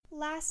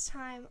Last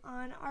time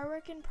on Our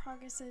Work in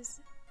Progress's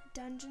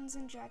Dungeons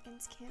 &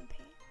 Dragons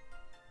campaign.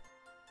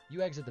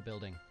 You exit the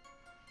building,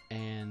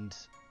 and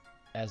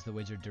as the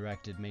wizard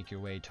directed, make your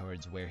way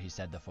towards where he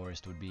said the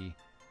forest would be.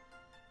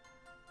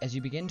 As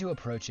you begin to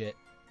approach it,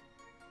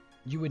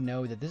 you would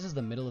know that this is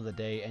the middle of the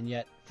day, and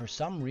yet, for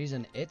some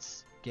reason,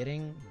 it's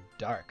getting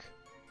dark.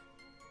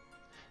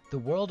 The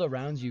world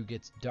around you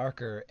gets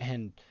darker,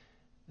 and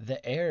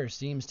the air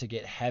seems to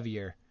get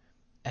heavier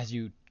as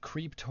you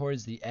creep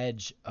towards the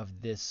edge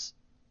of this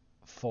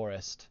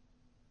forest.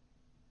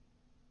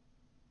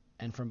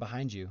 And from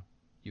behind you,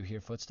 you hear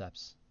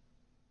footsteps.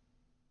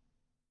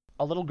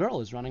 A little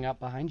girl is running up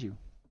behind you.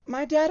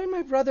 My dad and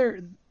my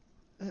brother,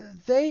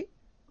 they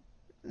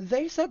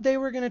said they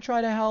were going to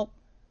try to help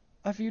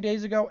a few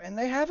days ago, and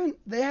they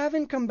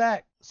haven't come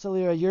back.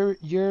 Celira,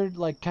 you're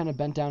like kind of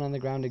bent down on the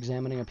ground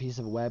examining a piece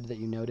of web that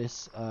you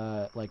notice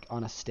like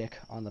on a stick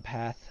on the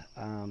path.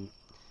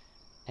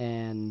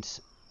 And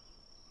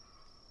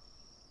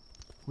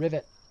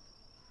Rivet,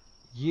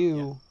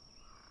 you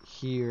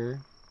hear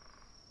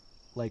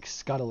like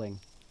scuttling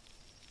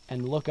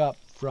and look up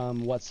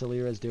from what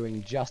Celira's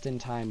doing just in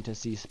time to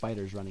see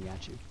spiders running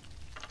at you.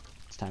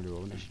 It's time to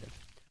roll initiative.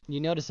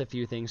 You notice a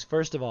few things.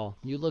 First of all,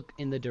 you look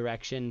in the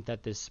direction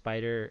that this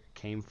spider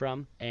came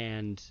from,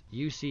 and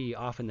you see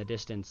off in the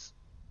distance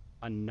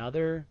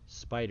another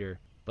spider,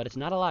 but it's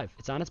not alive.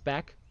 It's on its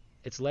back,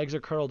 its legs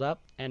are curled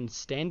up, and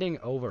standing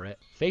over it,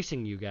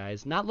 facing you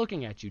guys, not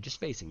looking at you,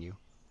 just facing you,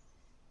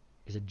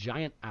 is a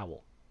giant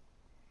owl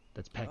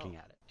that's pecking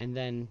at it. And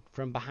then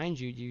from behind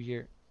you, you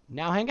hear,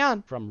 "Now hang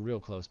on," from real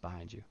close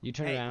behind you. You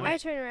turn around. I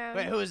turn around.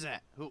 Wait, who is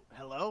that? Who?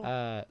 Hello?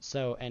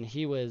 And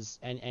he was,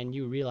 and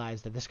you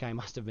realize that this guy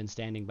must have been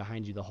standing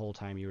behind you the whole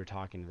time you were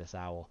talking to this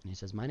owl. And he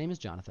says, "My name is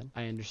Jonathan.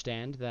 I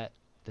understand that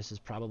this is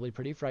probably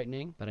pretty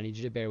frightening, but I need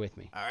you to bear with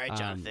me." All right,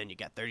 Jonathan, you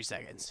got 30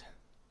 seconds.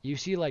 You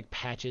see like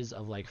patches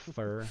of like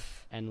fur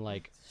and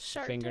like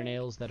Shark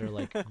fingernails that are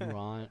like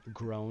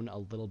grown a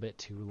little bit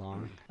too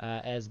long.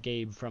 As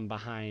Gabe from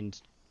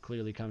behind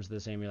clearly comes to the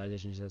same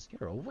realization, he says,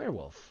 "You're a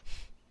werewolf."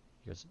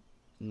 He goes,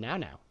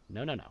 No.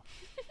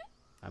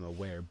 I'm a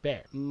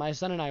werebear. My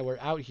son and I were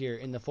out here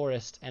in the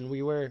forest, and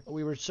we were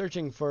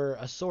searching for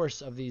a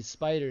source of these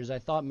spiders. I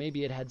thought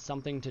maybe it had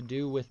something to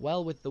do with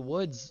the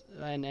woods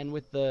and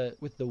with the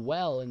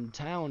well in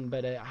town,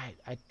 but I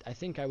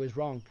think I was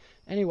wrong.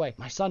 Anyway,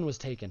 my son was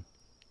taken.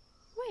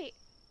 Wait,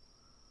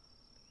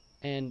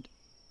 And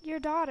your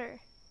daughter.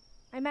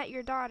 I met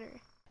your daughter.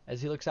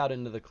 as he looks out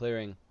into the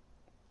clearing,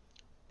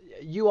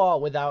 you all,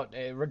 without,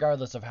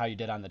 regardless of how you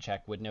did on the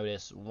check, would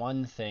notice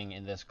one thing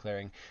in this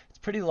clearing. It's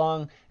pretty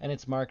long, and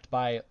it's marked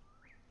by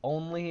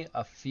only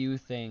a few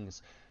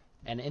things.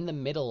 And in the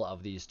middle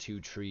of these two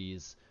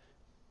trees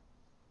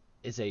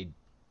is a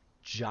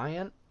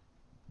giant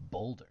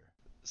boulder.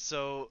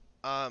 So,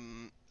 I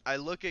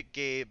look at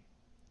Gabe,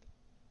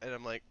 and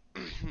I'm like,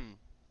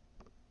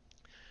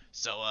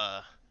 so,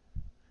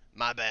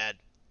 my bad.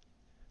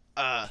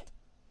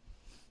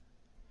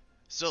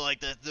 So, like,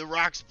 the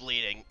rock's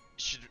bleeding.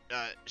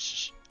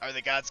 Are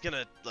the gods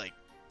gonna, like,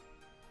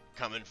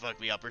 come and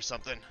fuck me up or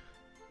something?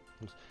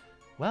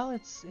 Well,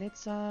 it's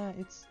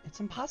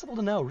impossible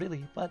to know,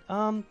 really, but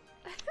honestly,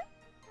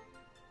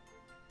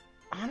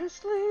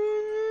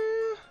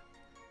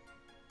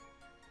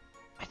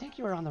 I think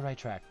you are on the right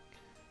track.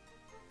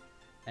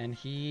 And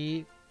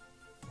he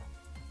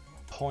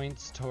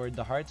points toward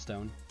the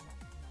Heartstone,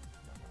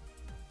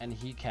 and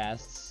he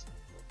casts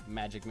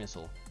Magic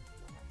Missile.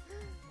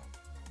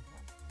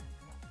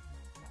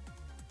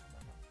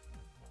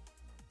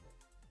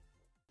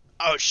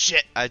 Oh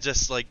shit! I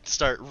just, like,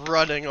 start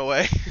running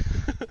away.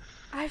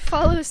 I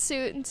follow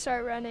suit and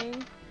start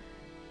running.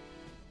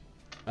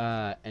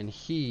 And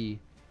he,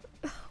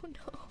 Oh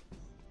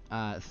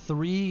no.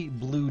 3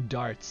 blue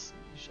darts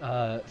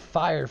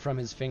fire from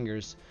his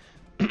fingers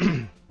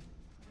and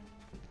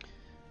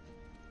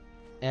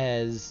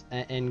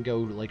go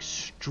like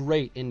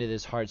straight into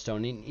this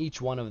Heartstone, and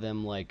each one of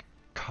them like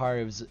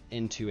carves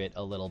into it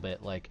a little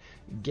bit, like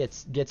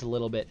gets a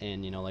little bit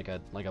in, you know, like a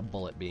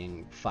bullet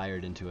being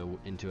fired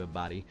into a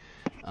body.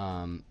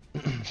 Whoa.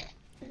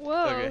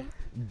 Okay.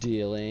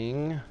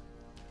 Dealing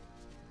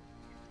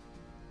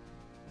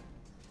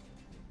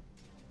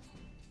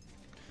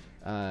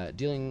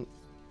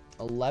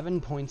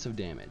 11 points of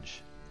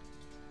damage.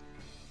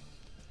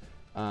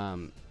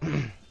 That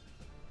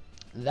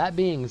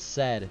being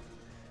said,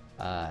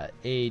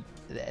 this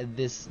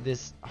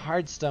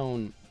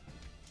Heartstone,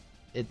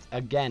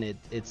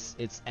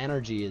 its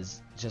energy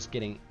is just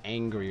getting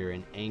angrier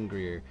and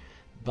angrier,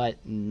 but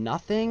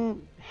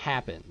nothing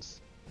happens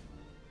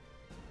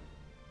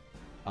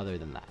other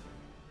than that.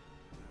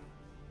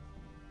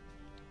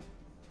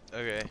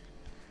 Okay.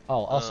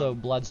 Oh, also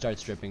blood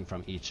starts dripping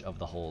from each of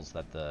the holes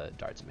that the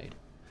darts made.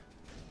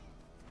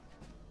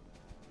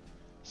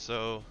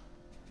 So,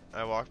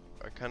 I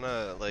kind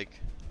of, like,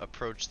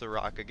 approach the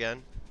rock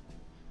again.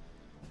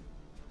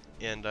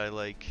 And I,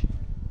 like,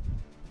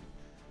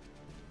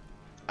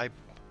 I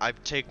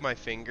take my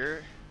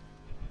finger,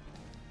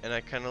 and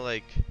I kind of,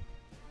 like,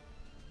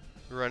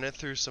 run it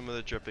through some of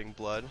the dripping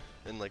blood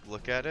and like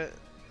look at it.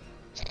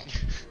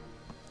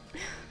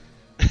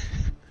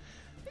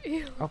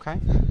 Ew. Okay.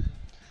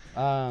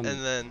 And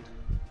then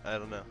I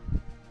don't know.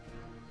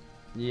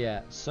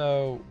 Yeah,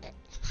 so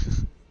let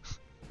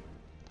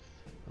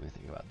me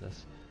think about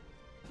this.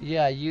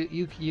 Yeah,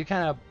 you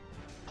kind of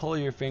pull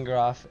your finger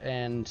off,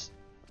 and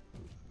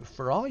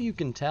for all you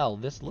can tell,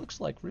 this looks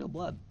like real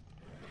blood.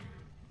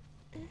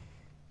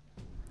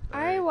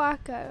 I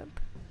walk up.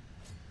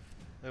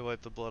 I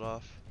wipe the blood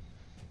off.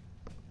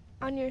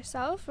 On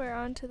yourself or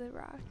onto the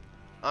rock?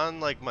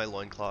 On like my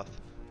loincloth.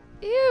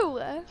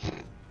 Ew!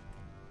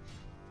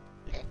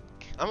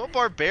 I'm a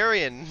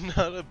barbarian,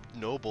 not a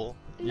noble.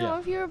 No, Yeah.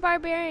 if you were a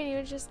barbarian, you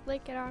would just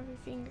lick it off your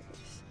fingers.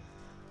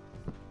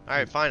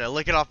 Alright, fine, I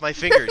lick it off my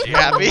fingers. You No,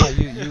 happy?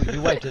 no,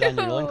 you wiped it on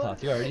your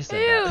loincloth. You already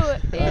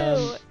said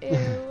that.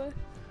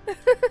 Ew!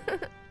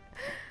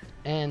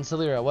 And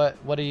Celira,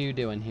 what are you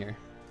doing here?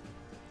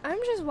 I'm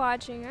just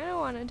watching. I don't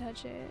want to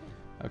touch it.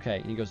 Okay,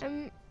 and he goes,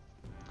 I'm.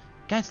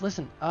 guys,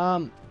 listen,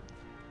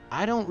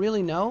 I don't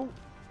really know,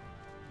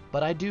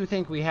 but I do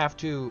think we have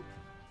to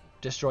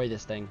destroy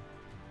this thing.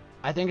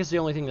 I think it's the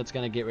only thing that's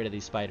gonna get rid of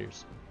these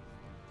spiders.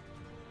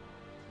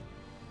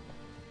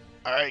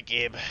 Alright,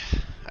 Gabe.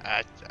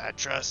 I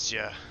trust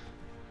you.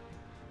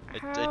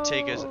 I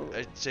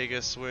take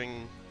a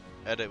swing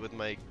at it with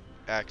my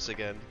axe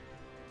again.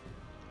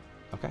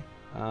 Okay.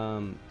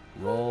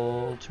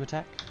 Roll to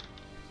attack.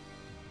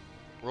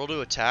 Roll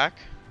to attack?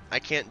 I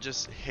can't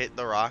just hit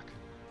the rock?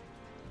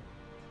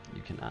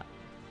 You cannot.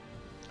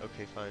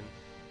 Okay, fine.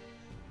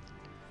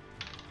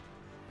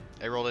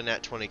 I rolled a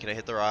nat 20. Can I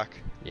hit the rock?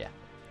 Yeah.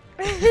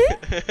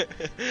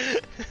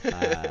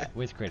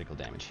 With critical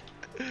damage.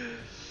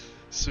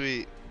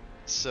 Sweet.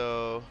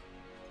 So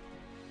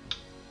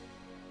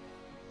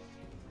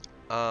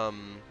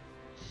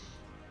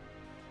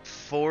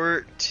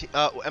 14.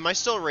 Am I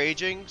still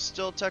raging?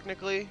 Still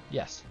technically?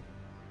 Yes.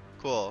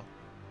 Cool.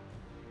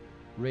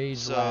 Rage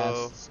So-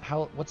 lasts.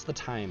 What's the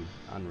time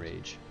on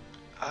rage?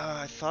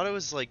 I thought it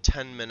was like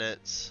 10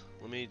 minutes.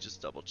 Let me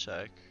just double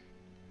check.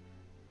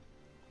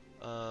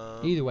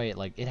 Either way,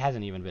 it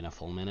hasn't even been a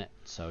full minute,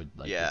 so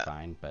Yeah. you're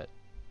fine. But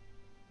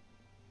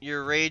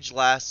Your rage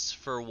lasts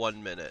for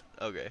 1 minute.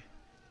 Okay.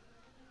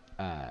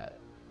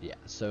 yeah.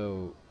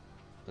 So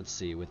let's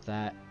see. With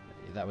that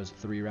was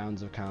 3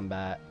 rounds of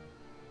combat.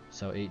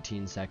 So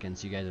 18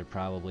 seconds. You guys are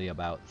probably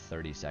about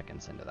 30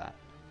 seconds into that.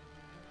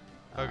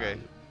 Okay.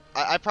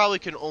 I probably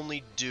can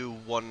only do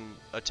 1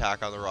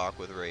 attack on the rock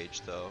with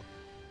rage, though.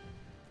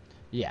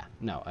 Yeah.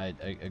 No, I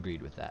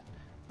agreed with that.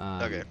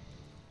 Okay.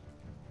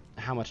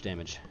 How much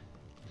damage?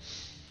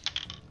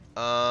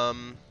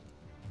 Oh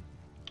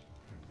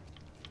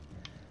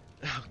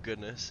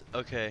goodness.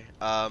 Okay.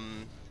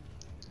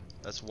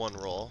 That's 1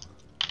 roll.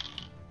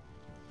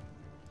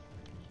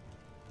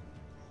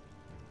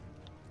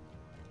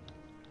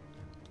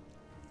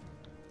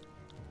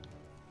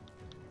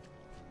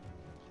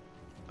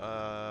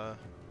 Uh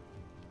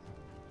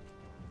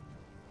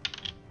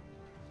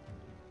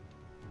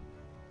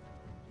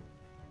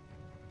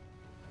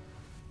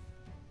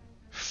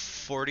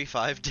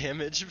 45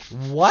 damage.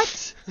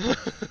 What?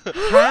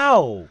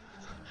 How?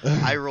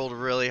 I rolled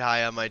really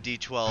high on my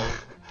d12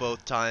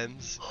 both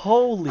times.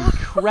 Holy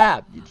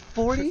crap!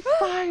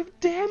 45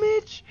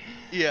 damage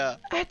Yeah.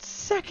 at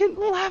 2nd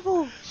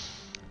level.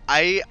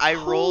 I Holy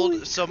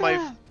rolled so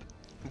crap.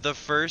 the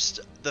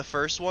first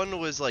one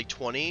was like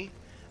 20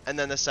 and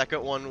then the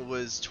second one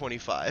was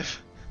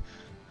 25.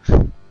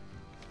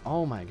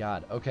 Oh my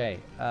god. Okay.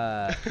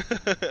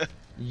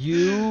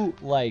 You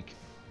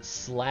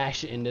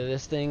slash into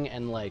this thing,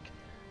 and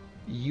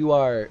you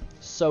are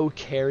so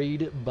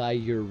carried by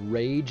your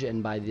rage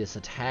and by this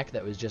attack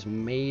that was just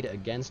made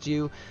against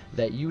you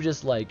that you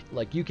just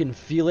you can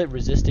feel it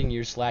resisting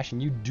your slash,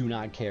 and you do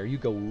not care. You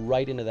go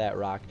right into that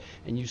rock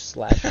and you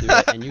slash through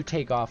it, and you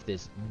take off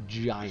this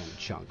giant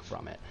chunk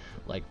from it,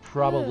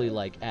 probably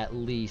at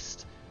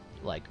least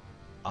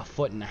 1.5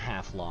 foot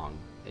long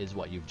is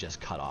what you've just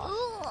cut off.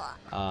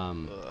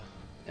 Ugh.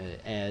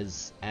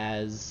 As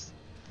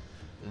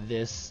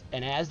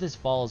this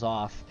falls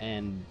off,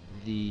 and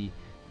the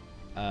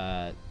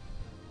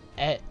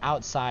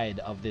outside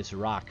of this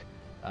rock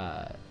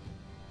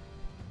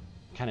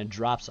kind of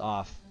drops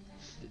off,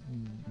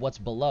 what's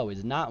below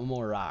is not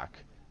more rock,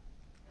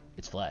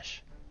 it's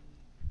flesh.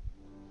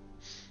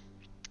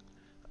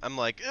 I'm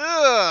like,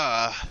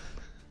 ugh.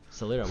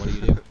 Celira, what do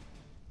you do?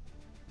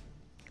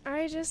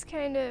 I just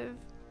kind of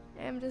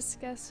am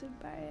disgusted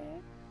by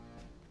it.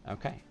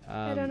 Okay.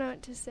 I don't know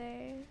what to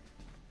say.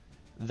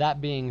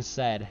 That being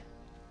said,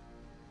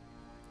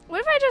 What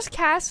if I just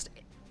cast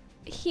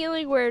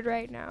Healing Word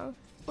right now?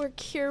 Or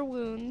Cure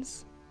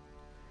Wounds?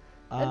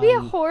 That'd be a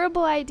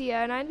horrible idea,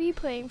 and I'd be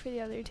playing for the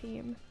other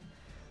team.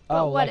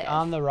 But what if?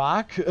 on the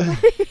rock?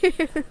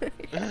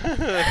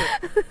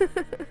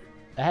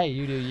 Hey,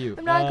 you do you.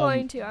 I'm not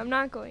going to. I'm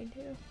not going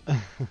to.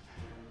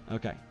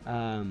 Okay.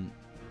 All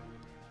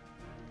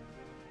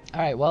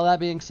right. Well, that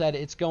being said,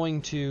 it's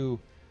going to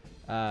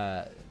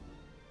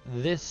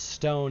this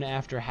stone,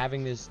 after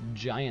having this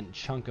giant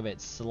chunk of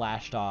it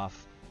slashed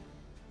off,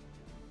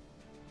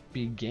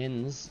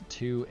 begins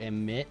to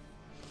emit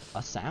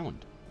a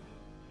sound.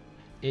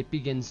 It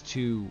begins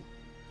to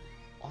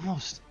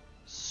almost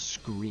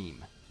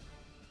scream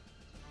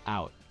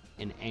out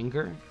in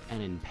anger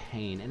and in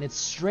pain. And it's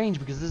strange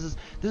because this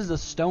is a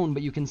stone,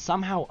 but you can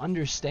somehow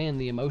understand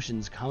the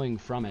emotions coming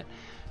from it.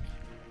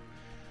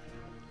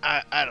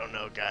 I don't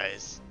know,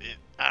 guys.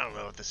 I don't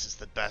know if this is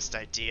the best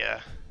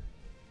idea.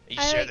 Are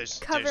you sure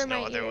there's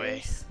no other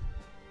way?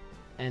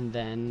 And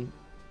then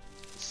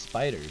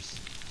spiders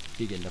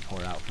begin to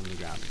pour out from the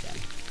ground again.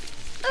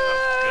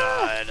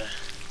 Oh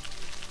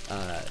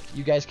god.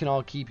 You guys can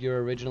all keep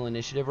your original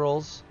initiative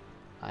rolls.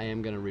 I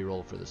am gonna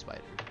re-roll for the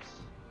spiders.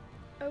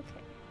 Okay.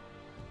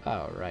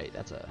 Oh right,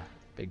 that's a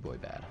big boy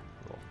bad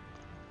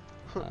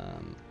roll.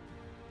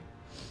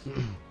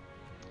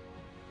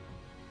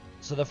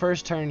 So the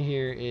first turn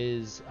here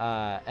is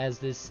as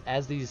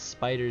these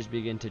spiders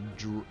begin to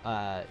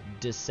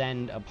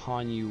descend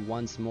upon you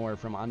once more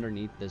from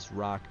underneath this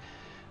rock,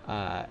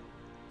 the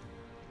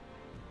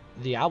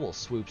owl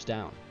swoops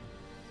down,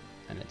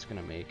 and it's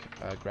gonna make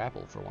a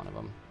grapple for one of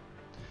them.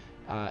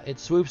 It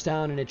swoops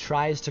down and it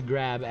tries to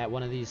grab at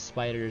one of these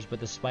spiders, but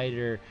the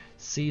spider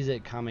sees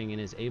it coming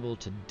and is able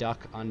to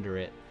duck under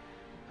it.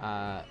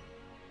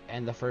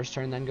 And the next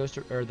turn then goes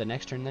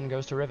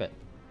to Rivet.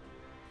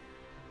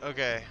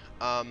 Okay.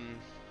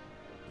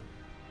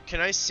 Can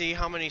I see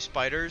how many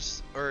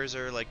spiders, or is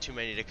there like too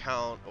many to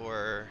count,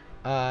 or?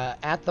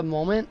 At the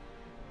moment,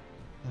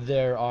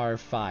 there are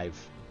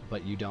 5,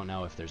 but you don't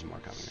know if there's more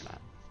coming or not.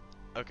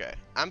 Okay.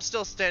 I'm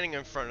still standing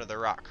in front of the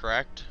rock,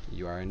 correct?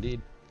 You are indeed.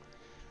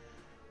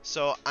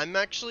 So I'm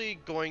actually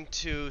going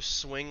to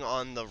swing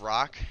on the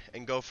rock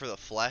and go for the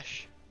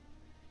flesh.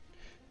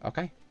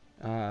 Okay.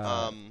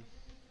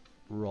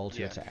 Roll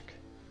to attack.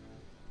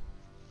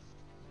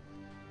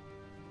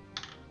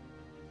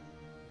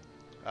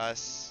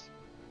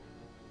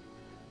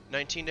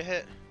 19 to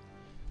hit.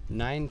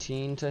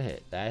 19 to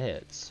hit. That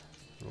hits.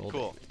 Roll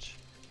cool. damage.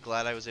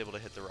 Glad I was able to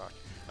hit the rock.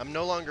 I'm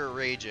no longer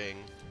raging,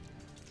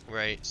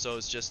 right? So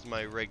it's just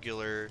my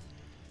regular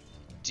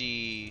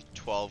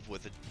D12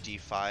 with a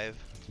D5.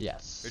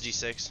 Yes. Or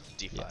D6?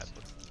 D5.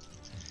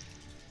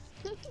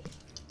 Yes.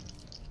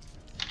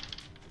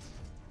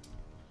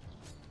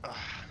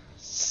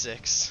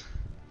 6.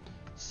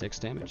 6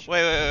 damage.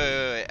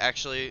 Wait.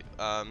 Actually,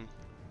 10.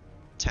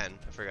 I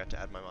forgot to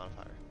add my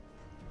modifier.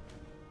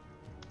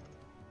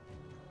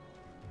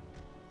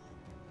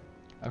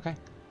 Okay.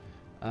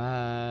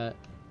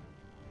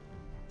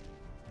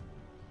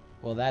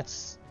 Well,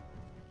 that's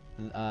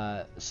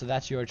so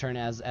that's your turn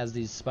as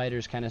these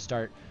spiders kind of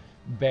start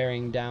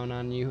bearing down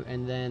on you,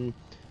 and then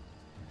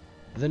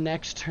the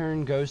next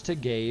turn goes to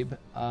Gabe.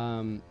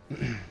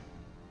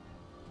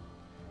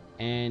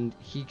 And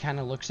he kind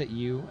of looks at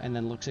you, and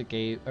then looks at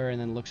Gabe, and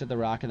then looks at the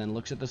rock, and then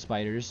looks at the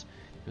spiders.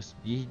 Goes,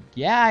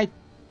 yeah,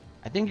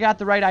 I think you got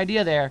the right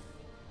idea there.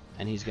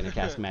 And he's gonna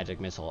cast magic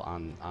missile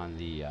on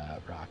the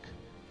rock.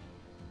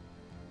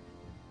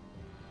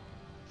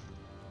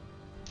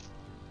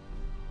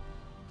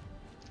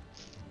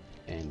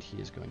 And he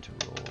is going to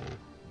roll.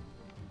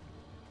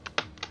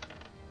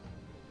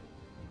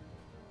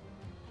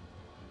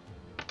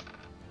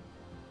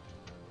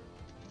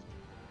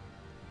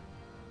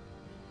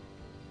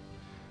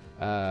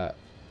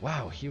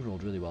 Wow, he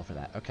rolled really well for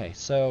that. Okay,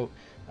 so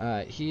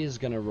he is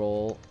going to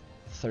roll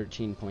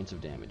 13 points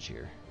of damage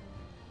here.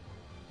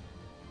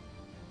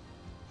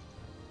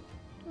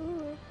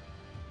 Ooh.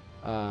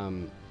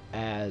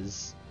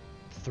 As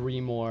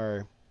 3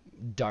 more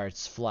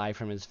darts fly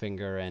from his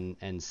finger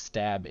and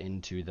stab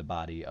into the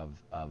body of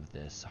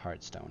this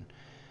Heartstone.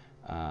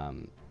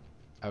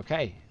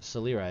 Okay,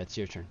 Celira, it's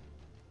your turn.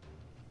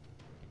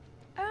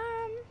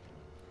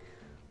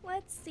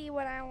 Let's see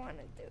what I want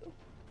to do.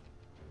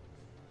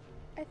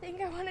 I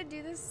think I want to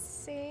do the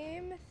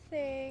same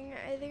thing.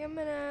 I think I'm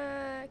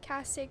gonna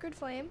cast Sacred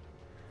Flame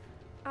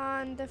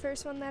on the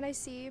first one that I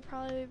see.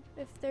 Probably,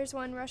 if there's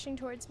one rushing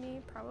towards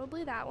me,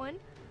 probably that one.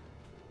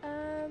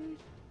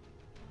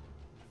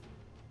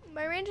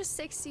 My range is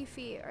 60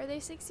 feet. Are they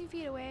 60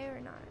 feet away or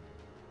not?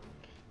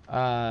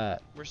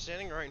 We're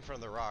standing right in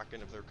front of the rock,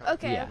 and if they're coming,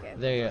 Okay, yeah, okay.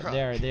 They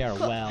are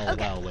Cool.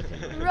 well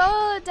within.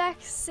 Roll a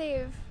dex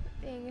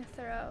saving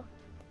throw.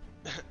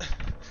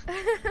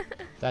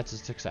 That's a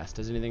success.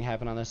 Does anything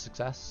happen on this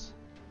success?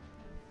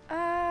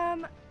 I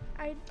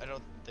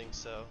don't think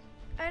so.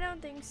 I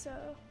don't think so.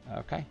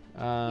 Okay.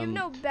 You have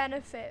no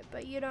benefit,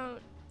 but you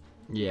don't.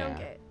 You don't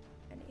get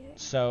anything.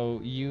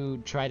 So you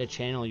try to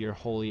channel your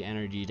holy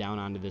energy down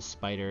onto this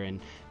spider,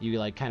 and you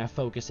like kind of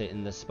focus it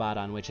in the spot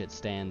on which it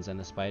stands, and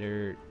the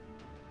spider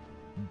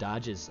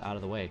dodges out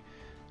of the way.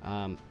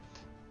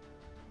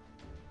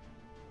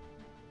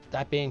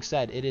 That being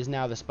said, it is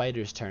now the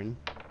spider's turn.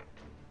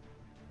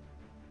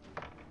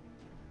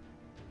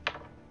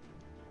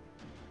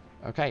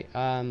 Okay,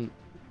 and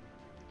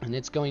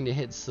it's going to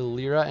hit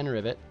Celira and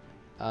Rivet.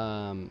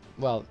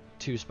 Well,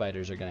 2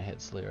 spiders are going to hit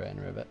Celira and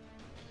Rivet.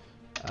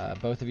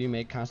 Both of you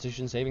make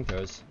Constitution saving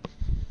throws.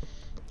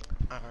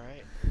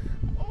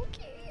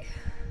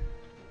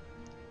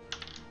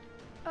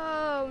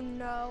 Oh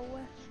no.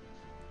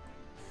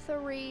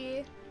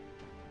 3.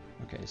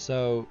 Okay,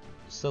 so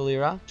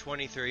Salira.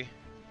 23.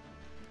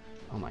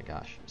 Oh my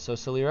gosh. So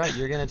Salira,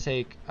 you're gonna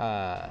take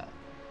and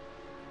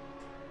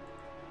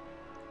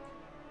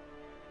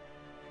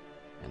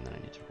then I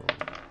need to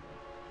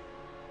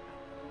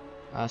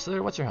roll.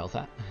 Salira, what's your health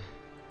at?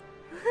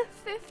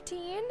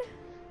 15.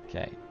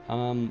 Okay.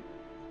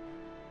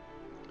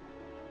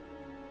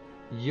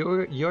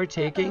 You're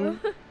taking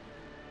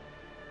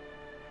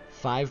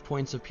 5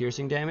 points of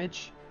piercing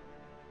damage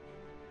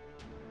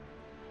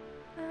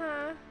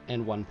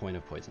and 1 point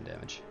of poison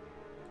damage.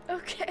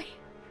 Okay.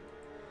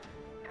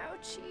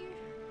 Ouchie.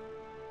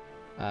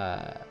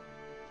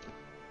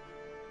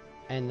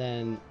 And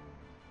then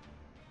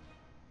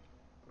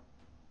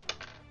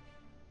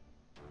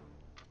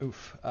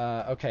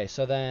okay,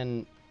 so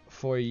then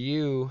for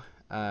you,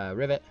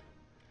 Rivet,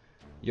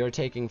 you're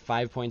taking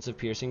 5 points of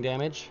piercing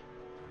damage,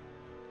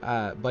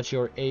 but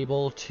you're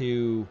able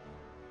to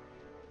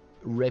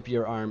rip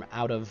your arm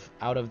out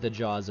of the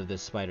jaws of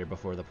this spider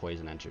before the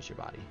poison enters your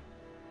body.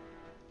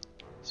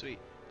 Sweet.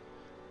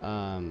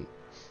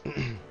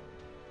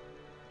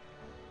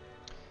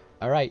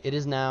 Alright, it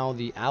is now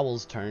the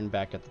owl's turn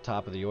back at the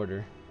top of the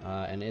order,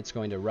 and it's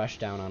going to rush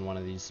down on one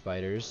of these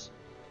spiders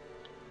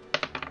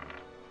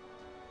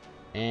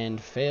and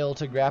fail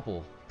to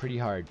grapple pretty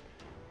hard.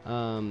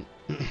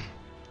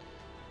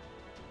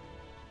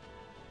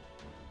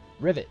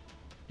 Rivet,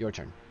 your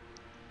turn.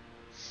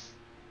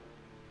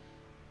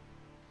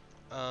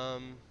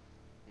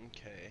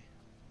 Okay.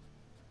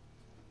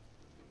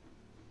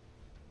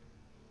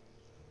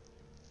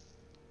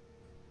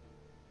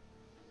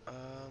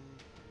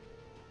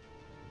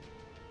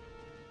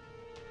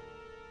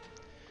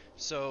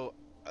 So,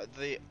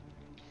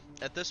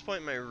 at this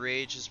point my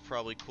rage is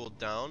probably cooled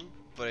down,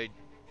 but I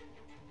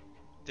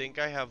think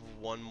I have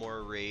one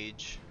more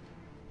rage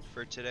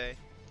for today.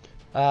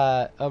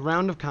 A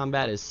round of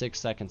combat is 6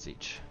 seconds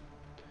each.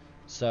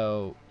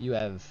 So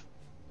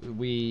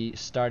we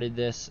started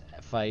this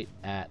fight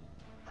at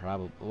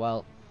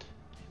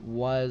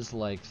was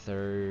like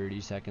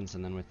 30 seconds,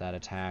 and then with that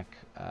attack,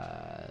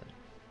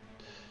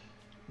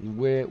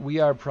 we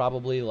are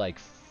probably like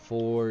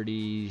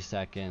 42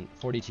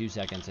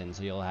 seconds in,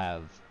 so you'll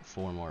have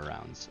 4 more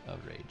rounds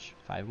of rage.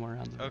 5 more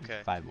rounds of rage?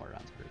 Okay. 5 more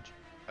rounds of rage.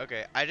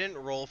 Okay, I didn't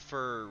roll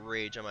for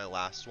rage on my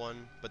last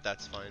one, but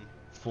that's fine.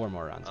 4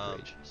 more rounds of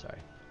rage, sorry.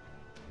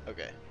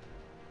 Okay.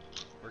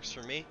 Works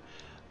for me.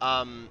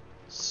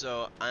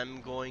 So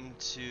I'm going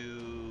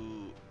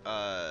to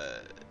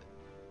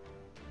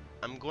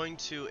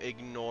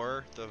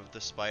ignore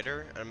the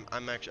spider.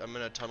 I'm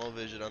gonna tunnel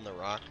vision on the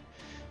rock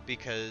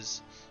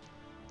because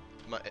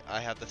I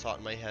have the thought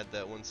in my head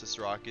that once this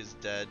rock is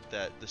dead,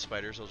 that the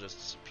spiders will just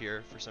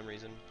disappear for some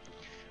reason.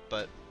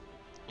 But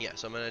yeah,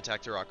 so I'm gonna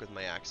attack the rock with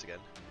my axe again.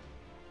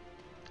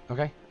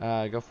 Okay,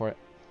 go for it.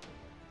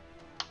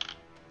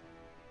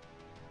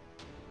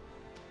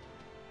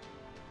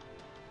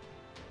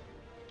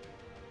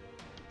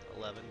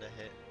 11 to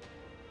hit.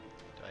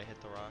 Do I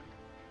hit the rock?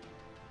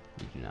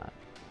 You do not.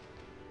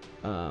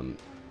 And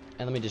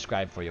let me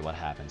describe for you what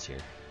happens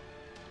here.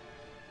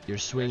 You're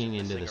swinging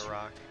into this.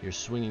 You're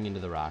swinging into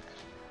the rock,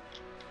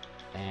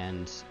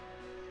 and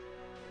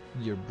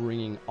you're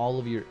bringing all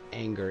of your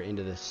anger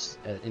into this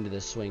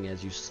swing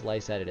as you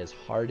slice at it as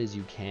hard as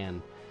you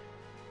can.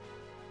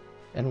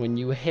 And when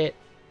you hit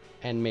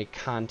and make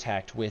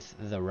contact with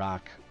the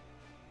rock,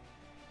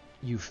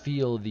 you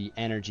feel the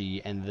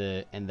energy and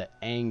the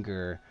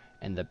anger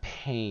and the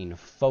pain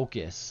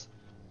focus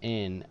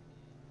in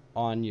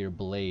on your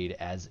blade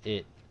as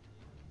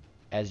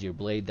your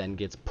blade then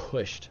gets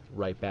pushed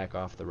right back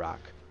off the rock.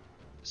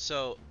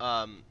 So,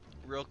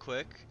 real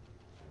quick,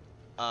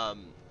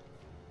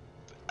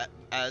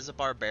 as a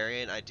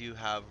barbarian, I do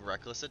have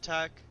reckless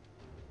attack.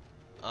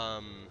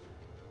 And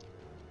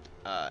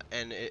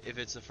if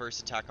it's the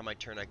first attack on my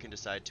turn, I can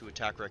decide to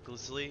attack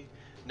recklessly.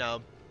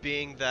 Now,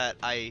 being that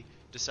I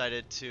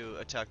decided to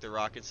attack the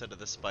rock instead of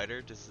the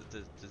spider, does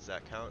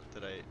that count?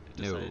 That I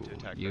decided to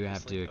attack you recklessly?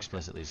 have to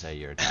explicitly say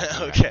you're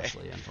attacking Okay.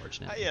 recklessly,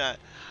 unfortunately. Yeah,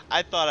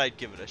 I thought I'd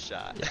give it a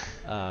shot.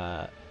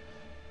 Yeah.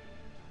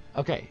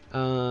 Okay.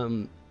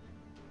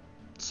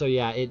 So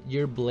yeah,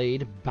 your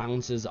blade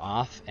bounces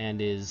off and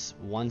is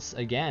once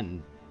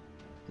again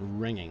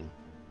ringing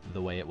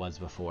the way it was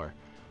before.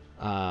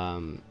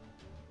 And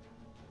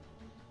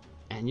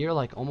you're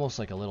like almost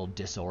like a little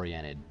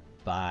disoriented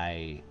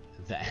by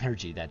the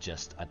energy that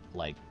just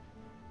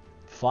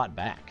fought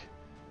back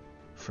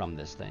from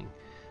this thing.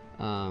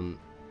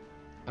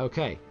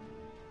 Okay.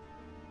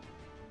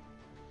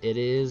 It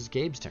is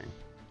Gabe's turn.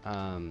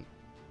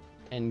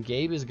 And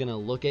Gabe is gonna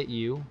look at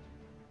you,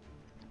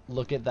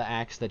 look at the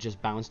axe that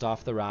just bounced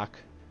off the rock,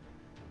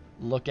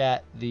 look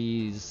at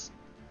these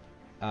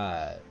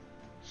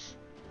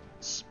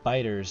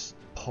spiders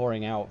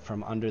pouring out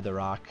from under the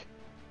rock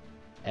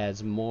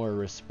as more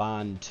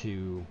respond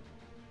to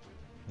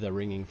the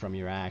ringing from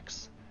your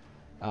axe.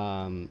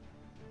 And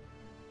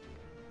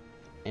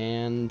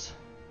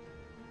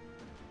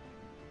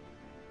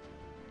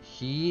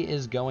he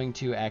is going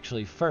to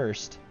actually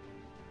first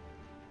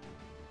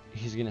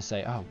he's gonna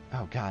say, oh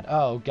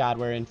God,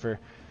 we're in for,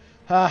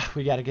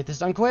 we gotta get this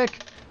done quick.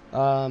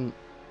 And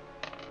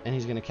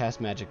he's gonna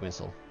cast Magic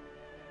Missile.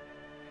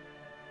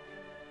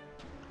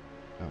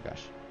 Oh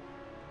gosh.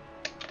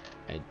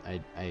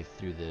 I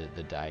threw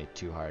the die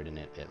too hard and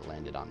it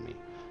landed on me.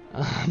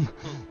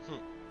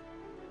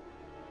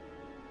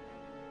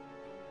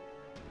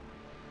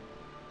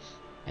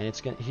 And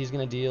he's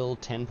gonna deal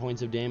 10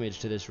 points of damage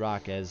to this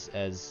rock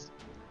as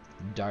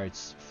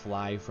darts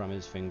fly from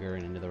his finger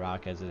and into the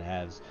rock, as it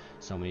has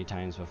so many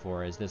times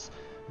before, as this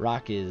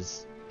rock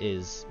is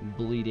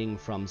bleeding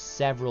from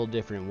several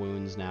different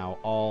wounds now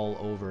all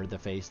over the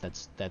face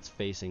that's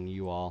facing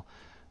you all.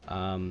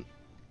 And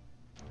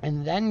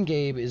then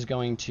Gabe is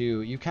going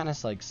to, you kind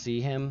of like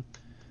see him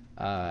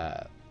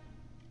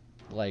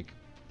like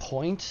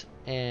point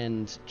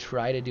and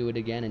try to do it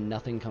again, and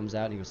nothing comes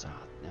out, and he goes,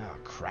 oh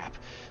crap.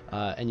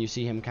 And you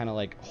see him kind of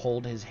like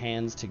hold his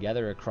hands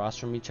together across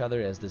from each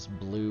other as this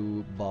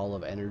blue ball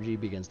of energy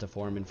begins to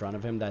form in front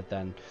of him, that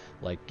then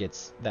like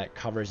that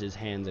covers his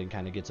hands and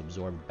kind of gets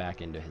absorbed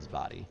back into his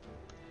body.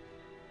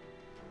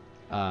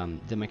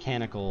 The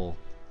mechanical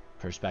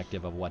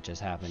perspective of what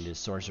just happened is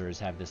sorcerers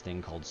have this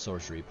thing called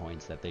sorcery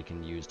points that they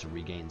can use to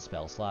regain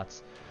spell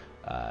slots,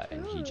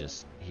 and he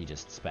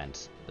just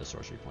spent the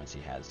sorcery points he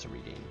has to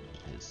regain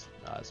his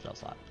spell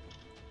slot.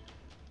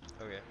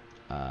 Okay.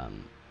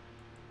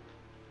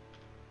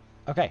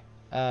 Okay.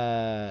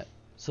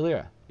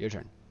 Celira, your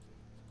turn.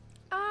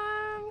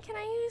 Can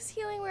I use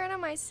Healing Word on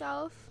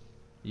myself?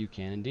 You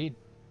can indeed.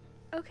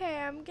 Okay,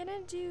 I'm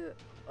gonna do.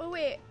 Oh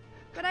wait,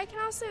 but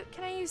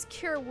can I use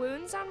Cure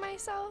Wounds on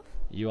myself?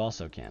 You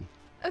also can.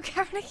 Okay,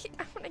 I'm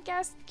gonna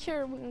cast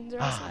Cure Wounds.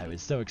 Or I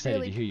was so excited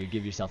really to hear you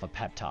give yourself a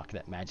pep talk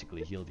that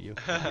magically healed you.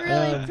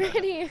 Really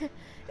pretty.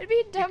 It'd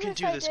be dumb can if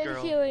do I this, did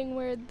girl. Healing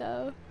Word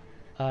though.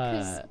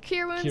 Because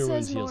Cure Wounds Cure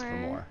Wounds says heals more, for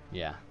more.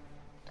 Yeah.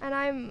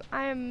 and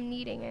I'm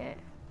needing it.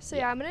 So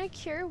Yeah. yeah, I'm gonna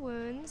Cure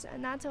Wounds,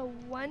 and that's a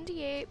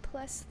 1d8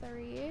 plus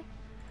 3.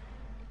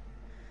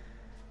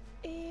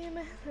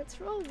 Let's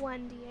roll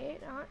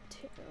 1d8, not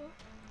 2.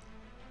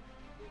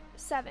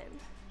 7.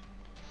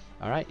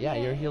 All right. Yeah,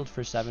 you're Yay. healed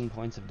for 7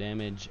 points of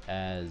damage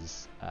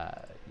as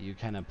you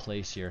kind of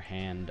place your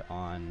hand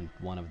on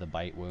one of the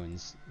bite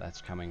wounds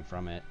that's coming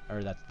from it,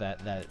 or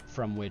that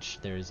from which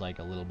there's like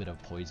a little bit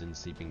of poison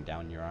seeping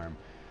down your arm,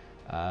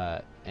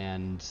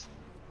 and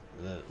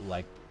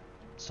like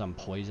some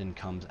poison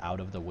comes out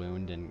of the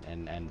wound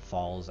and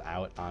falls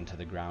out onto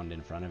the ground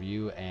in front of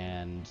you,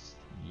 and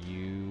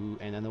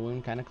then the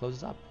wound kind of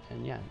closes up,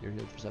 and yeah, you're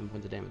healed for 7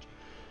 points of damage.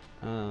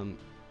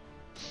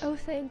 Oh,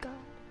 thank God.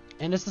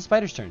 And it's the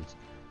spider's turns.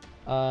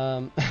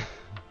 Uh-oh.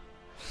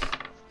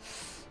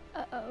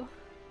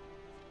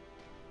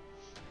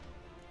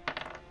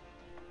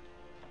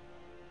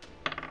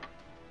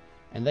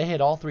 And they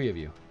hit all 3 of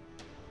you.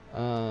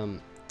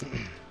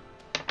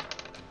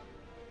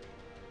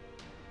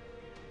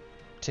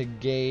 To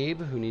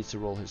Gabe, who needs to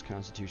roll his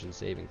Constitution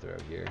saving throw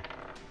here.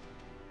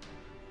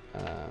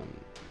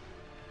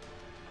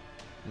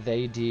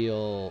 They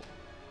deal.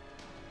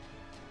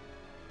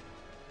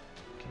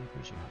 Can I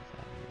put you off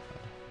that here, bud?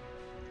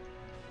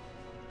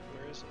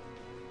 Where is it?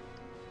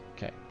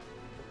 Okay.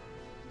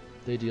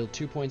 They deal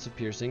 2 points of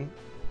piercing,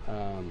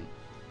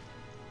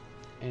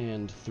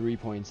 and 3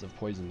 points of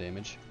poison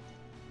damage.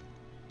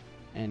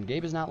 And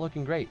Gabe is not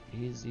looking great.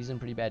 He's in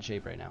pretty bad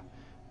shape right now.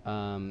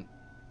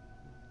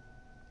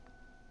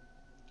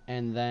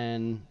 And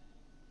then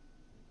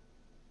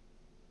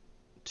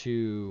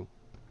to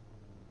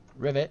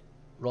Rivet,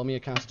 roll me a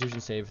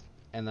Constitution save,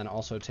 and then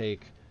also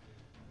take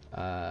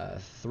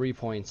 3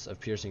 points of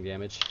piercing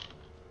damage.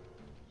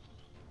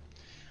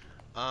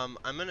 I'm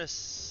gonna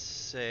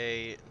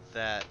say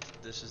that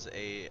this is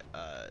a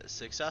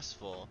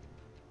successful.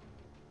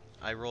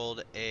 I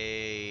rolled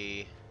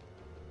a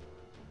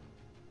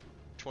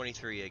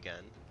 23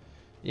 again.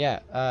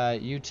 Yeah,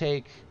 you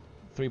take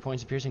 3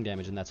 points of piercing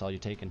damage, and that's all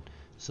you've taken.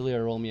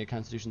 Celia, roll me a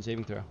Constitution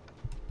saving throw.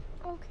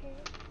 Okay.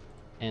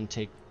 And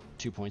take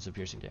 2 points of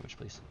piercing damage,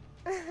 please.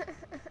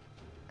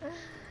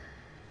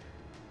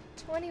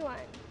 21.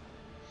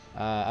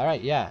 All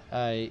right, yeah.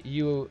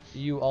 You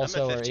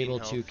also are 15 able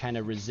to health. kind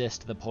of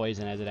resist the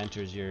poison as it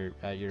enters your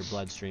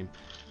bloodstream,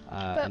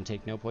 and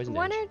take no poison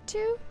One damage. or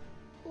two?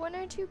 1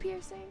 or 2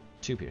 piercing?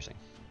 2 piercing.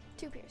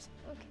 2 piercing.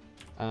 Okay.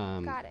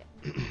 Got Got it.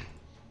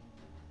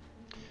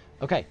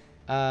 Okay.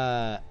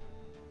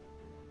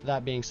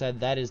 That being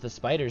said, that is the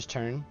spider's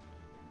turn.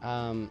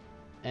 And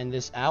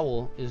this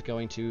owl is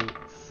going to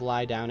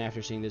fly down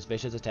after seeing this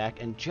vicious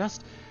attack and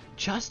just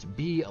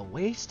be a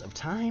waste of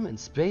time and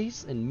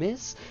space and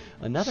miss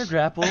another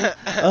grapple.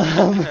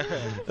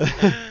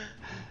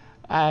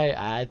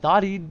 I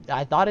thought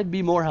it'd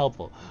be more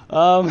helpful.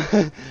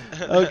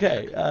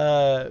 Okay,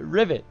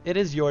 Rivet, it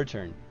is your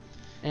turn.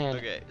 And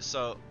Okay,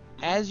 so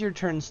as your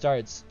turn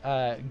starts,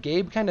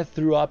 Gabe kind of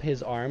threw up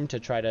his arm to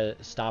try to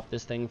stop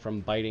this thing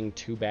from biting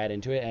too bad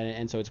into it,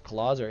 and so its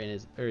claws are in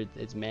his, or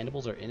its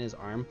mandibles are in his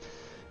arm,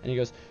 and he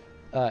goes,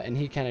 and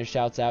he kind of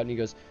shouts out, and he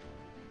goes,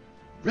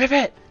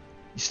 "Rivet,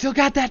 you still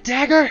got that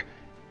dagger?"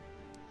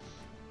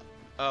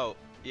 Oh,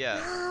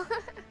 yeah.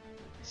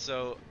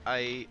 So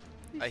I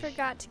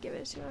forgot to give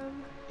it to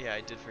him. Yeah,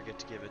 I did forget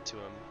to give it to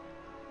him.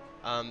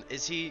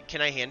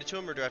 Can I hand it to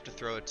him or do I have to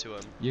throw it to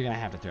him? You're gonna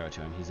have to throw it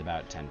to him. He's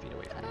about 10 feet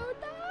away from you. Oh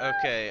no!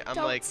 Okay, I'm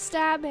Don't like,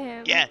 stab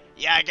him. Yeah,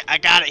 I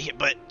got it here,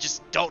 but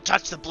just don't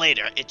touch the blade.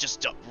 It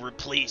just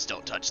please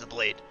don't touch the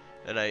blade.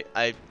 and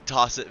I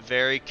toss it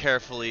very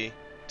carefully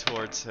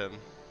towards him.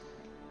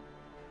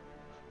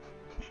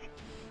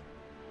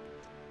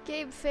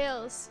 Gabe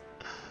fails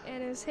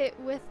and is hit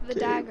with the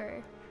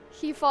dagger.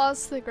 He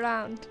falls to the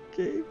ground,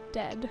 Gabe,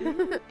 dead.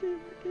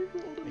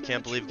 I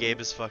can't believe Gabe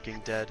is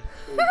fucking dead.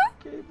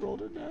 Gabe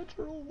rolled a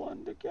natural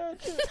 1 to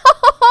catch it.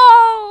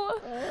 No!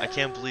 I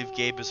can't believe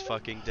Gabe is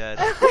fucking dead.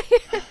 Am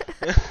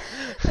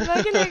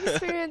I gonna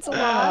experience a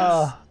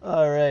loss?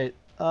 All right.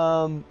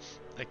 I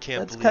can't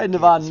That's believe kind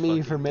of Gabe on is me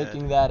fucking for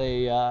making dead.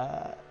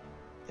 that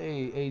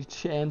a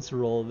chance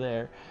roll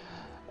there.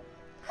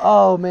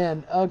 Oh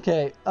man.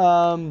 Okay.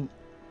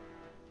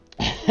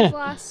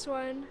 Last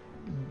one.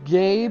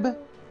 Gabe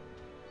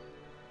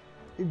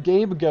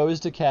goes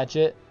to catch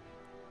it,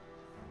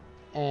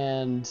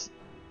 and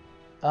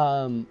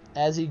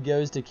as he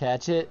goes to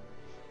catch it,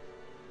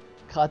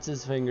 cuts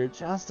his finger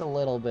just a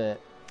little bit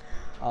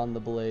on the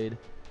blade.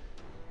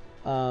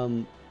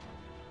 But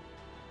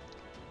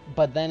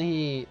then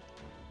he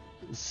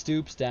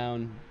stoops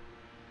down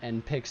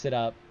and picks it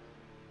up,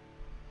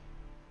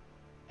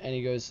 and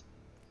he goes,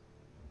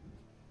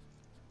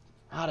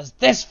 "How does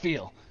this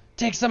feel?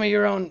 Take some of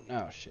your own..."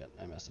 Oh shit,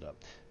 I messed it up.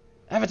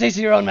 "Have a taste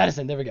of your own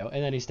medicine." There we go.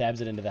 And then he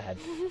stabs it into the head.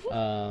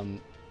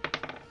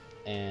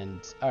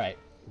 And alright,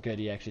 good.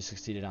 He actually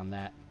succeeded on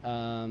that.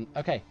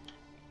 Okay,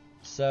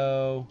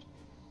 so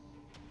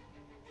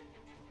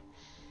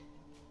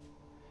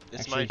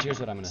It's actually, my here's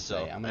turn, what I'm gonna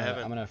so say. I'm I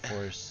haven't- gonna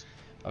force.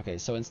 Okay,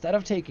 so instead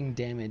of taking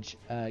damage,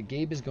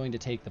 Gabe is going to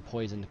take the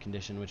poisoned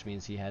condition, which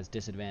means he has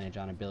disadvantage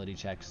on ability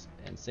checks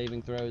and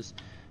saving throws.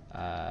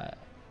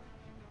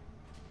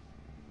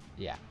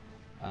 Yeah.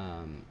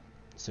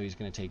 So he's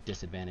going to take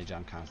disadvantage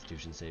on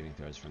Constitution saving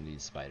throws from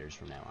these spiders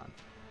from now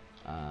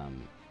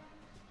on.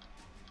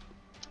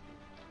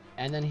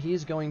 And then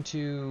he's going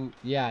to,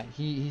 yeah,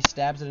 he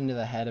stabs it into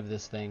the head of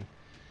this thing.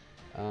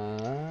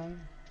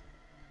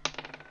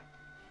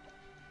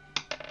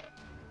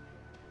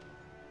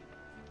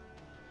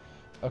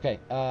 Okay,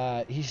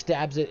 he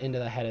stabs it into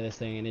the head of this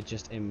thing, and it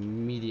just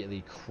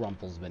immediately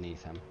crumples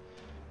beneath him.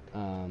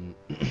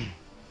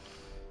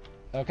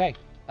 Okay.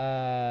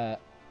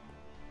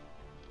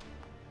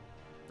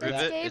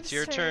 Rivet, Gabe's it's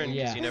your turn. turn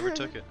because Yeah. you never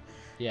took it.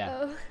 Yeah.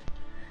 Oh.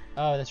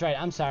 Oh, that's right.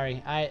 I'm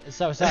sorry.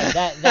 So sorry.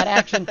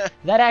 That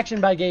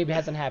action by Gabe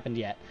hasn't happened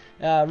yet.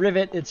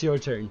 Rivet, it's your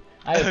turn.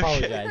 I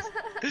apologize.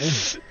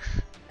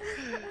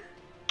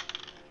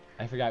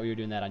 I forgot we were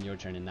doing that on your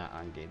turn and not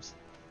on Gabe's.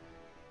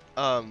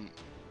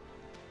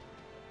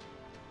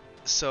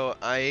 So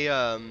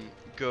I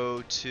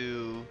go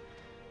to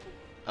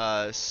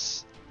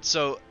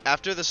so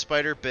after the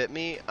spider bit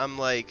me, I'm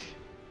like,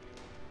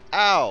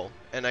 ow,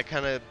 and I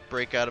kind of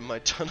break out of my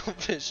tunnel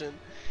vision.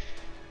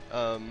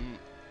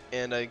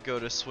 And I go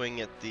to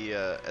swing at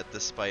the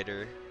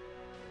spider.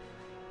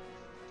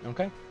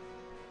 Okay.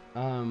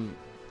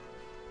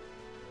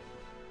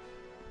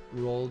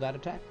 Roll that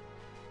attack.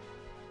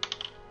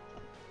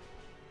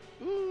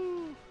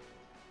 Ooh.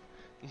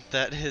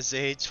 That is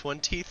a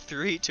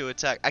 23 to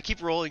attack. I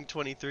keep rolling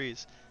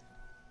 23s.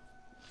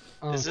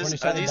 Is this-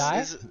 27 are these- die?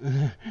 is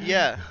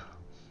Yeah.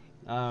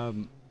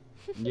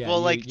 Yeah.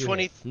 Well, like, you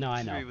 20 hit. No,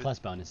 I know. with- Plus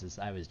bonuses.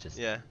 I was just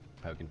Yeah.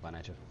 poking fun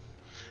at you.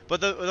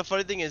 But the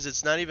funny thing is,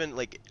 it's not even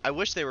like I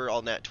wish they were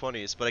all nat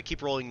 20s, but I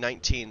keep rolling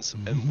 19s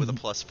and with a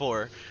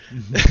 +4.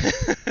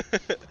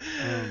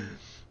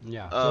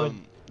 Yeah.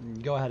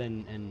 Go ahead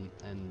and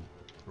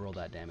roll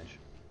that damage.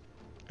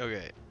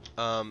 Okay.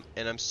 And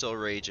I'm still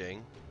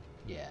raging.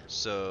 Yeah.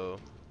 So,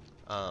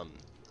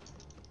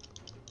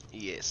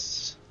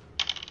 yes.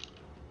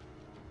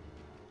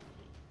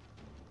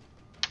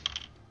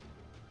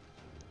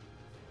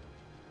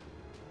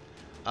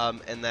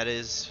 And that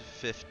is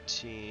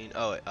 17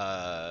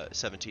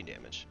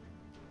 damage.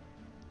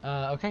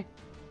 Okay.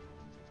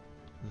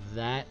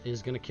 That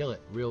is gonna kill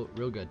it. Real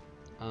good.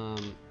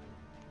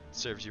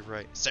 Serves you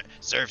right.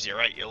 Serves you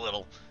right, you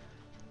little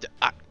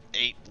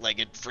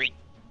eight-legged freak.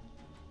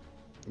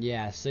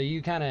 Yeah, so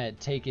you kind of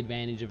take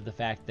advantage of the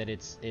fact that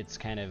it's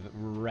kind of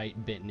right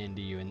bitten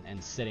into you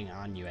and sitting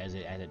on you as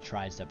it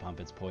tries to pump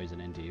its poison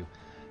into you.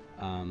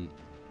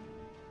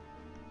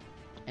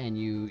 And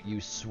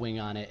you swing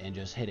on it and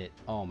just hit it,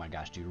 oh my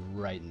gosh, dude,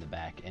 right in the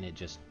back, and it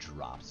just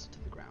drops to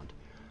the ground.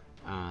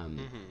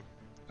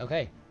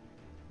 Okay.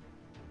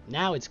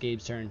 Now it's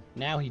Gabe's turn.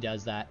 Now he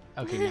does that.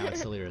 Okay, now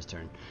it's Celira's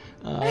turn.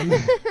 I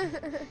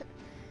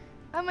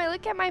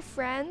look at my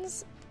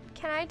friends.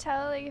 Can I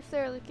tell like if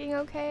they're looking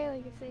okay?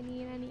 Like if they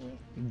need any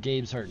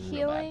Gabe's hurting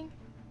real bad. healing?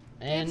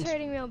 And Gabe's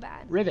hurting real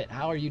bad. Rivet,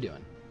 how are you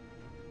doing?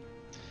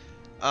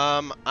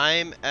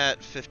 I'm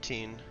at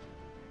 15.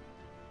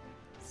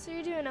 So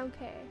you're doing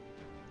okay.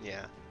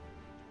 Yeah.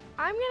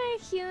 I'm gonna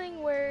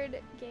healing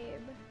word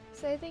Gabe.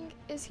 So I think,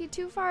 is he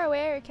too far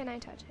away or can I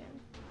touch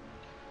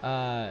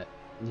him?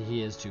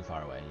 He is too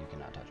far away. You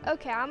cannot touch him.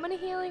 Okay, I'm gonna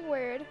healing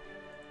word.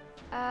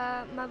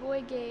 My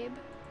boy Gabe.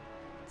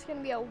 It's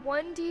gonna be a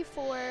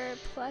 1d4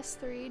 plus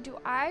 3. Do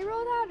I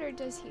roll that or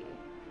does he?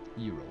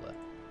 You roll it.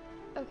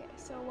 Okay,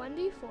 so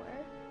 1d4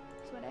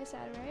 is what I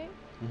said, right?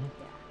 Mhm.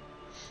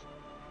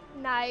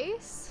 Yeah.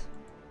 Nice.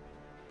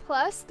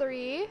 Plus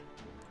 3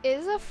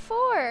 is a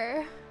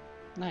 4.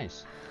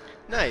 Nice.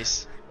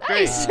 Nice.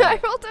 Nice. Great. I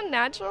rolled a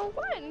natural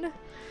 1.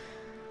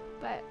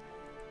 But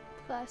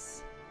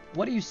plus,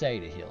 What do you say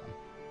to heal him?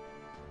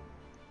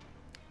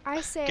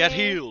 I say. Get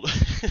healed.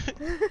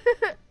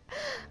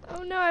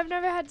 Oh no, I've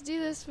never had to do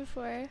this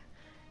before.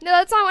 No,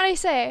 that's not what I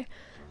say.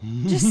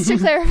 Just to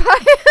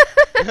clarify.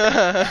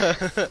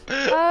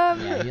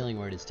 Yeah, healing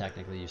word is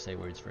technically you say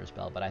words for a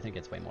spell, but I think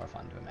it's way more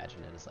fun to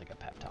imagine it as like a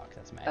pep talk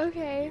that's magic.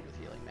 Okay. With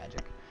healing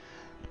magic.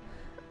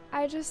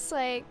 I just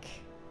I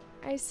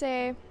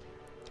say,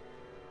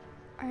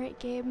 all right,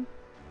 Gabe,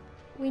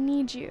 we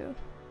need you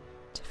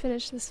to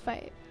finish this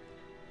fight.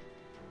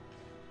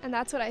 And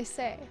that's what I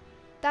say.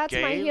 That's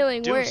my Gabe,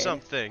 healing do word.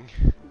 something.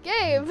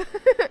 Gabe,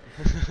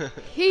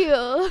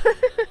 heal.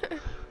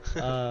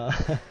 Yeah.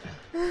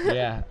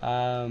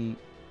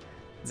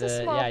 It's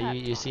a small pep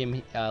you talk. see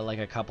him like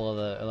a couple of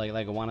the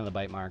like one of the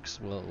bite marks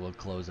will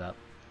close up,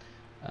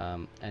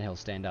 and he'll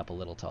stand up a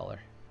little taller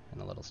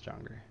and a little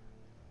stronger,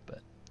 but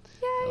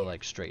he'll Yay.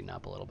 like straighten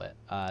up a little bit.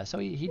 So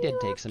he did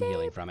take love some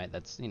healing Gabe. from it.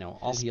 That's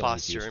all His healing is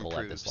posture useful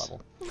at this improves.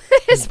 level.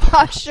 His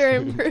posture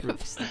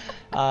improves.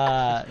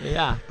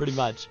 Yeah, pretty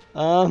much.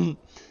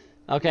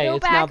 Okay, No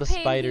it's now back the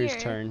pain spider's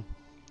here. turn.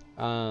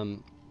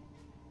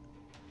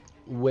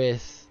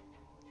 With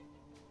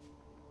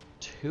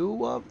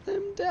 2 of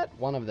them dead,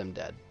 1 of them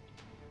dead.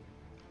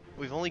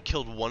 We've only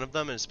killed one of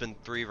them and it's been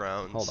 3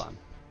 rounds. Hold on.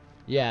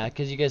 Yeah,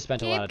 because you guys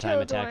spent a Gabe lot of time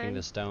killed attacking one.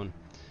 the stone.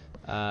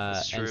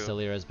 That's And true.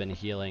 Salira's been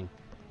healing.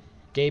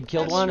 Gabe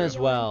killed That's one true. as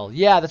well.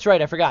 Yeah, that's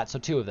right. I forgot. So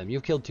 2 of them.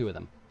 You've killed 2 of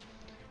them.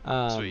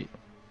 Sweet.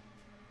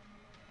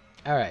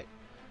 All right.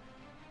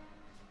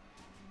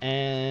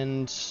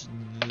 And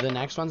the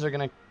next ones are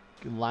gonna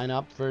line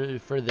up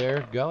for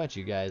their go at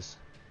you guys.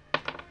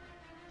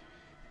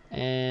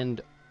 And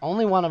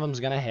only one of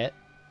them's gonna hit,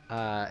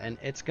 and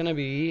it's gonna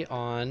be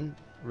on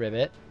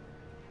Ribbit.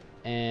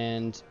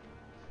 And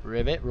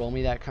Ribbit, roll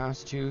me that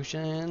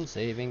Constitution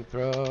saving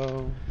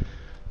throw.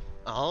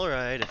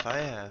 Alright, if I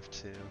have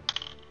to.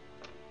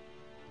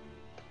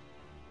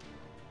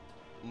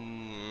 9.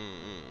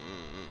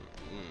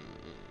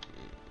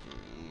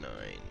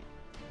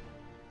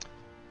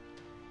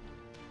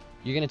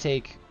 You're gonna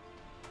take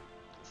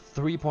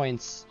 3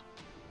 points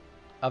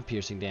of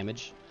piercing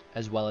damage,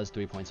 as well as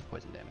 3 points of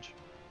poison damage.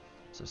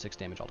 So 6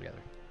 damage altogether.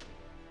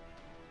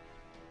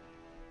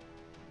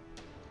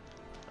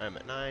 I'm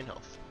at 9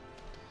 health.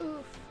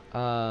 Oof.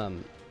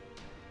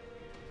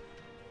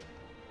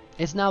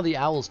 It's now the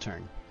owl's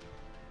turn.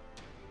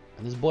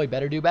 And this boy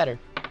better do better.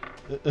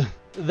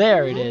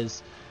 There it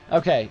is.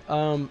 Okay,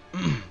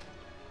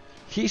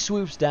 he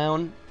swoops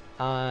down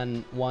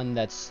on one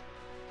that's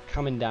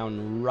coming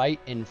down right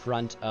in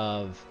front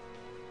of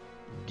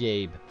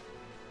Gabe.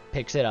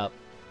 Picks it up,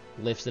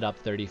 lifts it up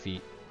 30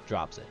 feet,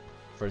 drops it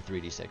for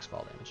 3d6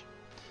 fall damage.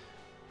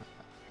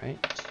 Alright.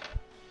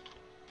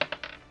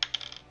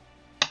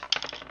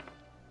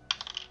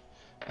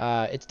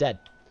 It's dead.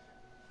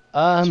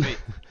 Sweet.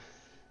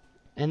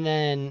 And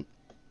then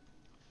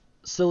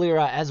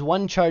Salira, as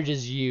one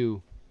charges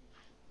you,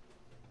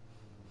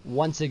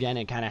 once again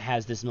it kind of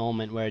has this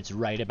moment where it's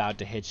right about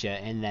to hit you,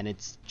 and then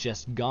it's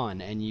just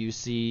gone, and you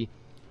see,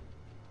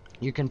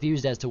 you're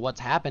confused as to what's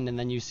happened, and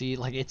then you see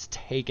like it's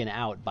taken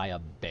out by a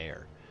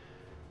bear.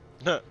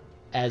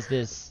 As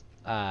this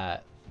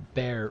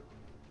bear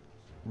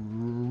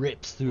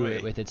rips through it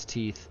Wait. with its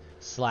teeth,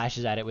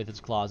 slashes at it with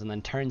its claws, and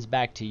then turns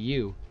back to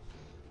you.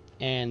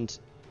 And,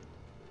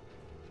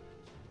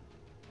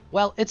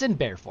 well, it's in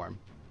bear form,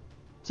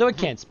 so it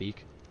can't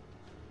speak.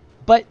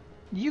 But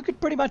you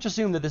could pretty much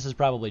assume that this is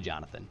probably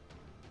Jonathan.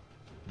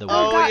 The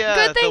Oh, God, yeah,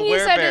 good thing the you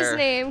said his werebear.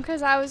 name,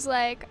 because I was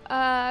like,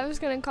 I was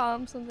going to call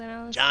him something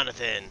else.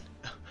 Jonathan.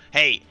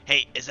 Hey,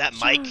 is that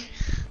Mike?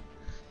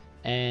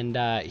 And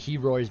he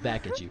roars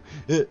back at you.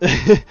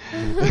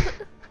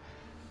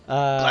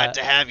 Glad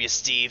to have you,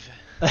 Steve.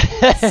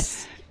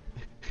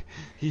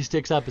 He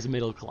sticks up his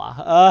middle claw.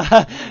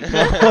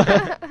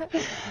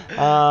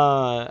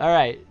 All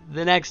right,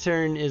 the next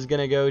turn is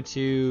gonna go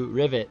to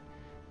Rivet.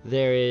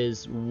 There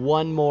is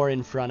one more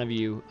in front of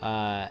you,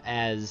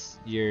 as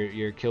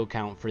your kill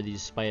count for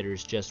these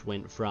spiders just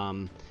went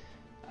from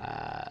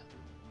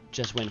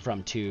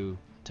 2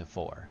 to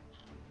 4.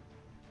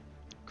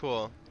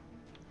 Cool.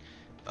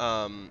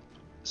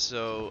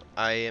 So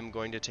I am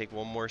going to take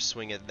one more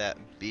swing at that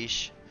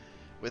biche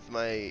with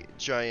my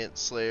giant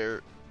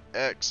slayer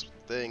axe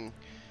thing,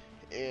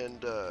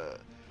 and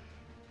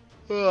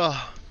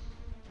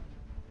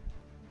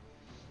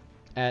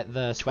At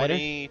the spider.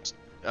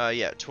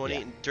 Yeah, 20,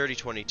 Yeah. dirty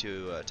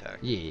 22 attack.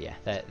 Yeah,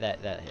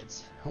 that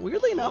hits.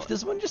 Weirdly enough, Cool.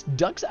 this one just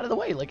ducks out of the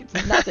way like it's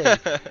nothing.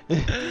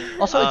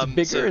 Also, it's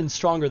bigger so- and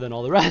stronger than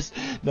all the rest.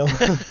 No.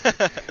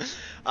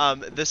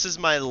 This is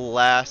my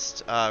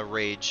last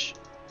rage,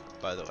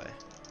 by the way.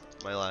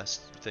 My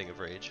last thing of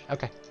rage.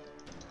 Okay.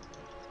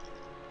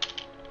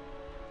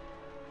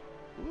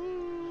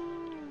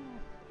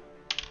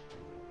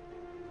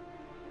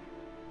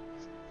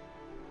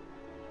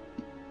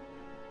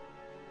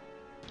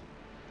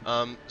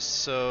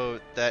 So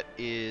that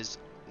is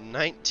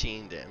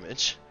 19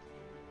 damage.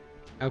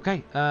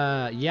 Okay.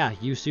 Yeah,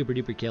 you super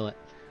duper kill it.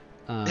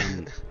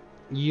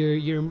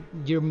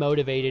 You're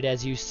motivated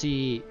as you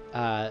see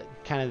kind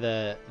of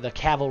the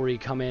cavalry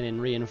come in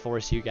and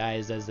reinforce you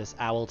guys as this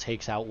owl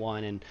takes out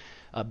one and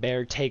a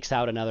bear takes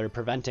out another,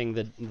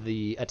 preventing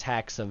the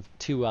attacks of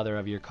two other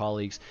of your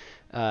colleagues.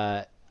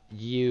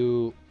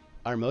 You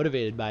are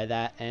motivated by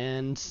that,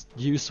 and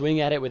you swing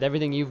at it with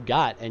everything you've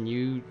got, and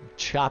you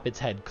chop its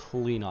head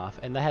clean off,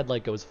 and the head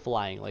like goes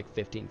flying like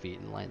 15 feet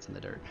and lands in the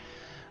dirt.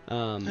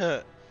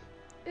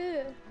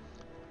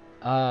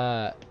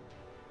 Ugh.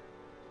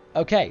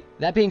 Okay,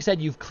 that being said,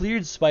 you've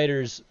cleared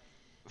spiders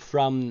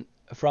from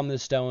the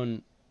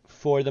stone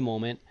for the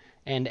moment,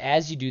 and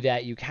as you do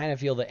that, you kind of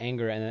feel the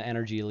anger and the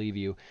energy leave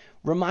you.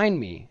 Remind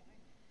me,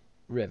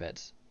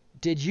 Rivet,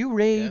 did you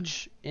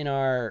rage in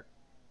our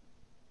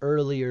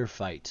earlier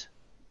fight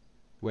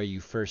where you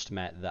first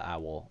met the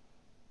owl?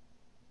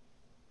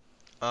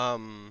 I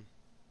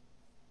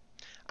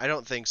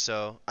don't think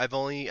so. I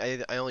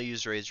only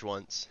used rage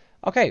once.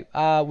 Okay,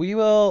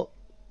 we'll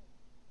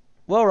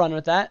run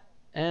with that,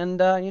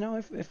 and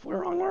if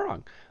we're wrong, we're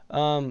wrong.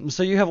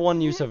 So you have one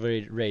use of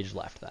rage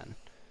left then.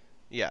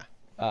 Yeah.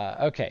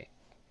 Okay.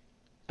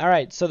 All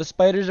right. So the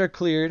spiders are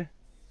cleared.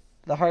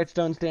 The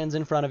Heartstone stands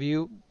in front of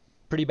you,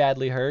 pretty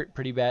badly hurt.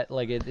 Pretty bad.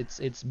 Like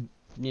it's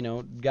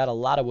got a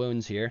lot of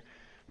wounds here.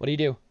 What do you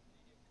do?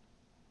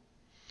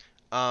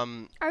 Are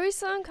we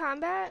still in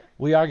combat?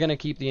 We are gonna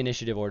keep the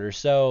initiative order.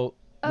 So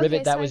Okay,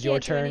 Rivet, that so I was your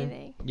can't do turn.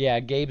 anything. Yeah,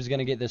 Gabe's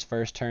gonna get this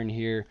first turn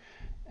here,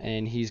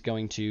 and he's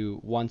going to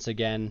once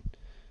again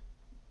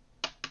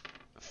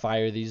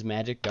fire these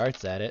magic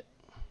darts at it.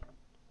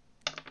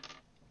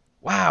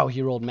 Wow,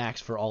 he rolled max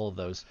for all of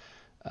those.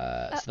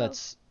 So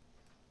that's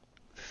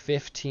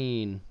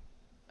 15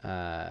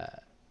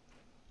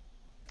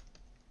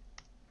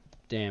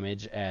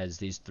 damage as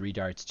these 3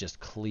 darts just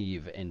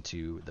cleave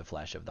into the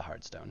flesh of the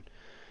Heartstone.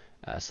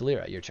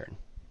 Celira, your turn.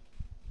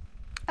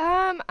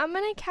 I'm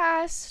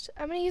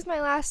gonna use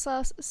my last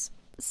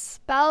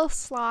spell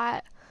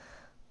slot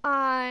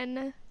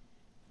on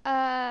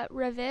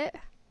Rivet,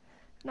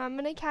 and I'm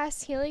gonna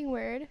cast Healing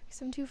Word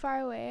because I'm too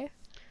far away.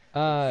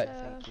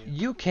 So-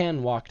 You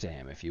can walk to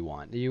him if you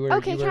want. You were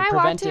Okay, you can were I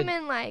walk prevented. to him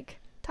and like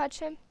touch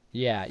him?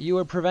 Yeah, you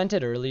were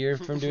prevented earlier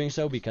from doing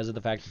so because of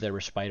the fact that there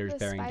were spiders The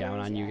bearing down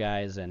spiders, on you yeah.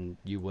 guys, and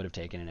you would have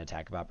taken an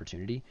attack of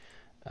opportunity.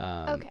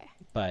 Okay.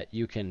 But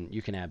you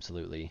can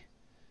absolutely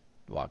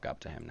walk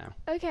up to him now.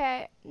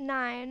 Okay,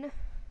 9.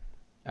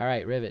 All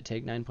right, Rivet,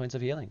 take 9 points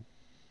of healing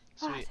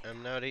Sweet.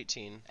 I'm now at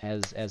 18.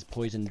 as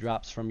poison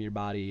drops from your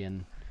body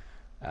and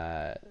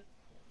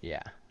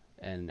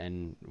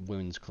and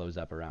wounds close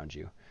up around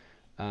you.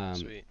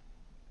 Sweet.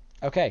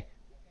 Okay.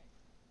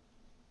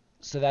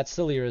 So that's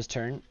Celira's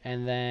turn,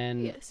 and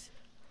then Yes.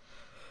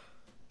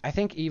 I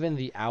think even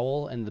the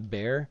owl and the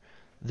bear,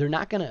 they're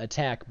not going to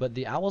attack, but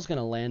the owl's going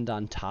to land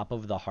on top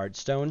of the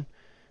Heartstone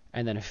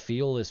and then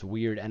feel this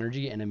weird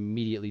energy and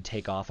immediately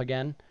take off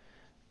again.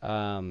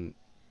 And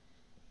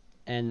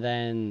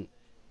then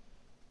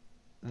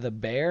the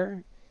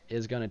bear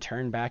is going to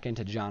turn back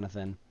into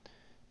Jonathan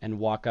and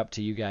walk up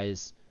to you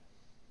guys.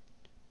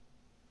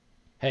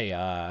 Hey,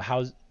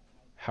 how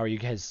are you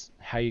guys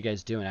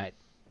doing?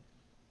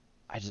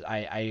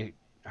 I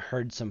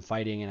heard some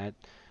fighting, and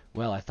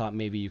I thought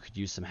maybe you could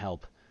use some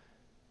help.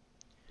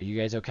 Are you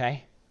guys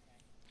okay?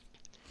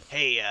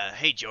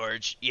 Hey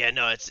George. Yeah,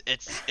 no,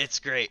 it's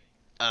great.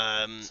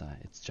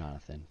 It's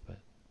Jonathan, but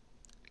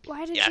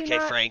Why did Yeah, you okay,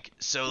 not Frank.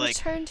 So like,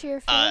 return to your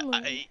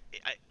family?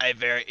 I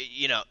very,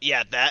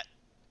 that,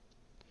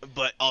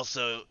 but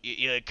also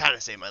you kind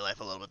of saved my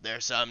life a little bit there,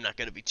 so I'm not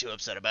gonna be too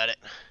upset about it.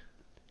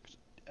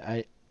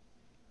 I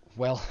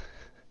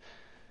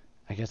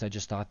guess I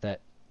just thought that.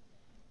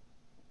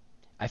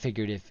 I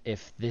figured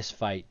if this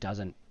fight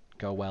doesn't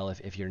go well,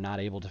 if you're not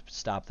able to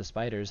stop the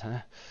spiders,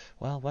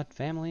 well, what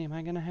family am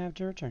I gonna have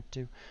to return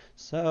to?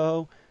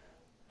 So,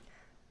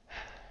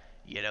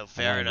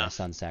 Fair my enough.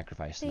 son's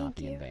sacrifice not Thank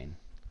be in you. vain.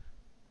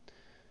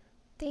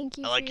 Thank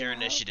you. I for like your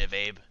help. initiative,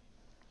 Abe.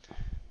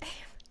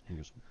 He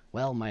goes,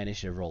 well, my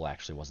initiative roll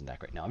actually wasn't that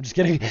great. No, I'm just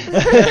kidding.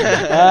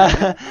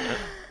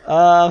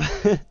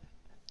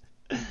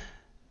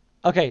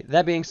 Okay,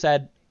 that being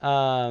said,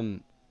 you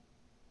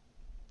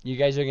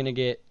guys are going to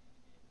get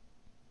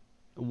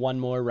one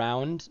more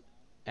round,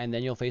 and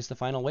then you'll face the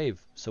final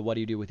wave. So what do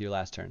you do with your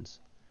last turns?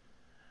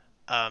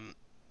 I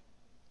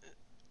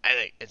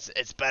think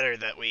it's better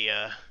that we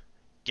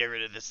get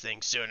rid of this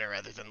thing sooner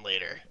rather than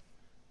later.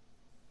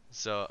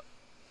 So,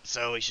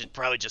 So we should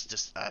probably just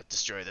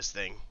destroy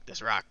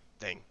this rock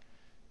thing,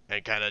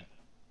 and kind of,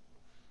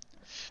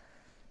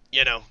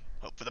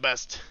 hope for the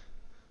best.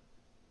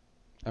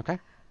 Okay.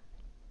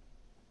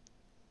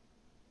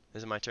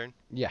 Is it my turn?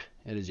 Yeah,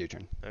 it is your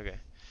turn. Okay.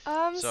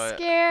 I'm So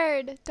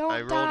scared. Don't I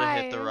rolled die.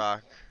 to hit the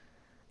rock.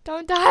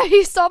 Don't die.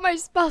 You stole my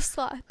spell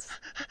slots.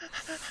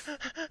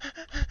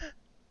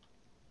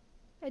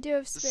 I do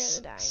have Spirit of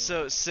the Dying.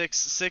 So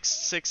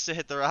six to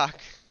hit the rock.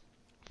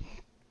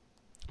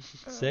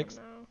 Oh, 6?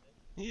 no.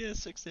 Yeah,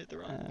 6 to hit the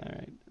rock.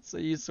 Alright, so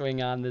you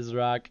swing on this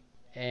rock,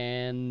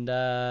 and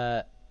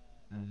the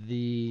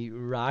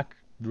rock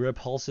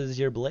repulses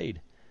your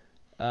blade.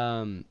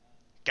 God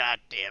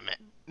damn it.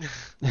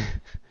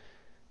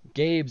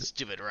 Gabe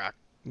Stupid rock.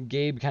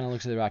 kind of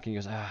looks at the rock and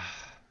he goes,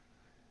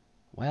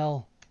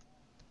 well,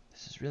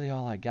 this is really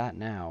all I got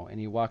now. And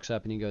he walks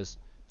up and he goes,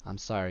 I'm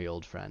sorry,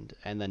 old friend.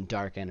 And then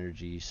dark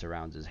energy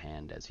surrounds his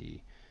hand as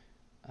he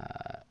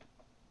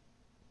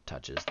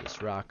touches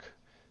this rock.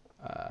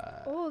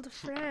 Old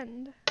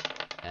friend.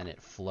 And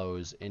it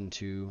flows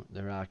into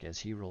the rock as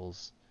he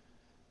rolls.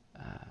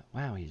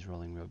 Wow, he's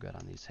rolling real good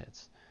on these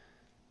hits.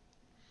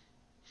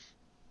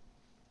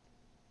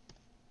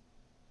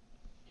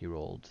 He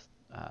rolled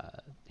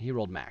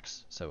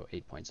max, so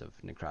 8 points of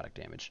necrotic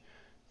damage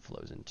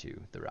flows into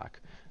the rock.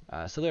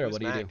 Solera, Who's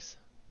what do you do? Max?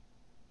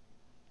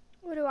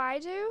 What do I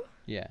do?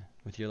 Yeah,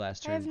 with your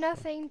last turn. I have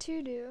nothing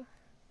to do.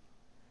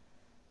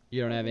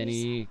 You don't have I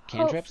any just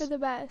cantrips? Hope for the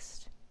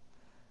best.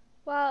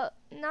 Well,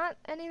 not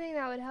anything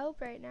that would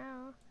help right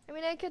now. I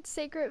mean, I could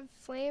Sacred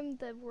Flame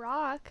the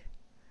rock.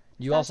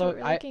 You That's also, what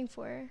we're looking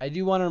for. I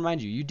do want to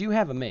remind you, you do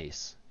have a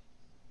mace.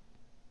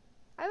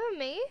 I have a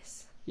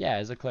mace? Yeah,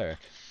 as a cleric.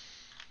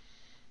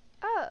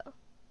 Oh.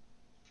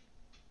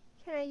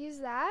 Can I use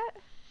that?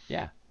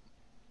 Yeah.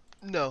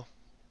 No,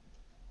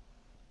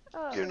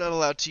 Oh. you're not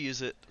allowed to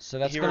use it. So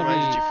that's He gonna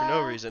reminded be. you for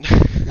no reason.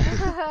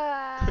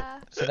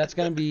 So that's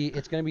gonna be.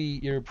 It's gonna be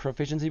your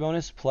proficiency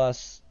bonus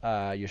plus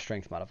your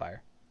strength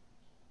modifier.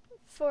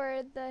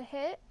 For the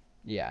hit?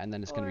 Yeah, and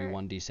then it's gonna be Or-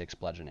 1d6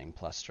 bludgeoning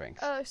plus strength.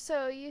 Oh,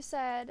 so you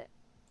said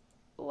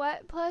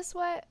what plus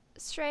what?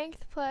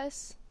 Strength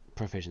plus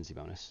Proficiency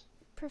bonus.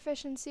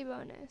 proficiency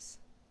bonus.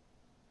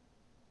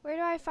 Where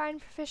do I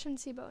find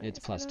proficiency bonus? It's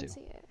plus I don't 2.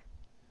 see it.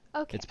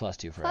 Okay. It's plus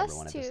 2 for Plus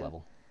everyone at this 2.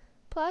 level.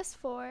 Plus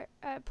 4.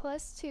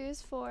 Plus 2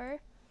 is 4.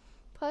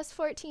 Plus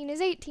 14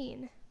 is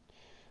 18.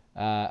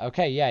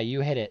 Okay, yeah,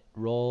 you hit it.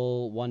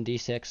 Roll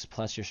 1d6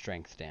 plus your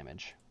strength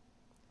damage.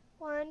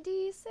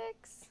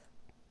 1d6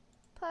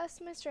 plus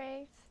my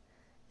strength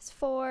is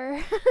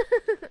 4.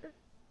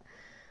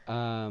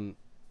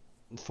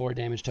 4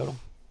 damage total.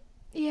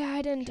 Yeah,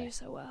 I didn't Okay. do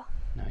so well.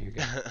 No, you're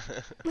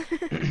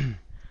good.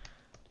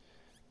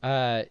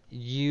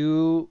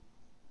 You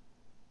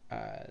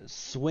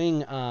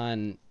swing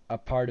on a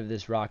part of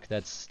this rock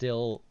that's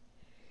still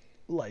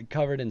like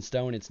covered in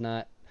stone. It's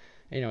not,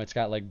 it's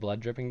got like blood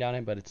dripping down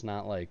it, but it's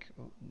not like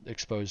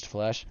exposed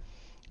flesh.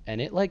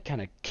 And it like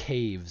kind of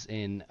caves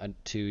in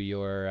to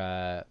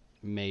your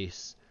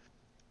mace.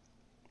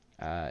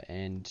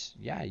 And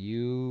yeah,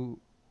 you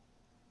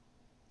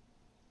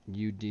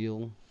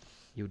deal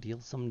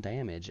some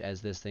damage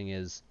as this thing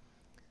is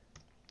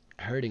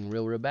hurting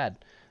real bad.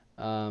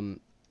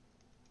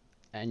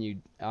 And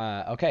you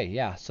okay,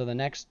 yeah, so the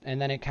next,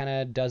 and then it kind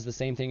of does the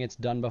same thing it's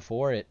done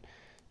before.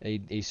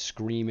 A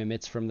scream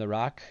emits from the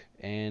rock,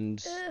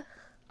 and Ugh.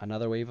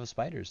 another wave of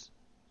spiders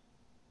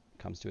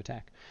comes to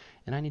attack.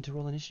 And I need to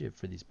roll initiative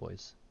for these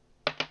boys.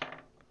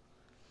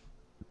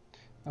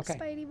 Okay.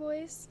 Spidey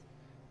boys.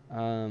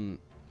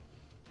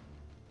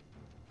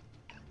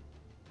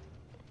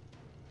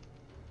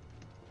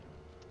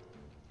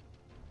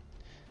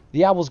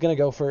 The owl's gonna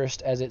go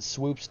first as it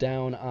swoops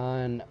down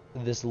on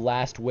this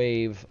last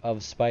wave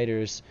of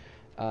spiders,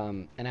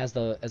 and as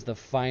the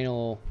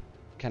final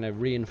kind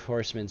of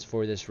reinforcements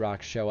for this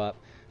rock show up,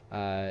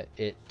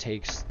 it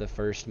takes the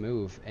first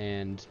move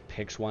and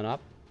picks one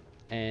up,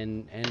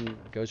 and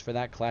goes for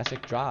that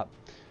classic drop,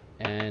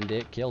 and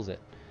it kills it.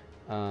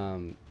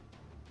 I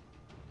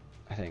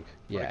think,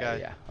 What a guy.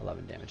 yeah,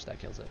 11 damage, that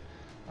kills it.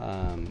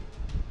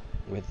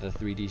 With the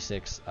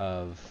 3d6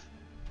 of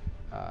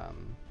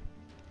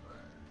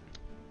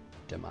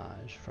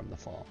damage from the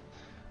fall.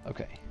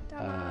 Okay.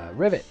 Damage.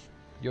 Rivet,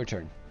 your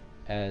turn.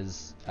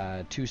 As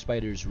 2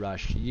 spiders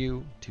rush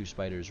you, 2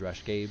 spiders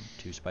rush Gabe,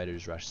 2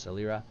 spiders rush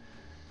Salira,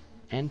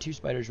 and 2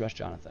 spiders rush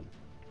Jonathan.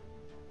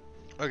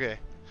 Okay.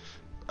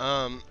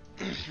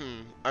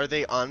 Are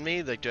they on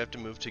me? Like, do I have to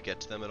move to get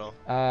to them at all?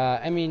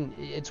 I mean,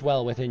 it's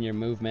well within your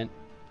movement,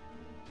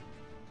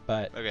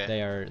 but Okay.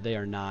 they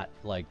are not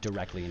like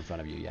directly in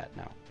front of you yet.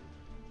 No.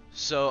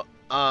 So,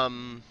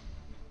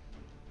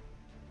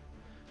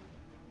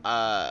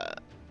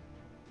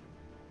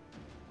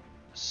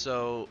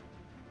 so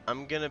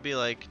I'm gonna be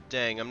like,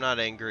 dang, I'm not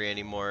angry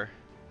anymore,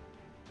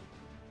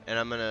 and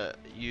I'm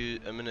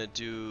gonna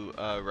do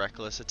a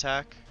reckless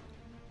attack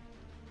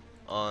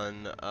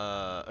on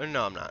or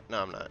no, I'm not.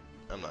 No, I'm not.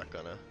 I'm not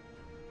gonna.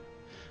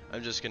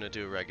 I'm just gonna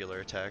do a regular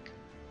attack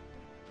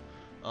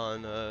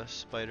on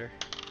Spider.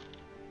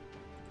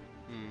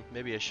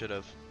 Maybe I should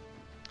have.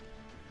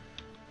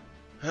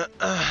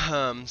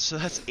 So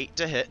that's 8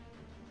 to hit.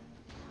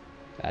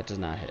 That does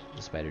not hit.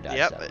 The spider dives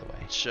Yep. out of the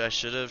way. I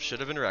should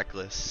have been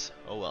reckless.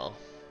 Oh well.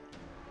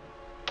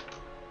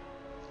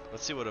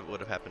 Let's see what would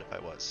have happened if I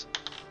was.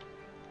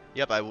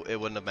 Yep, it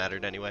wouldn't have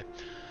mattered anyway.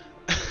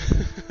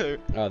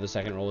 Oh, the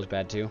second roll was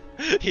bad too?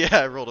 Yeah,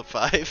 I rolled a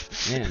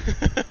 5. Man.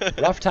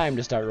 Rough time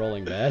to start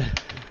rolling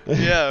bad.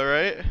 Yeah,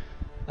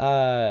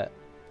 right?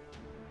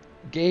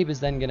 Gabe is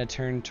then going to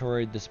turn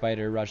toward the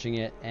spider, rushing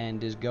it,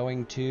 and is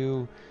going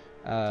to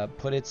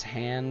put its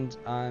hand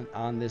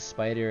on this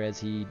spider as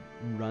he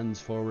runs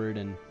forward,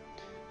 and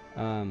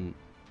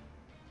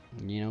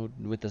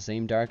with the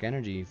same dark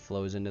energy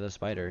flows into the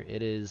spider.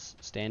 It is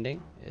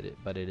standing,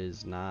 but it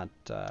is not.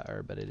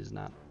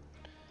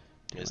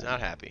 It's not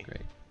happy.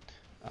 Great.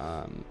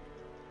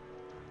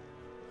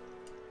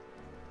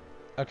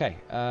 Okay.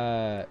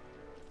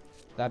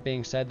 That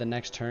being said, the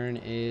next turn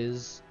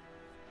is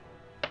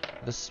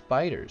the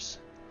spiders.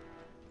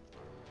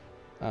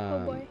 Oh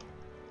boy.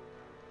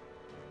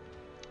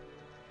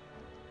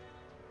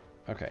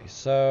 Okay,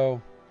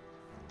 so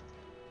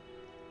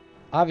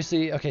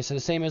obviously, so the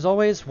same as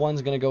always,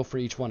 one's gonna go for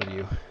each one of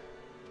you.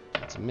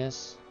 That's a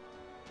miss.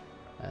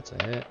 That's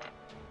a hit.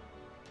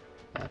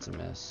 That's a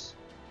miss.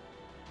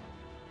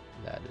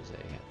 That is a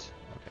hit.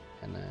 Okay,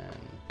 and then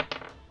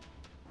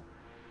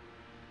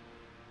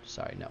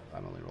sorry, no,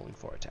 I'm only rolling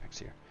 4 attacks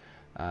here.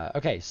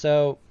 Okay,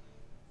 so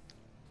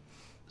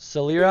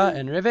Celira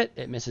and Rivet,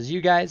 it misses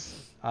you guys.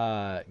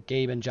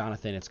 Gabe and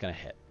Jonathan, it's gonna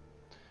hit.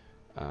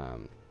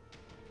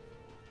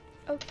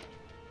 Okay.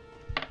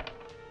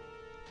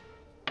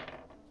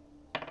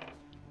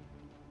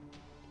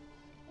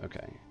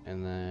 Okay,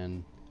 and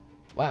then,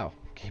 wow,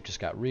 Gabe just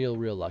got real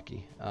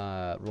lucky.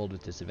 Rolled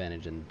with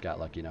disadvantage and got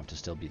lucky enough to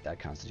still beat that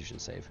Constitution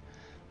save.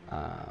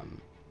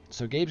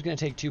 So Gabe's going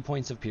to take 2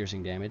 points of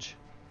piercing damage,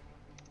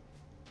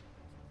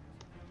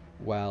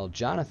 while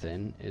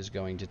Jonathan is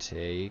going to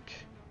take...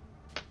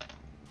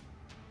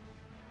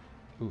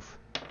 Oof.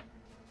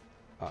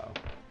 Uh-oh.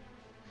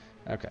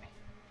 Okay.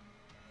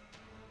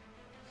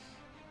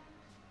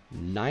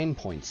 9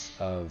 points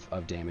of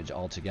damage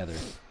altogether.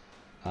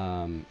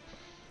 From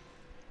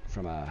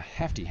a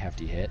hefty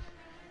hit.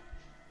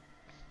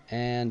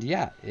 And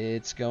yeah,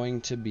 it's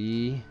going to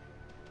be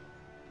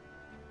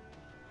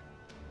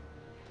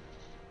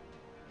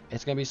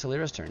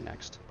Celira's turn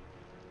next.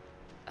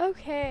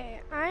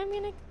 Okay, I'm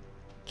gonna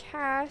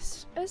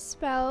cast a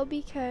spell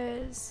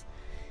because,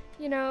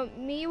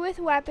 me with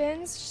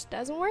weapons just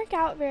doesn't work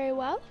out very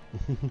well.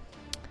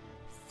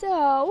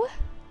 So,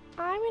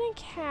 I'm gonna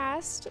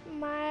cast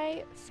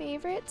my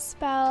favorite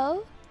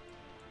spell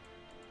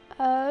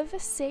of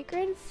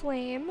Sacred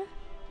Flame.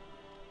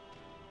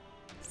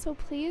 So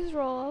please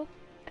roll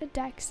a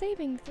dex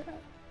saving throw.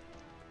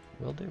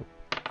 Will do.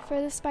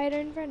 For the spider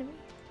in front of me.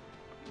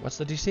 What's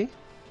the DC?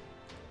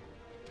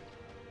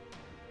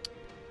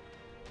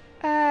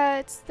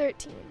 It's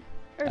 13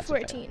 or That's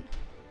 14.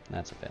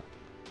 That's a fail.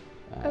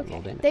 Okay.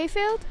 Roll damage. They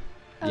failed?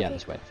 Yeah, Okay. the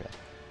spider failed.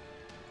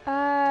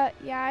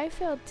 Yeah, I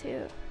failed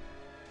too.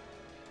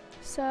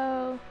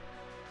 So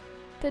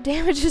the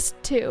damage is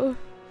 2.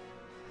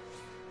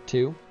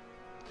 2?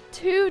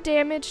 2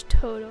 damage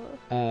total.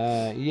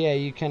 Yeah,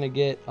 you kind of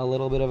get a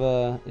little bit of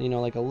a,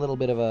 like a little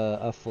bit of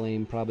a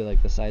flame, probably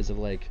like the size of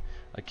like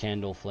a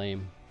candle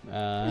flame,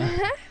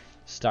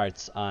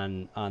 starts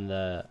on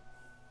the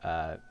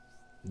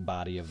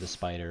body of the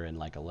spider, and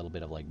like a little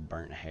bit of like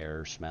burnt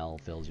hair smell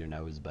fills your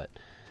nose, but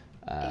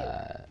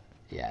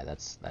yeah,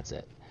 that's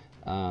it.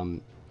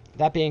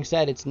 That being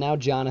said, it's now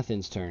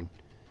Jonathan's turn,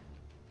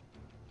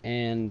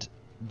 and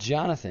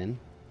Jonathan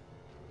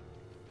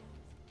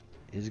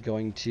is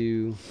going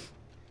to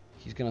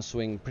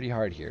swing pretty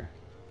hard here.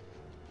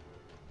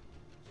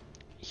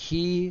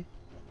 He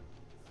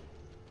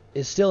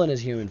is still in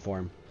his human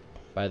form,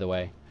 by the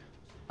way,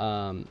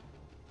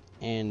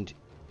 and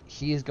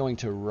he is going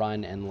to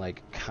run and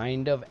like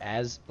kind of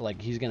as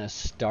like he's gonna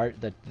start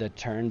the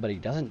turn, but he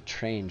doesn't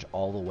change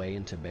all the way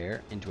into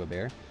a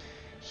bear.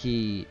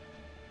 He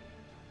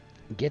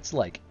gets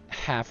like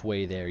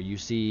halfway there. You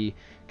see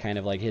kind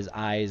of like his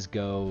eyes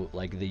go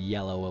like the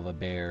yellow of a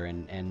bear,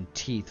 and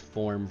teeth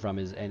form from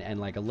his, and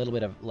like a little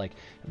bit of like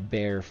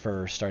bear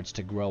fur starts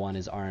to grow on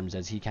his arms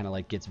as he kind of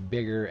like gets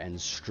bigger and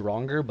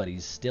stronger, but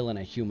he's still in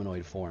a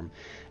humanoid form.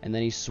 And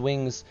then he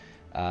swings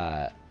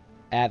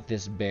at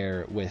this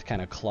bear with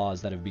kind of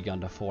claws that have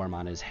begun to form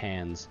on his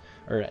hands,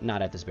 or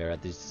not at this bear,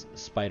 at this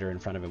spider in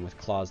front of him with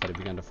claws that have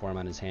begun to form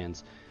on his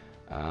hands.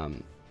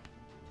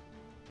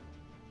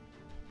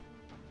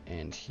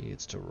 And he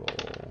gets to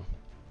roll.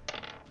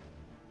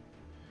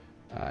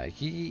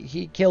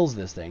 He kills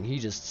this thing. He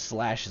just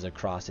slashes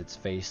across its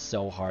face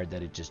so hard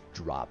that it just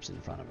drops in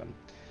front of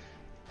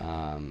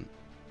him.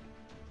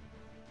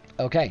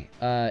 Okay,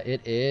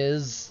 it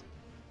is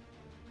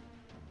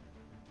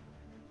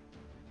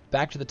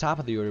back to the top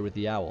of the order with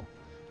the owl.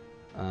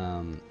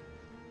 And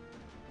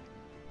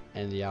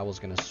the owl's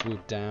going to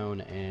swoop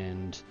down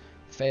and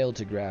fail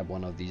to grab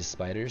one of these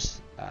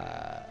spiders.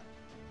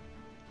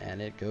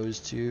 And it goes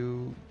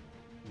to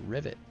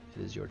Rivet.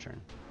 It is your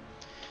turn.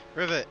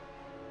 Rivet.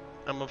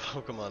 I'm a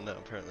Pokemon now,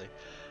 apparently.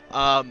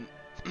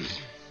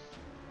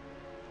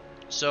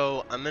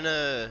 So I'm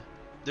gonna.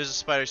 There's a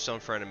spider still in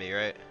front of me,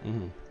 right?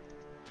 Mm-hmm.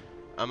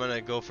 I'm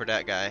gonna go for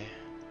that guy.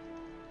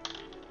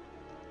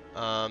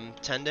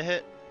 10 to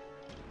hit.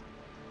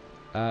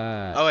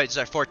 Oh wait,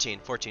 sorry, 14.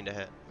 14 to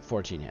hit.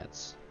 14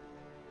 hits.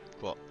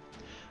 Cool.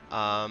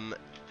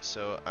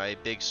 So I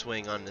big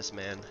swing on this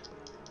man.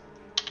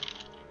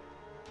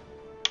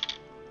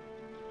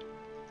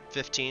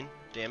 15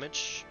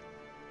 damage.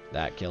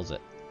 That kills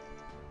it.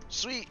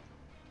 Sweet.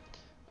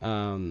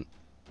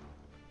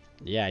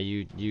 Yeah,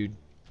 you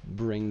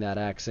bring that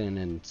axe in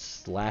and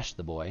slash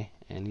the boy,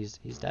 and he's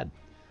dead.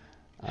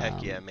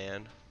 Heck yeah,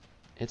 man.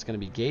 It's gonna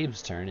be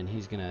Gabe's turn, and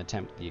he's gonna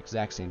attempt the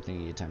exact same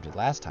thing he attempted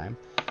last time,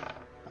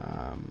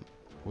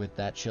 with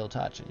that chill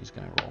touch, and he's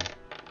gonna roll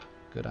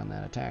good on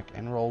that attack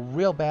and roll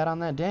real bad on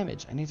that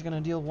damage, and he's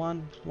gonna deal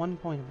one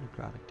point of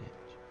necrotic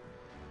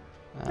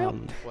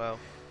damage. Wow.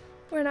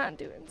 We're not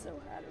doing so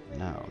bad.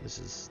 No, this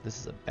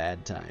is a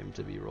bad time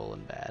to be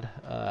rolling bad.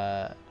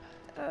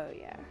 Oh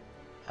yeah.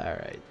 All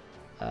right.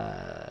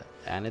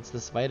 And it's the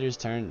spider's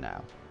turn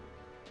now.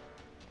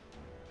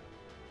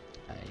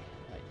 I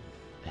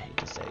hate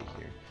to say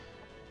here.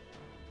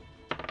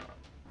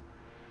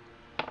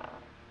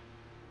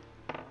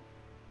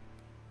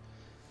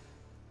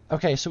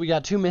 Okay, so we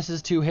got 2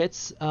 misses, 2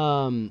 hits.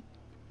 And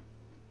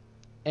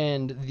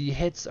the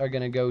hits are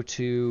gonna go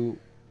to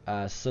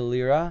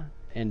Celira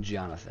and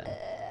Jonathan.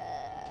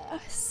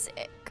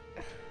 Sick.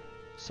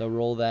 So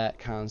roll that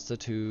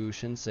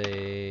Constitution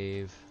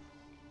save.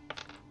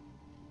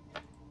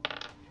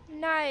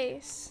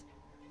 Nice.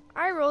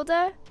 I rolled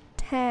a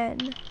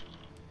 10.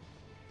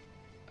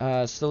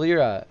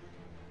 Celira,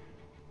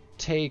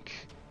 take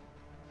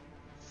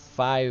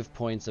 5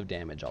 points of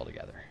damage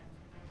altogether.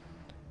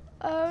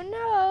 Oh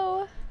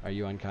no. Are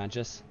you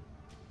unconscious?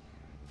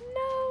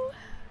 No,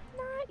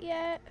 not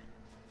yet.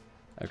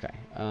 Okay.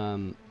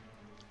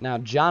 Now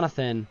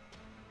Jonathan,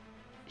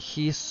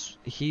 he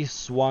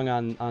swung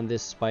on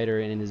this spider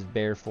in his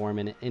bear form,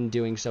 and in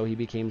doing so, he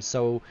became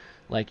so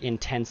like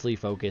intensely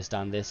focused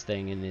on this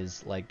thing in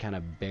his like kind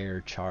of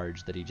bear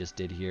charge that he just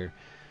did here,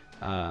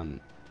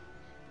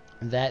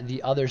 that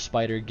the other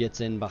spider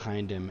gets in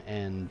behind him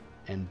and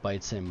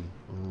bites him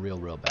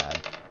real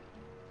bad.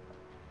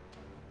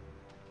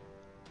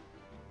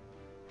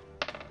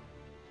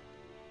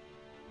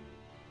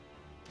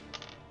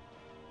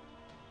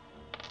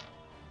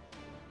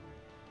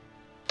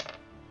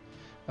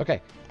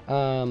 Okay.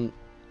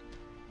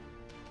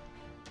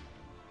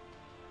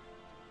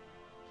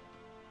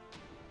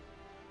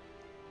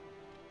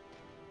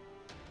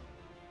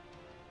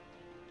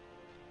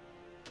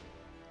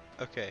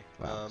 Okay.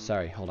 Wow.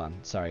 Sorry, hold on.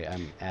 Sorry,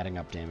 I'm adding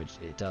up damage.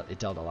 It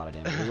dealt a lot of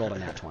damage. He rolled a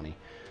nat 20.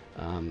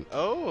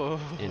 Oh.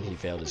 And he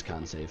failed his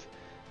con save.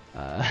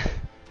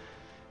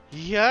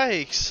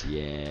 Yikes.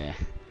 Yeah.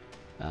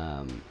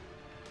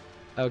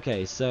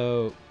 Okay,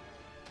 so...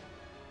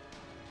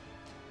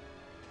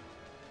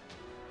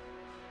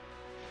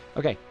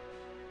 Okay.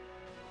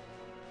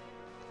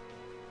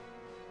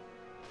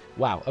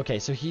 Wow, okay,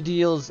 so he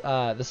deals,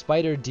 the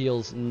spider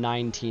deals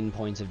 19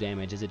 points of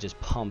damage as it just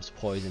pumps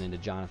poison into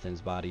Jonathan's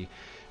body.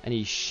 And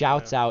he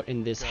shouts out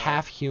in this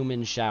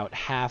half-human shout,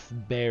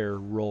 half-bear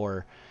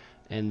roar,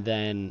 and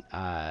then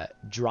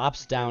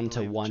drops down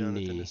to one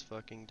Jonathan knee. is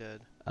fucking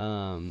dead.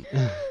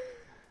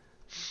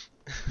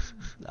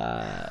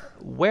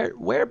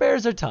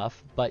 Werebears are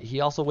tough, but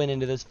he also went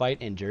into this fight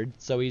injured,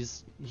 so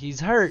he's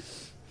hurt.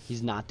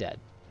 He's not dead.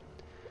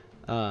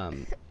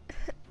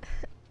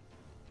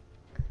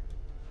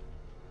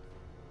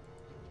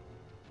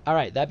 All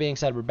right, that being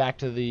said, we're back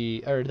to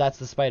that's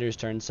the spider's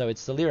turn, so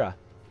it's Celira.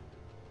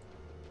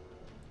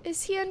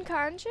 Is he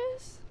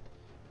unconscious?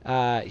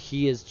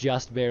 He is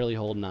just barely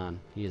holding on.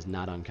 He is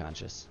not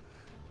unconscious.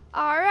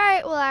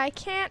 Alright, well, I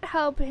can't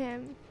help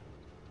him.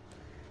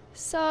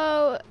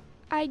 So,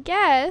 I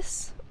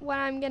guess what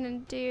I'm gonna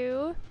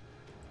do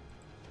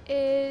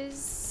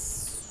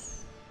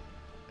is...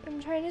 I'm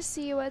trying to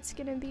see what's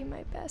gonna be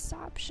my best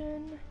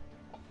option.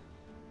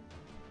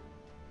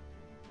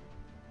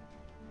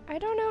 I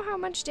don't know how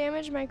much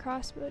damage my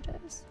crossbow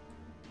does.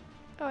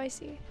 Oh, I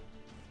see.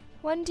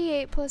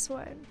 1d8 plus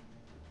 1.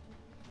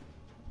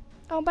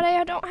 Oh, but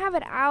I don't have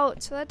it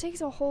out, so that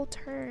takes a whole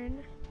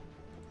turn.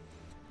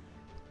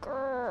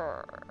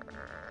 Grrr.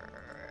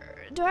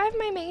 Do I have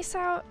my mace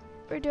out,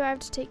 or do I have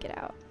to take it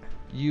out?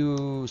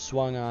 You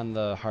swung on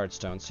the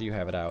Heartstone, so you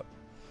have it out.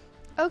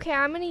 Okay,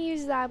 I'm gonna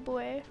use that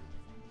boy.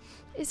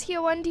 Is he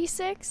a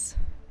 1d6?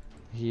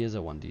 He is a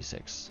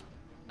 1d6.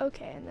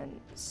 Okay, and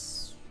then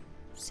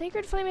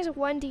Sacred Flame is a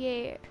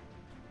 1d8.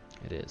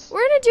 It is.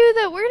 We're gonna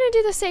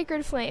do the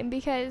Sacred Flame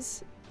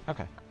because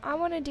Okay. I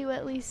want to do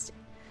at least.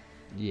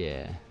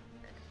 Yeah.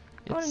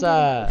 I wanna do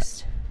the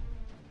most.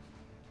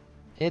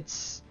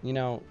 It's,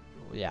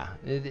 yeah.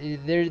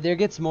 There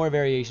gets more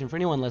variation for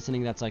anyone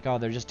listening that's like, oh,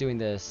 they're just doing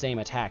the same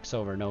attacks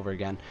over and over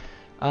again.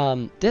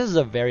 This is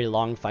a very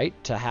long fight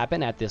to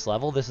happen at this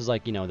level. This is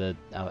like, you know,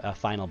 a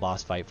final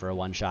boss fight for a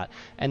one-shot.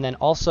 And then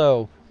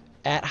also,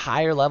 at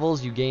higher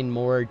levels, you gain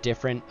more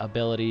different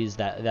abilities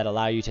that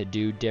allow you to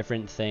do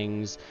different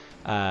things.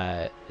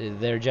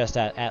 They're just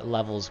at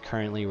levels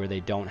currently where they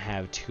don't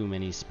have too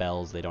many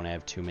spells. They don't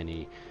have too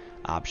many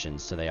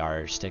options, so they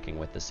are sticking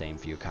with the same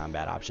few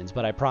combat options.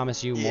 But I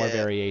promise you, more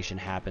variation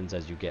happens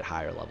as you get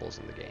higher levels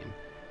in the game.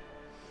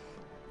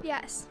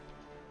 Yes.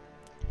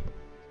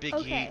 Big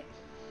Okay. heat.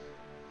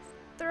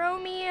 Throw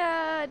me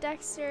a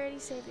dexterity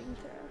saving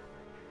throw.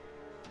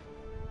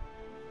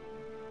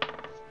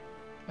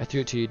 I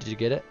threw it to you. Did you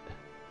get it?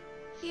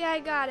 Yeah, I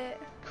got it.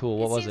 Cool.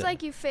 What it was seems it?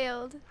 like you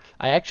failed.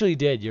 I actually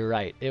did. You're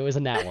right. It was a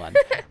nat one.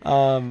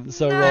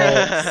 So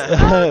Nice.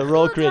 roll Oh,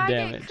 roll cool, crit do I get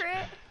damage.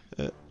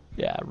 crit?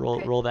 Yeah,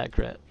 Crit. roll that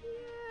crit.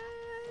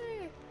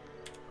 Yay.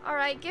 All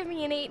right, give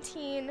me an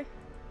 18. Cool,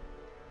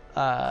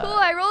 Uh,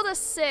 I rolled a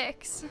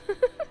 6.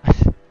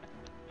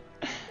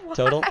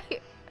 Total? Why?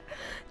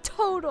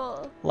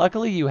 Total.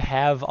 Luckily, you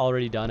have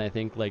already done, I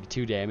think, like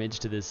 2 damage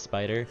to this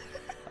spider.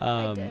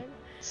 I did.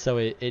 So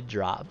it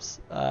drops.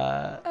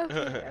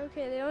 Okay,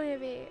 they only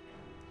have 8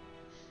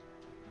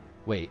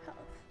 Wait. health.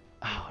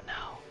 Oh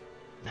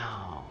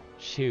no,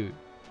 shoot.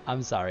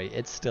 I'm sorry.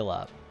 It's still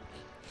up.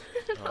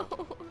 No.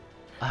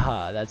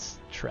 That's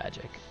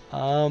tragic. It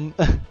has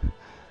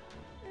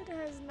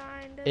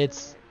 9.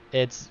 doesn't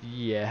It's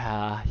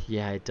yeah,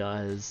 it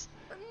does.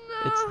 it?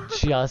 No.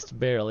 It's just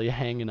barely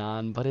hanging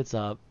on, but it's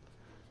up.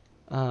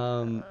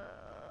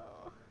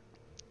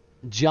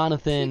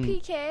 Jonathan.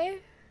 PPK.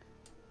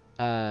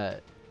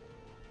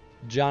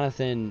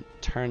 Jonathan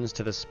turns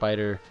to the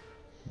spider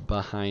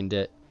behind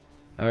him,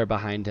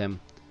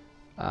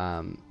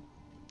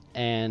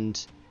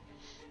 and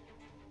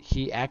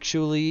he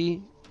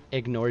actually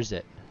ignores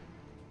it.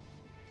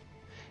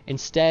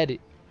 Instead,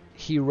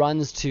 he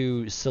runs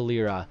to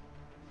Celira,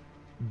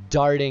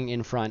 darting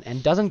in front,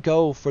 and doesn't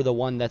go for the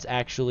one that's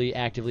actually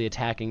actively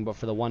attacking, but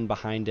for the one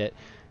behind it.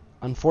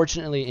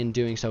 Unfortunately, in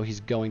doing so, he's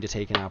going to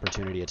take an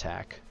opportunity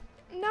attack.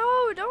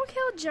 No, don't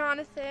kill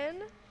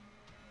Jonathan.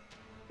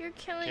 You're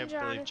killing Can't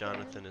Jonathan. believe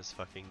Jonathan is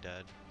fucking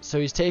dead. So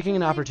he's taking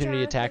an Holy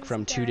opportunity attack Jonathan's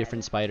from 2 dead.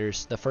 different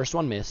spiders. The first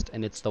one missed,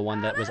 and it's the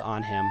one that was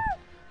on him.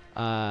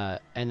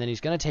 And then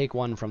he's going to take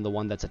one from the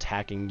one that's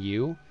attacking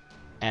you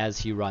as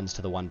he runs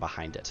to the one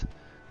behind it.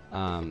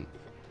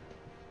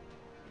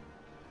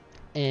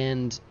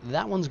 And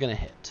that one's going to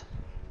hit.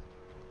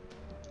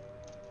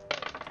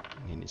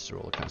 He needs to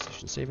roll a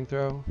Constitution saving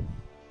throw.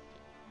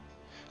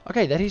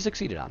 Okay, that he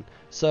succeeded on.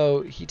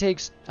 So he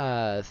takes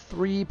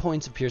 3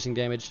 points of piercing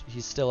damage.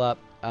 He's still up,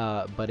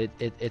 but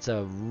it's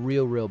a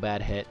real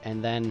bad hit.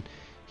 And then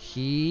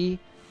he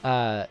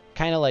kind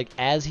of like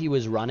as he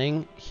was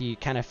running, he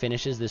kind of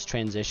finishes this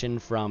transition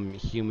from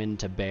human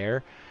to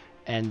bear,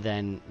 and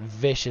then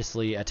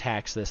viciously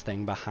attacks this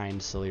thing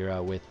behind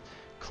Celira with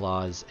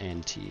claws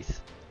and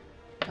teeth.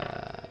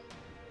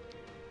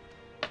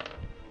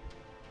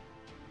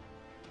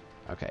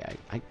 Okay,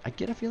 I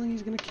get a feeling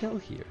he's gonna kill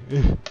here.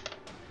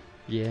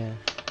 Yeah.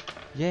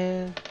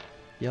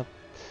 Yep.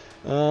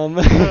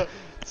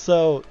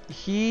 So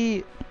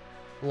he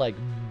like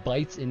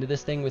bites into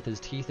this thing with his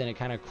teeth, and it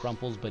kind of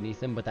crumples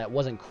beneath him, but that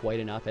wasn't quite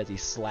enough as he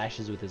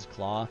slashes with his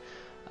claw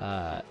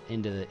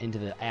into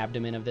the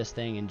abdomen of this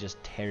thing and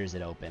just tears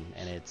it open,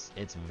 and it's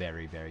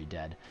very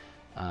dead.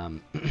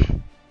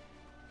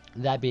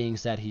 That being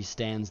said, he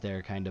stands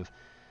there kind of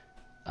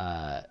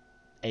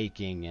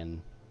aching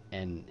and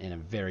in a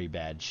very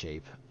bad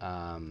shape.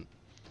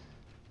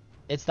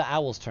 It's the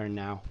owl's turn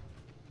now,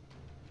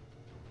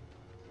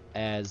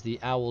 as the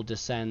owl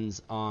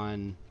descends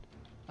on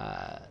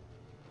one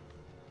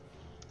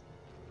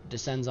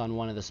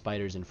of the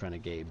spiders in front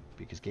of Gabe,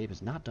 because Gabe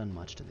has not done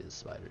much to these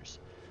spiders,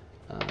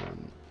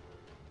 and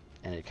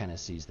it kind of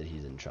sees that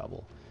he's in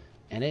trouble,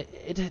 and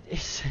it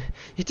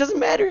doesn't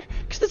matter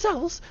because this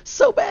owl's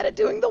so bad at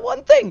doing the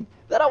one thing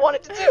that I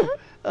wanted to do.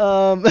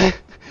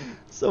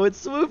 So it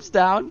swoops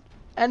down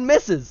and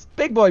misses,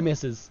 big boy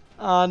misses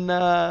on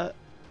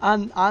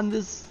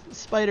this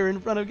spider in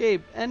front of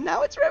Gabe, and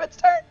now it's Rivet's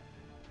turn.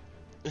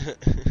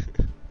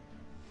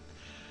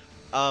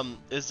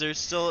 Is there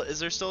still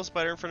a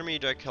spider in front of me, or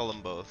do I kill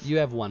them both? You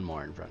have one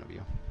more in front of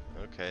you.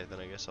 Okay, then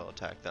I guess I'll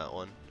attack that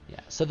one. Yeah,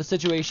 so the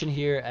situation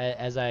here,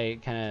 as I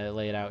kind of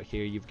lay it out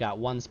here, you've got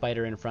one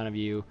spider in front of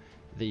you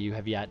that you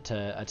have yet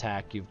to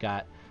attack. You've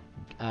got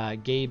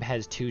Gabe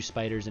has 2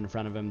 spiders in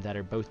front of him that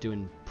are both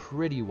doing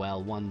pretty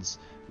well. One's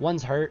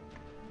hurt,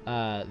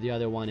 the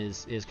other one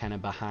is kind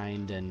of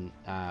behind and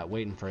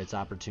waiting for its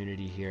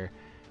opportunity here.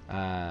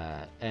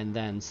 And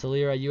then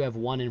Celira, you have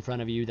one in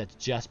front of you that's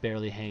just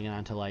barely hanging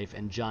on to life,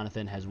 and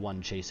Jonathan has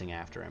one chasing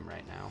after him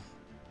right now.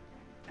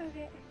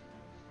 Okay.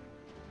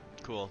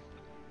 Cool.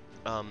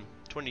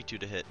 22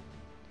 to hit.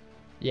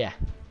 Yeah.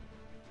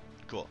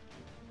 Cool.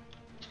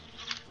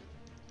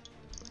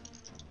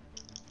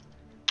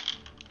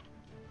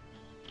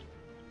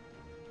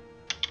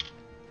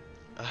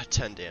 Uh,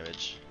 10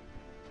 damage.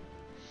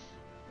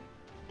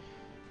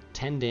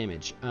 10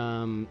 damage.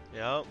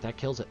 Yep. That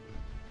kills it.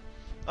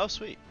 Oh,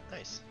 sweet.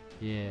 Nice.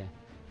 Yeah.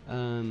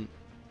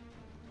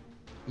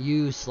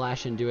 You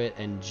slash into it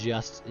and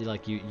just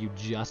like you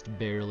just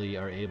barely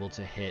are able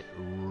to hit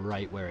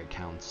right where it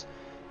counts.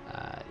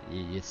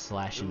 You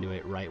slash into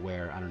it right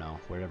where, I don't know,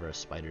 wherever a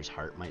spider's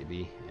heart might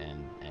be,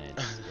 and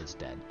it's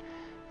dead.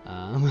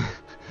 All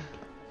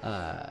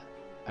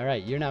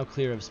right, you're now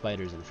clear of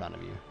spiders in front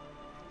of you.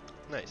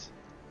 Nice.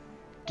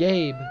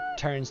 Gabe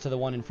turns to the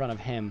one in front of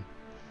him,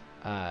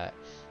 and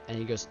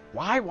he goes,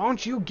 "Why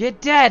won't you get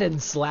dead?"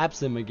 and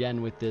slaps him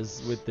again with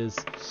this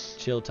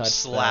chill touch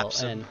Slaps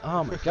spell. him. And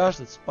oh my gosh,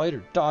 the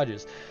spider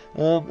dodges.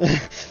 And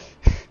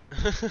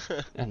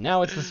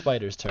now it's the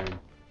spider's turn.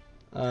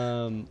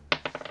 No.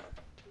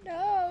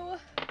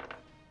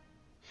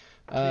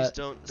 Please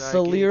don't die.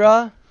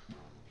 Salira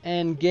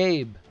and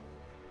Gabe.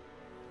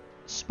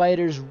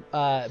 Spiders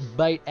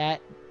bite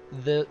at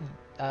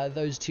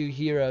those two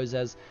heroes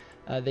as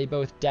they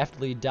both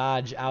deftly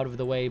dodge out of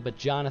the way, but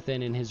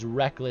Jonathan, in his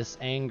reckless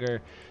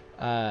anger,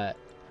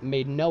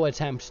 made no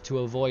attempt to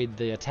avoid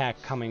the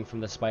attack coming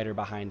from the spider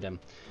behind him.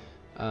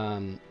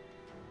 And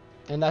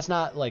that's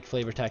not like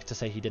flavor text to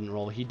say he didn't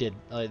roll. He did.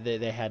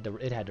 It had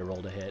to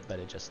roll to hit, but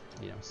it just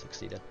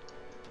succeeded.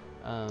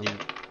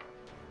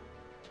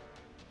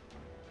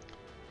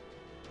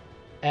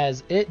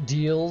 As it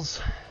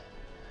deals,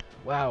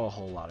 wow, a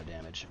whole lot of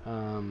damage.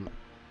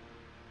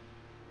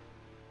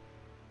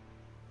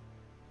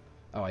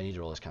 Oh, I need to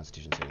roll his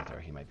Constitution saving throw.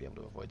 He might be able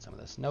to avoid some of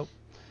this. Nope.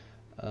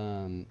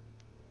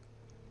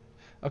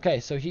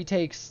 Okay, so he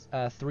takes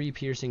 3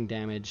 piercing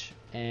damage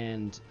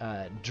and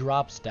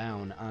drops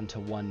down onto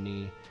one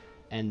knee,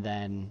 and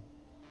then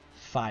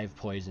 5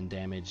 poison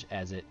damage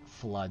as it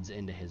floods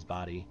into his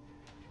body,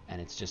 and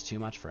it's just too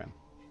much for him.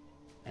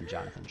 And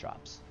Jonathan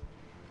drops.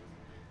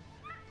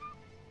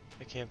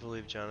 I can't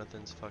believe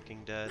Jonathan's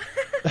fucking dead.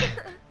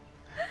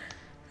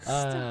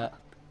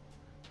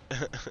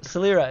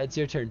 Salira, it's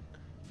your turn.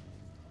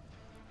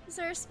 Is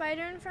there a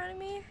spider in front of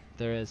me?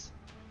 There is.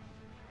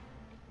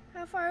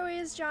 How far away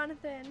is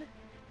Jonathan?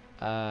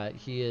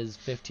 He is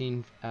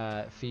 15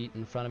 feet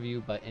in front of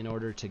you, but in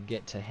order to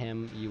get to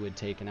him, you would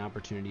take an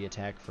opportunity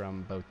attack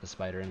from both the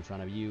spider in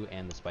front of you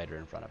and the spider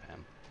in front of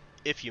him.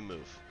 If you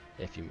move.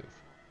 If you move.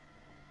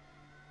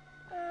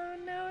 Oh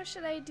no,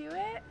 should I do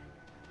it?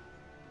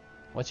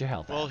 What's your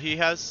health? Well, at? he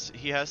has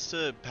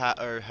to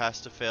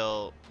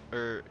fail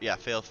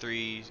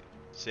 3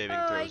 saving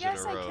Oh, throws I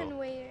guess in a I row. can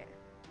wait.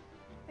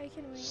 I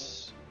can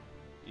wait.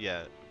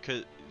 Yeah,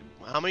 cause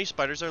how many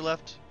spiders are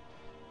left?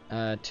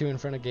 2 in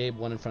front of Gabe,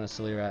 1 in front of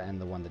Salira, and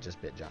the one that just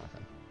bit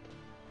Jonathan.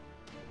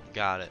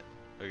 Got it.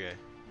 Okay.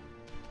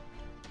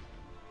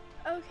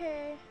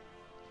 Okay.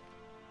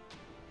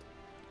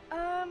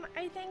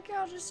 I think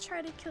I'll just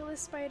try to kill the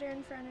spider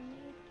in front of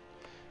me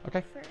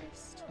Okay.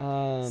 first.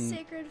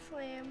 Sacred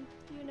Flame,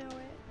 you know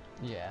it.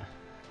 Yeah.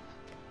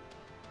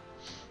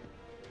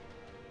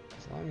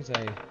 As long as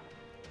I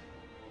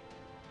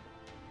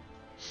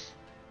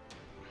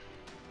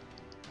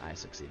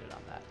succeeded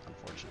on that,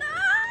 unfortunately.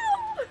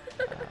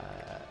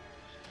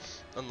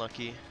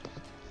 Unlucky.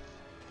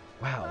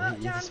 Wow, Well,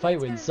 this Jonathan's fight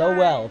gonna went so die.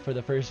 well for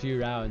the first few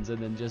rounds,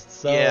 and then just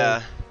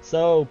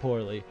so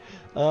poorly.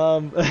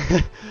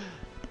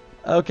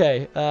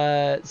 Okay,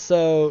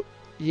 so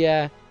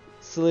yeah,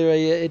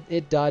 Salira,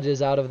 it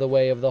dodges out of the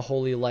way of the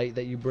holy light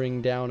that you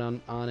bring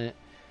down on it,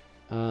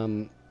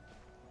 and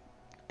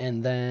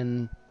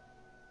then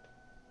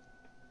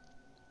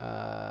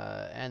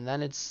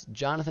it's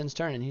Jonathan's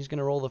turn, and he's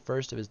gonna roll the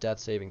first of his death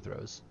saving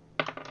throws,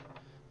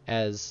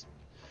 as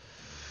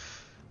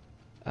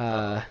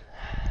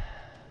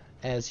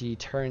he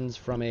turns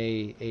from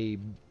a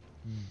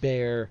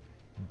bear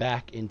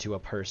back into a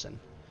person,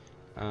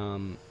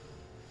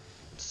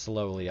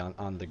 slowly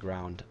on the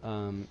ground.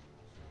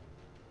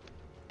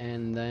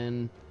 And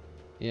then,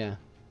 yeah,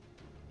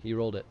 he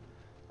rolled it.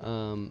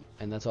 And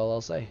that's all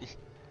I'll say.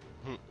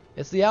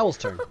 It's the owl's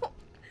turn.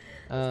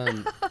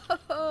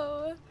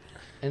 Oh.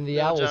 And the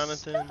No, owl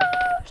Jonathan.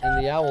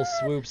 and the owl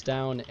swoops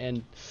down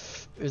and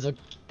is a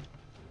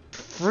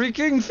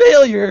freaking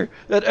failure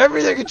at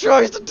everything it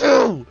tries to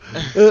do.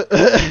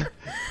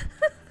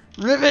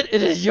 Rivet,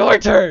 it is your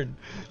turn.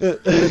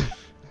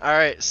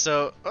 Alright,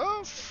 so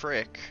oh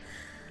frick.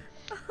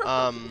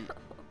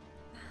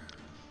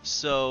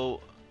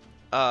 So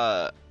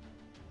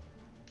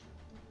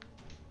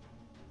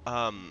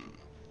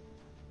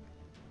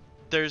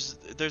there's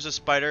a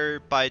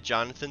spider by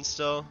Jonathan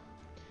still.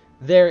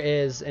 There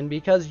is, and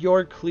because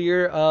you're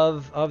clear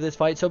of this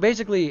fight, so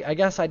basically, I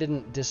guess I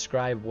didn't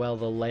describe well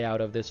the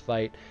layout of this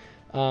fight.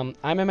 I'm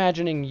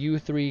imagining you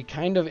three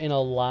kind of in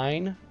a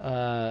line,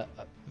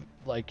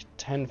 like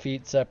 10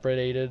 feet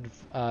separated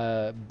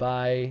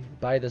by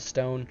the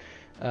stone.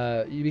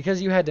 Because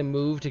you had to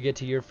move to get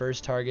to your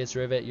first targets,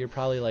 Rivet, you're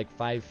probably like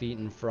 5 feet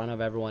in front of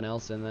everyone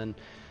else, and then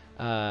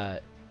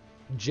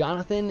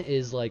Jonathan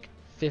is like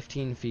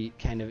 15 feet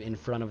kind of in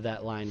front of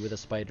that line with a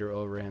spider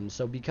over him.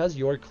 So because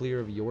you're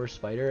clear of your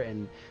spider,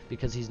 and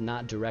because he's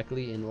not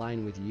directly in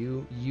line with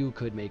you, you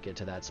could make it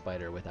to that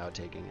spider without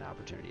taking an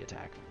opportunity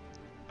attack.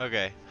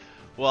 Okay.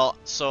 Well,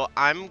 so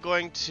I'm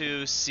going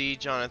to see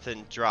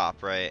Jonathan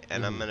drop, right?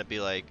 And I'm Mhm. gonna be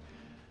like,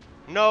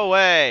 no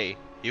way!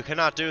 You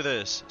cannot do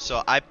this!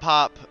 So I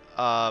pop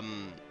like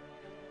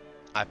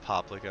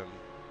I'm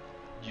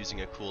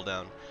using a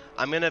cooldown.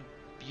 I'm gonna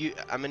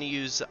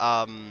use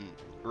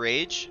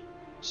rage.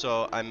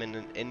 So I'm in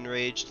an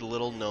enraged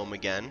little gnome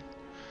again.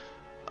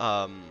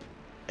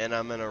 And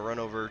I'm gonna run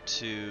over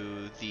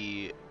to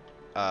the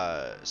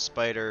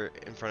spider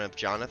in front of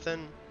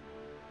Jonathan,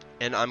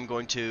 and I'm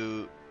going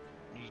to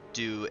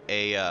do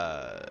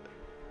a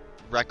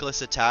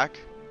reckless attack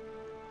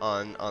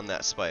on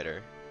that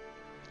spider.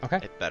 Okay.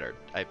 It better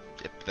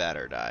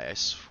die. I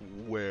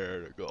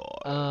swear to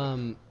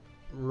God.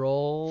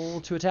 Roll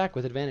to attack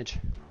with advantage.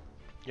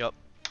 Yep.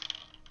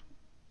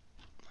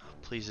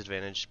 Please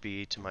advantage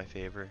be to my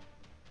favor.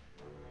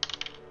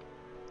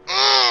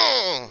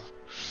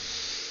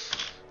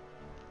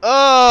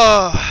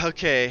 Oh,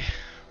 okay.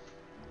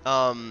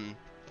 9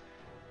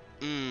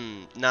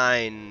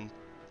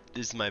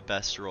 is my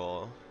best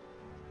roll.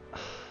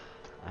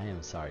 I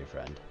am sorry,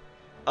 friend.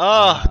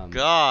 Oh, Um,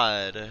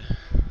 God.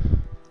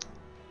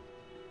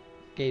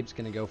 Gabe's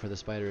gonna go for the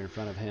spider in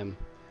front of him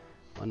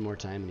one more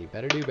time, and he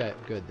better do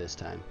good this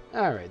time.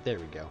 All right, there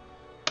we go.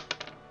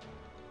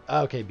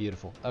 Okay,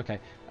 beautiful. Okay,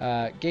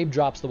 Gabe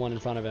drops the one in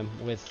front of him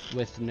with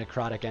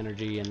necrotic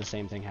energy, and the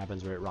same thing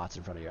happens where it rots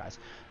in front of your eyes.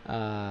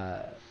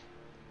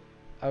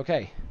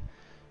 Okay,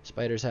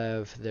 spiders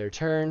have their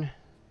turn.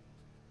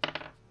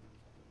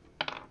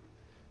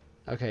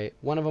 Okay,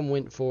 one of them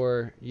went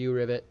for you,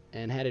 Rivet,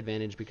 and had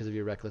advantage because of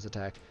your reckless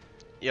attack.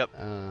 Yep.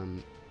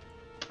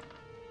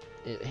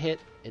 It hit.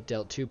 It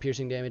dealt 2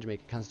 piercing damage. Make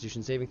a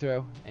Constitution saving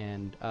throw,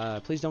 and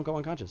please don't go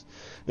unconscious.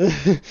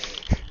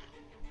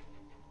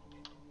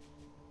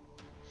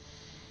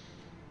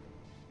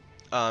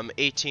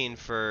 18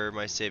 for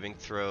my saving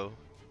throw.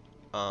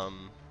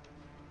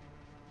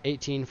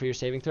 18 for your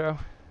saving throw.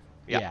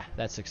 Yeah.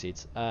 That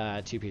succeeds.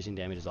 2 piercing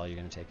damage is all you're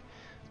gonna take.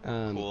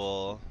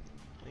 Cool.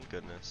 Thank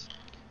goodness.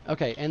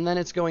 Okay, and then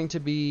it's going to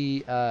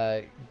be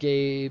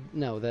Gabe.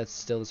 No, that's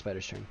still the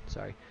spider's turn.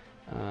 Sorry.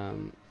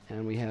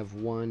 And we have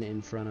one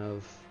in front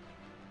of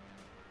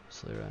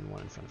Slira and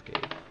one in front of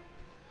Gabe.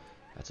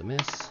 That's a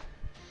miss.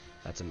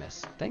 That's a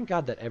miss. Thank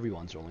God that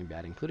everyone's rolling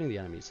bad, including the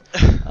enemies.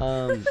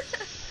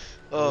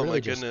 Oh really my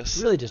just,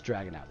 goodness. Really just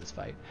dragging out this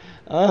fight.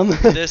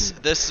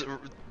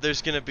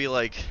 There's gonna be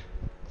like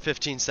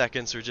 15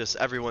 seconds where just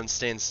everyone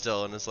stands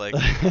still and is like,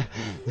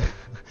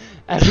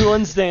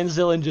 Everyone stands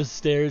still and just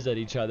stares at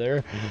each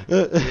other.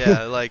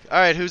 yeah, like, all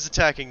right, who's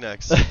attacking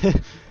next?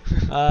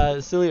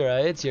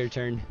 Celira, it's your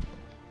turn.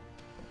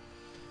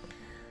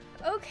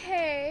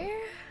 Okay.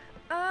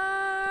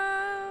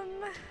 Oh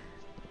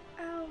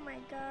my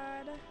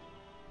god.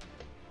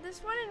 This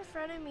one in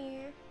front of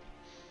me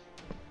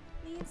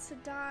needs to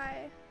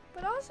die.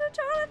 But also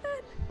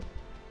Jonathan.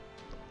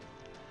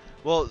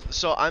 Well,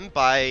 so I'm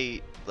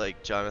by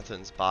like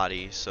Jonathan's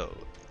body, so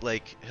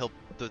like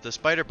the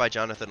spider by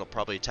Jonathan will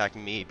probably attack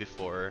me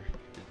before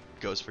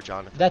it goes for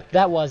Jonathan.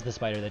 That was the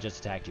spider that just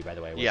attacked you, by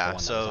the way. Was the Yeah, one that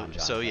was so on so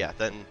Jonathan. yeah,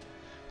 then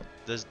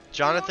does You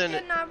Jonathan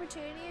won't get an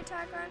opportunity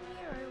attack on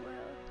me, or will?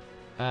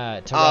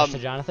 To rush to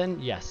Jonathan,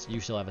 yes, you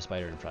still have a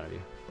spider in front of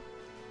you.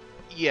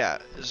 Yeah,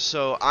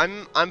 so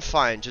I'm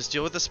fine. Just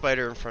deal with the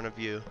spider in front of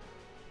you.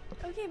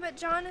 Okay, but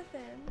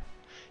Jonathan.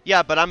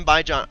 Yeah, but I'm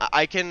by John.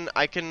 I can.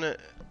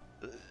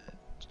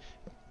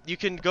 You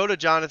can go to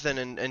Jonathan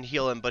and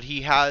heal him, but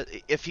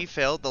if he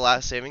failed the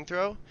last saving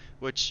throw,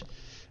 which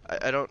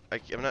I'm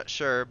not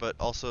sure, but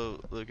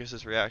also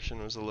Lucas's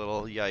reaction was a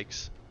little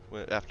yikes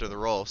after the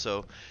roll,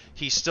 so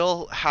he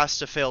still has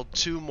to fail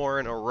 2 more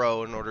in a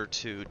row in order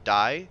to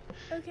die.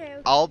 Okay.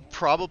 I'll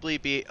probably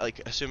be,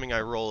 like, assuming I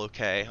roll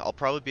okay, I'll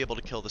probably be able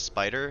to kill the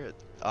spider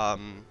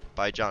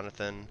by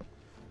Jonathan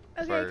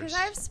Okay, because first. I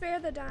have spare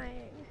the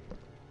dying,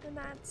 and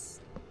that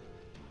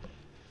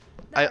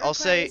I'll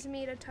say requires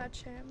me to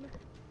touch him.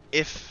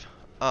 if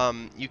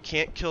you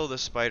can't kill the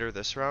spider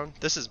this round,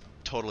 this is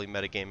totally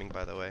metagaming,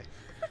 by the way.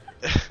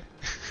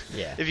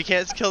 Yeah. If you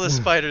can't kill the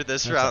spider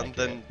this That's round,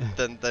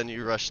 accurate. then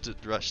you rush to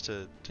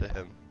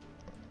him.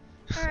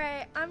 All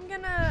right, I'm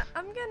gonna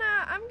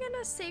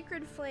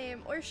sacred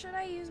flame, or should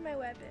I use my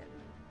weapon?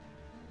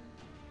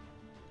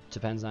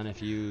 Depends on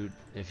if you.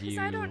 Because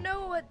I don't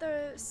know what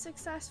the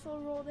successful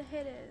roll to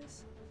hit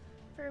is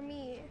for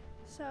me,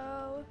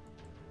 so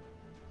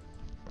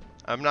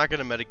I'm not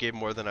gonna metagame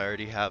more than I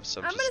already have,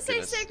 so I'm just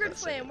gonna say sacred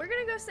that's flame. it. We're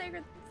gonna go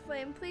sacred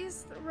flame.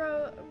 Please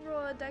roll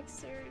a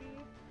dexterity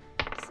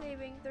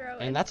saving throw.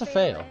 And that's a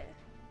fail fail. it.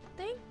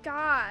 Thank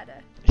God.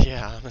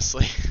 Yeah,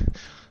 honestly.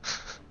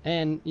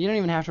 And you don't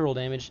even have to roll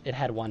damage. It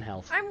had 1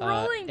 health. I'm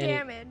rolling and it-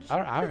 damage. all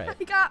right.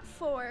 I got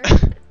 4.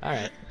 All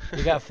right,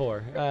 you got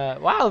 4.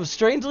 Wow,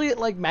 strangely it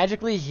like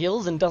magically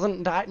heals and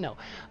doesn't die. No,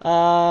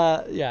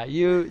 yeah,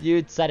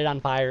 you set it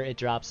on fire. It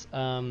drops.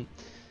 All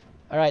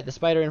right, the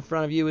spider in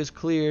front of you is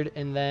cleared,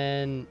 and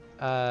then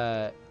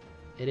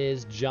it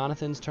is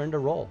Jonathan's turn to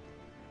roll.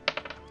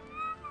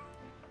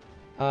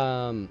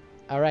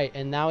 All right,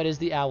 and now it is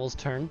the owl's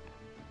turn,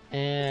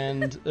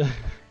 and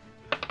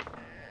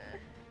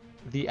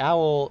The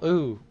owl.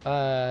 Ooh.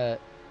 Does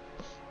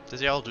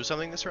the owl do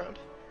something this round?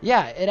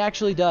 Yeah, it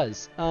actually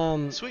does.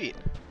 Sweet.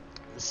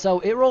 So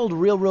it rolled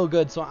real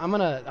good. So I'm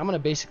gonna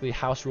basically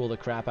house rule the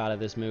crap out of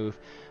this move.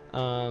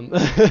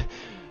 It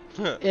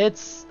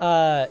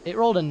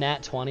rolled a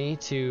nat 20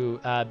 to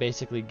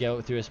basically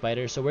go through a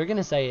spider. So we're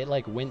gonna say it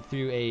like went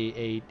through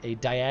a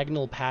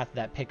diagonal path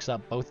that picks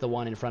up both the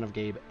one in front of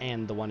Gabe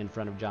and the one in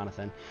front of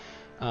Jonathan,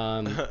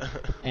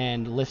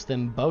 and lifts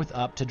them both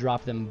up to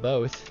drop them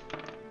both.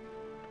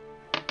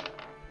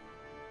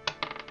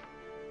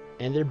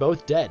 And they're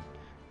both dead.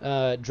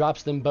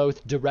 Drops them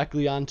both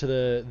directly onto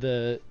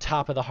the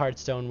top of the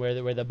Heartstone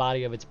where the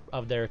body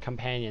of their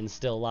companions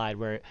still lied,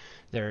 where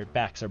their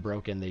backs are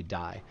broken, they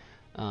die.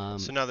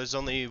 So now there's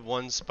only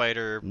one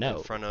spider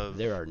in front of...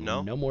 There are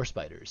no more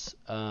spiders.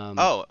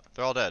 Oh,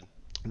 they're all dead.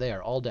 They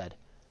are all dead.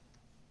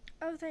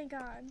 Oh, thank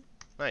God.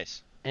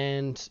 Nice.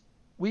 And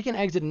we can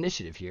exit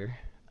initiative here.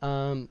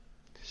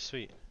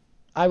 Sweet.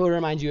 I will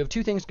remind you of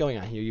two things going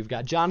on here. You've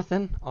got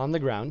Jonathan on the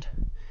ground,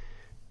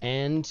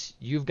 and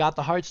you've got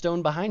the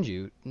Heartstone behind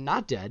you,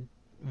 not dead,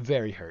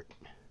 very hurt.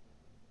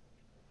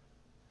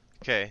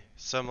 Okay,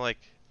 so I'm like,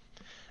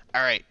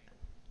 all right,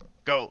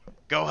 go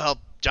help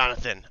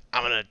Jonathan.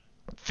 I'm gonna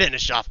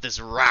finish off this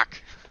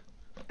rock.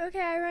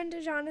 Okay, I run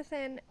to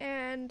Jonathan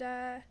and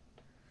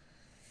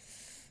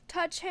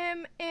touch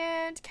him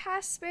and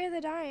cast Spare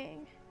the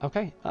Dying.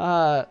 Okay.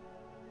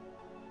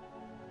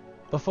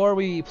 Before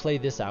we play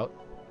this out,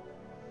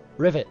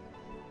 Rivet,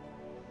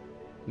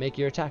 make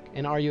your attack.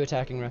 And are you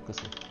attacking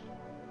recklessly?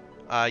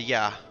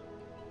 Yeah.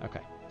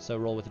 Okay, so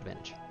roll with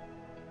advantage.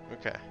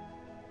 Okay.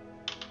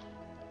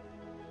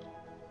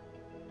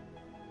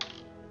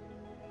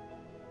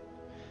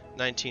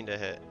 $19 to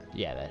hit.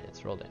 Yeah, that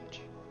hits. Roll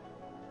damage.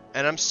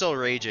 And I'm still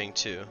raging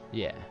too.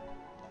 Yeah.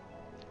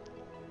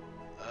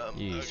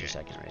 You used Okay. your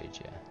second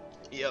rage,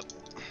 yeah. Yep.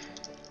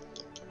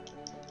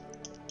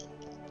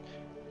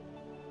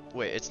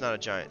 Wait, it's not a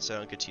giant, so I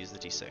don't get to use the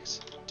D6.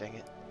 Dang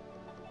it.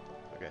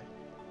 Okay.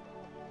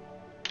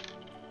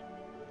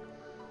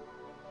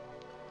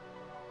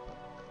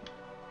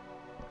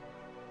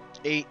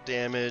 Eight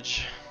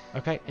damage.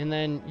 Okay, and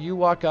then you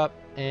walk up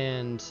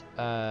and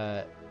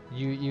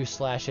you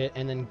slash it,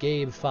 and then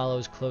Gabe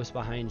follows close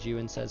behind you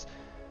and says,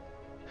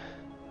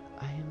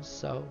 I am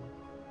so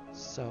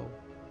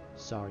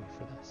sorry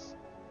for this.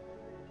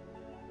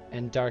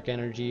 And dark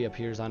energy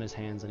appears on his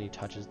hands and he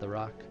touches the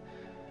rock.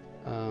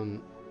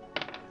 And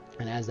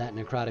as that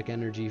necrotic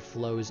energy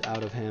flows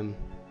out of him,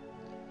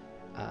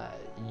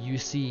 you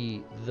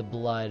see the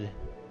blood,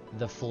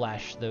 the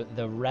flesh,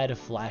 the red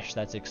flesh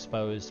that's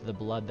exposed, the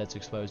blood that's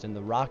exposed, and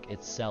the rock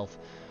itself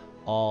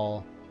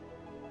all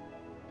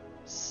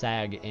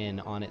sag in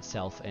on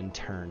itself and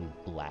turn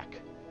black.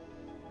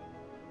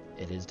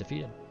 It is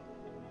defeated.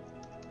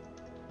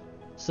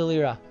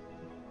 Celira,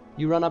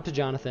 you run up to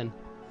Jonathan,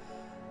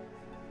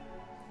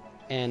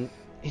 and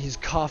he's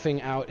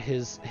coughing out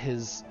he's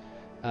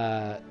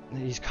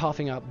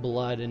coughing out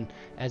blood, and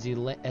as he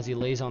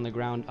lays on the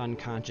ground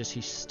unconscious,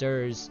 he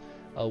stirs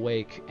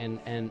awake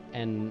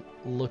and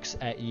looks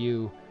at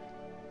you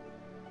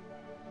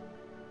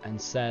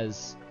and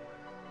says,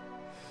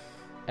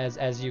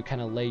 as you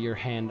kind of lay your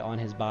hand on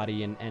his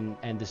body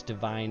and this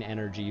divine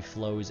energy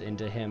flows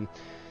into him,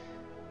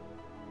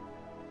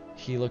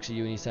 he looks at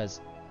you and he says,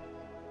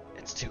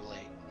 it's too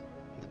late.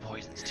 The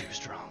poison's too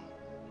strong.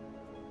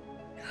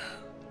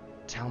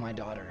 Tell my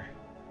daughter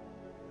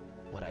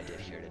what I did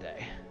here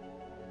today.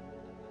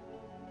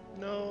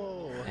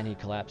 No. And he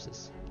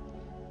collapses.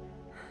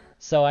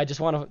 So I just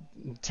want to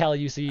tell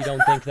you so you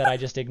don't think that I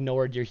just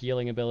ignored your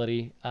healing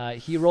ability.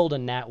 He rolled a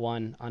nat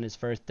 1 on his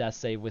first death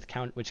save, which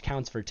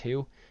counts for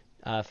 2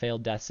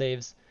 failed death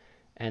saves.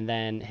 And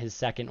then his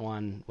second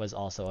one was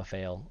also a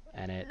fail,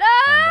 and that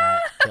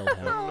killed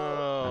him,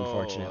 No.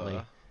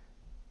 unfortunately.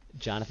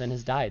 Jonathan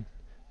has died.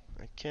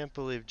 I can't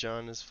believe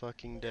John is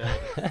fucking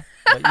dead.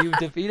 But you've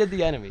defeated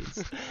the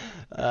enemies.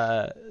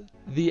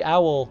 The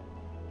owl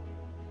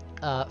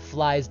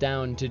flies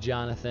down to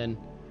Jonathan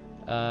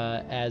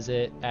as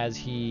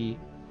he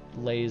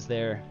lays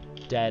there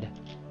dead,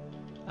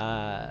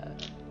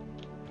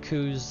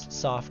 coos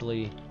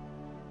softly,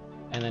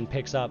 and then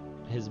picks up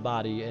his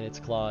body in its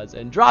claws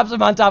and drops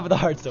him on top of the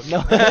Heartstone.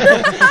 No.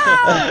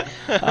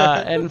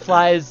 And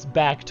flies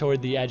back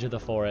toward the edge of the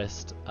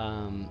forest.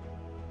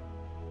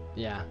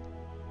 Yeah.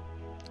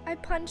 I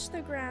punch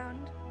the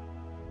ground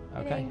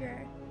in Okay.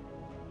 anger.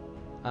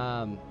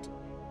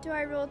 Do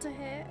I roll to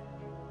hit?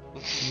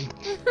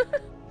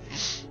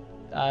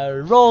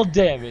 Roll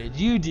damage.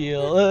 You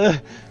deal.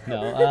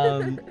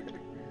 No.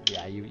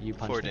 Yeah, you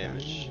punch. 4 the ground.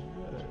 damage.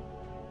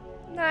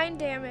 9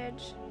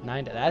 damage.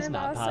 9. That's I'm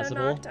not also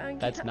possible. knocked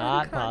That's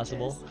not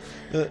unconscious.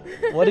 possible.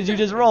 What did you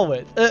just roll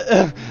with?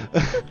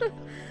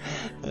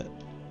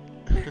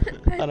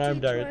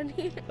 Unarmed dart.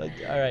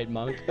 All right,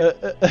 monk. A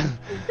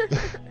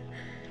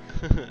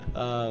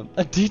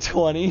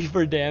D20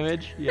 for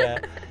damage. Yeah,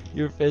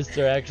 your fists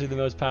are actually the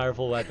most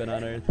powerful weapon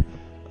on Earth.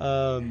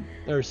 In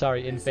This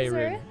is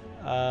favor.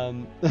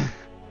 Earth?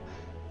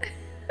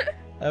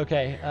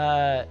 Okay.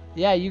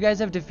 Yeah, you guys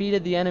have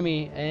defeated the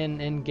enemy,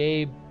 and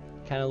Gabe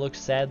kind of looks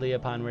sadly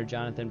upon where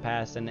Jonathan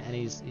passed, and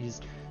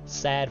he's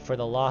sad for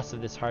the loss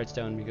of this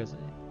Heartstone because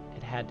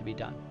it had to be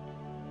done.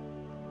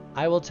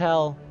 I will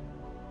tell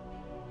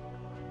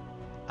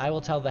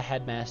the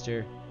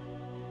headmaster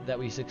that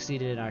we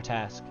succeeded in our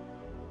task.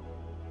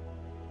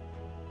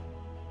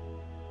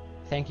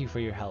 Thank you for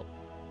your help.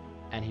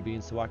 And he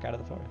begins to walk out of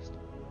the forest.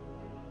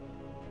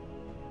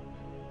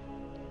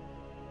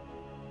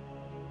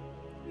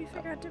 We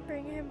forgot to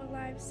bring him a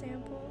live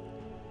sample.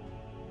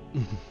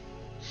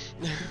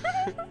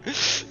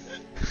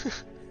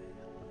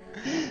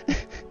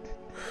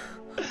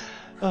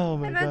 Oh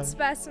my I meant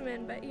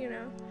specimen, but you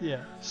know.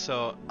 Yeah.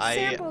 So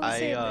Sample the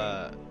same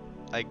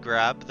I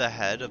grab the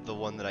head of the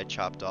one that I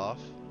chopped off,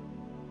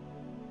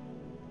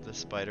 the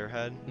spider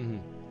head, Mm-hmm.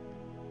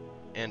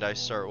 and I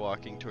start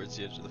walking towards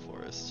the edge of the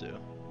forest too.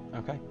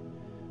 Okay.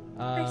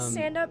 I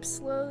stand up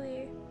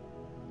slowly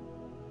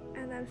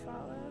and then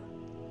follow.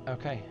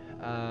 Okay.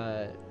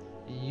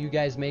 You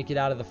guys make it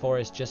out of the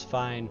forest just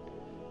fine,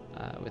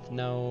 with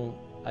no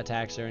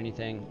attacks or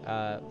anything.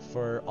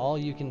 For all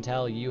you can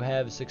tell, you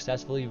have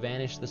successfully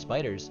vanished the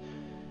spiders.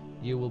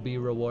 You will be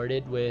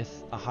rewarded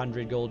with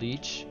 100 gold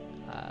each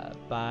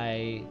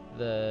by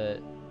the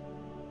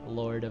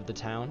lord of the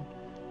town.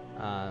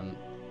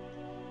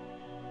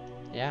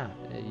 Yeah,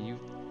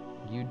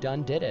 you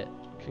done did it.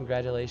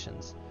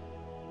 Congratulations.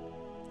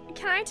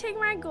 Can I take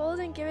my gold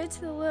and give it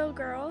to the little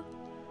girl?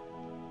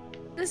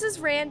 This is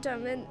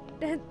random, and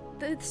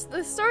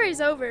the story's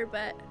over,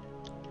 but...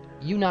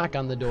 You knock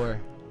on the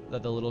door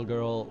that the little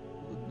girl,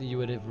 you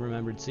would have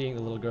remembered seeing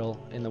the little girl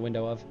in the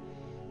window of.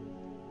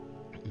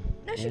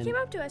 No, she And- came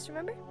up to us,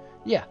 remember?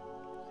 Yeah.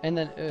 And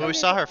then But we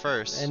saw her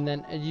first. and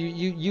then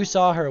you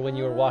saw her when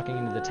you were walking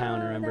into the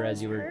town, remember, that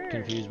as you was were her.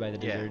 confused by the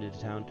Yeah. deserted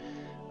town.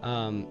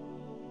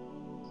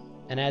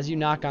 And as you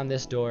knock on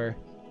this door,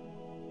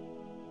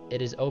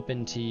 it is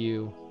opened to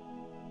you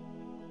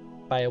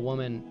by a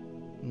woman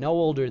no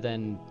older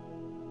than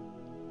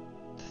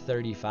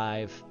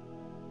 35,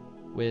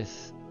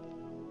 with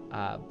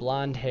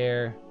blonde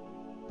hair,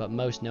 but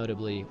most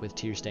notably with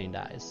tear-stained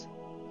eyes.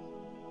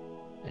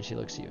 And she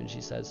looks at you and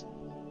she says,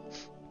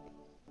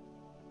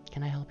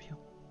 "Can I help you?"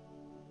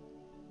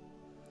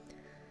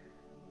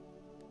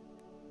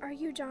 Are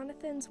you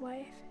Jonathan's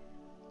wife?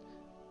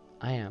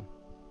 I am.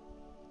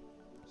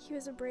 He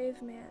was a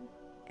brave man,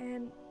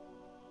 and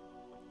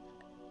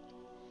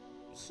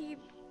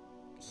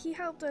he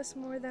helped us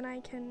more than I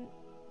can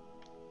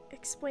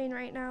explain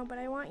right now, but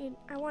I want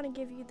to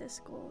give you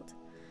this gold.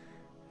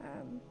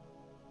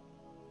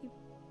 You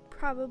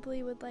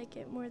probably would like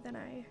it more than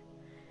I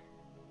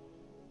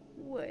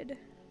would.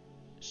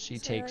 She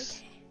So,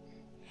 takes like,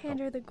 hand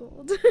her the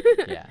gold.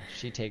 yeah,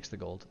 she takes the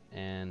gold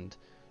and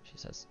she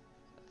says,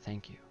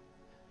 "Thank you.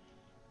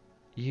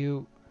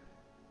 You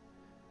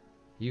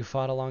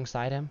fought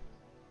alongside him?"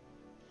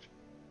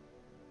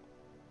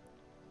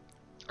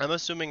 I'm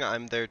assuming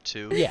I'm there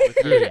too. Yeah, with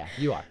her. yeah,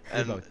 you are. You're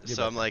And both. You're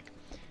so both. I'm like,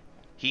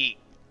 He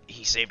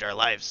saved our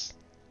lives.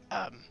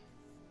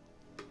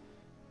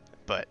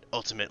 But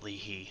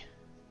ultimately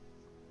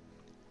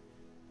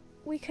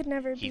We could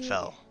never he be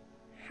fell.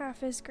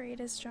 half as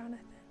great as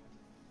Jonathan.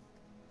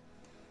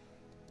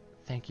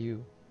 Thank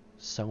you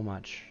so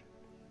much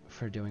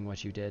for doing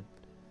what you did.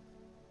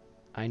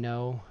 I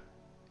know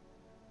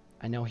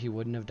he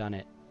wouldn't have done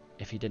it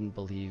if he didn't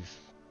believe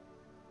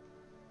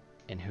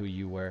in who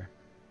you were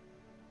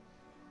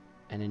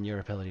and in your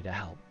ability to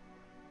help.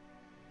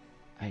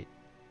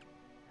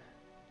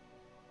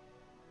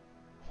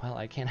 Well,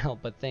 I can't help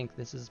but think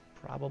this is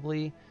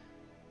probably,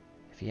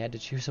 if he had to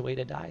choose a way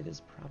to die,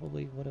 this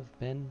probably would have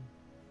been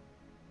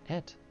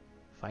it.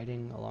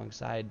 Fighting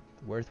alongside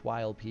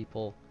worthwhile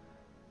people,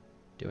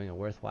 doing a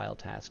worthwhile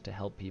task to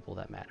help people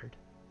that mattered.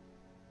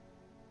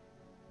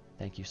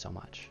 Thank you so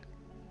much.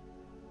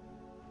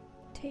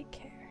 Take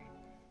care.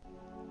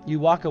 You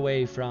walk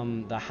away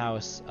from the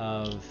house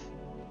of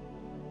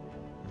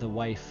the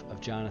wife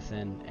of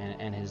Jonathan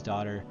and his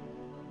daughter,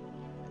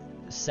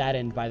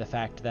 saddened by the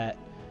fact that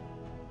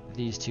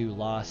these two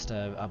lost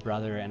a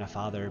brother and a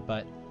father,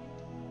 but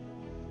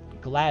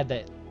glad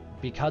that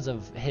because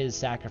of his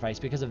sacrifice,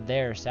 because of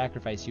their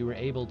sacrifice, you were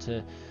able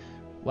to,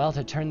 well,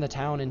 to turn the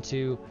town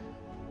into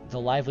the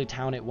lively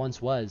town it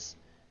once was.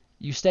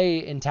 You stay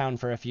in town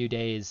for a few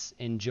days,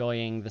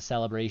 enjoying the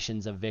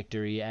celebrations of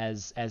victory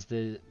as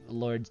the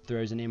Lord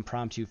throws an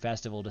impromptu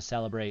festival to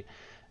celebrate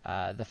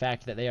the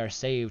fact that they are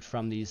saved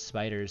from these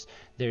spiders.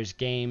 There's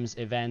games,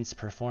 events,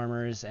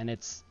 performers,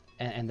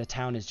 and the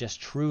town is just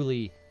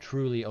truly,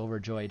 truly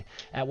overjoyed.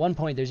 At one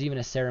point, there's even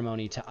a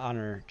ceremony to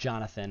honor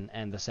Jonathan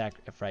and the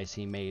sacrifice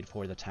he made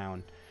for the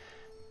town.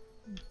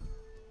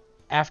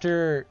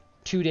 After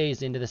 2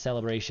 days into the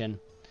celebration,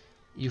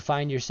 you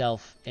find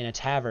yourself in a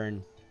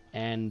tavern,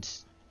 and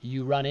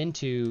you run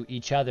into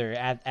each other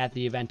at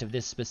the event of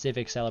this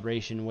specific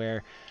celebration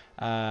where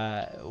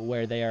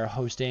they are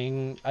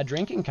hosting a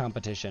drinking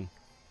competition.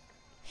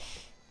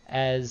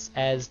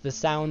 as the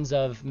sounds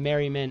of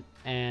merriment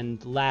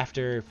and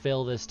laughter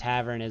fill this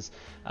tavern as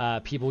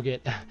people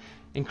get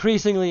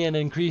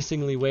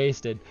increasingly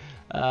wasted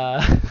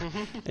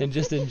and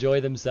just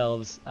enjoy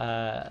themselves.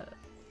 Let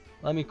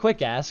me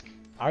quick ask,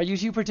 are you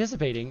two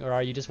participating or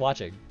are you just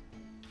watching?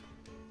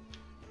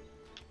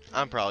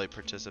 I'm probably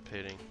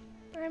participating.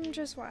 I'm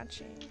just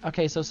watching.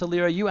 Okay, so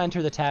Salira, you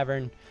enter the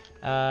tavern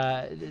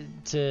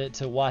to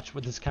watch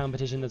with this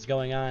competition that's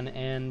going on,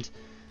 and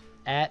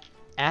at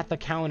the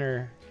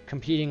counter,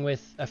 competing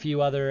with a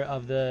few other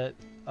of the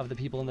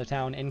people in the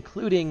town,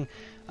 including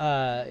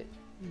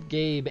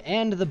Gabe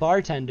and the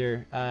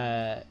bartender,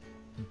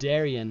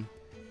 Darian,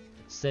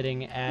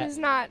 sitting at. Who's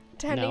not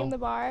tending the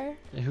bar?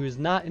 Who's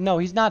not? No,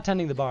 he's not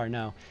tending the bar.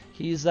 No,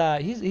 he's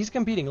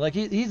competing. Like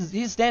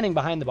he's standing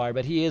behind the bar,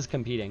 but he is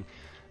competing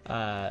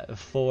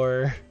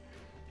for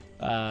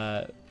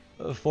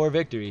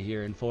victory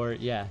here and for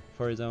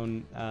his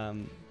own. I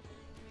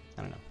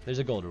don't know. There's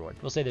a gold reward.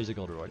 We'll say there's a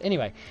gold reward.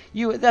 Anyway,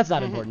 that's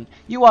not important.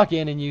 You walk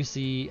in and you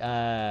see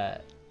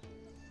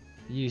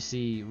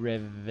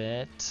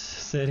Rivet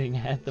sitting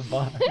at the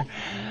bar.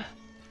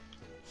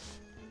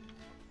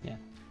 Yeah.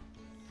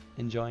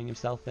 Enjoying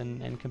himself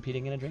and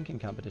competing in a drinking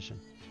competition.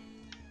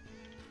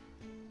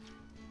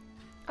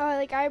 Oh,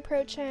 like I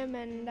approach him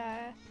and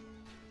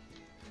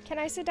can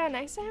I sit down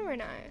next to him or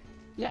not?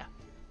 Yeah.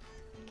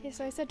 Okay,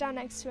 so I sit down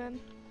next to him.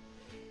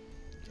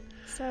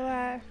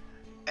 So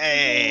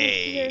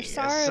Hey, your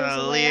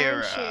sorrows away,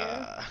 aren't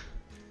Salira.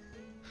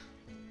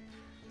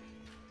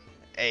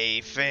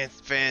 Hey,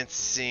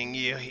 fancying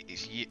you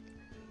here,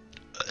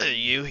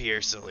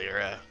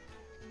 Salira.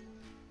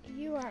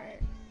 you are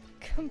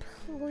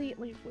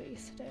completely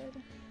wasted.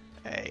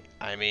 Hey,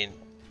 I mean,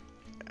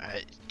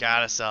 I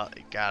gotta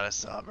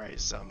celebrate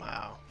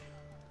somehow.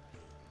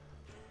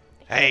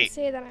 I Hey. can't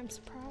say that I'm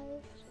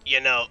surprised.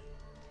 You know,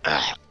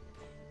 I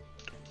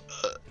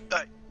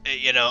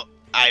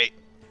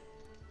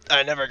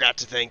never got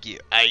to thank you.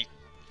 I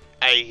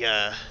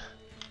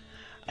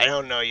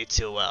don't know you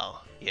too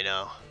well, you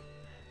know.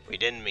 We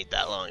didn't meet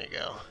that long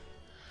ago,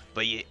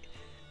 but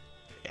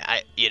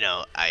I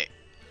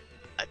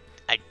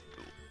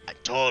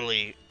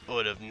totally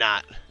would have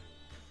not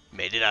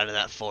made it out of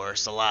that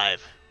forest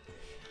alive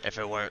if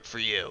it weren't for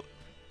you.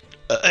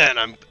 And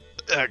I'm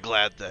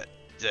glad that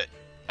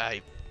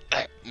I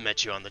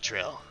met you on the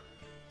trail.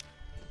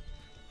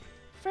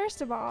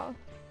 First of all,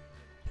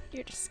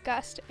 you're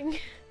disgusting.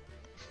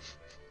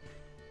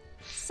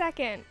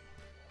 Second,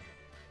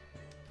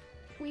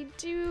 we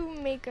do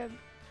make a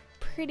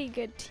pretty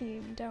good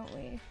team, don't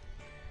we?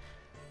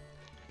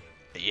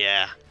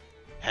 Yeah,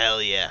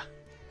 hell yeah.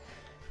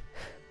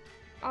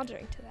 I'll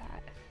drink to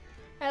that.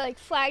 I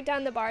flag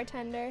down the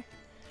bartender.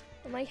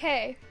 I'm like,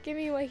 hey, give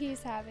me what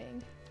he's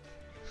having.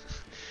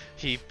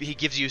 He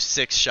gives you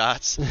 6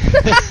 shots. He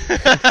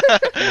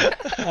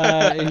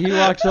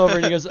walks over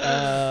and he goes,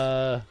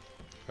 "Are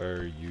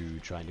you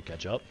trying to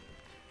catch up?"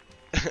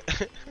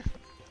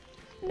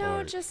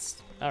 No, Or-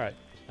 just All right.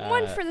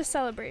 one for the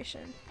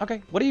celebration.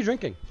 Okay. What are you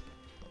drinking?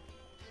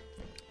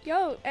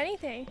 Yo,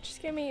 anything.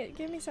 Just give me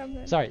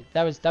something. Sorry,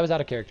 that was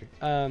out of character.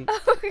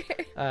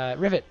 Okay.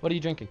 Rivet, what are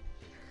you drinking?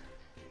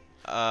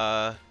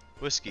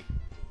 Whiskey.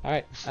 All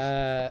right.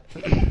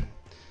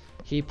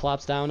 He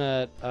plops down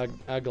a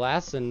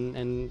glass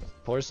and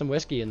pours some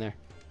whiskey in there.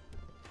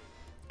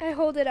 I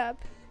hold it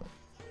up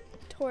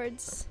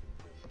towards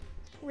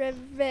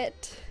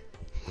Rivet.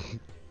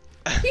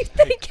 You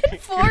think in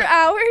 4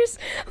 hours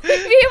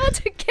we'd be able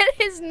to get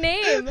his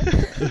name?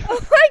 Oh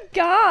my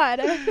god!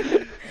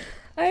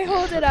 I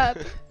hold it up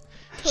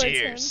towards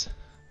Cheers. him.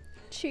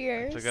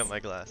 Cheers. Pick up my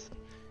glass.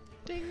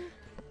 Ding,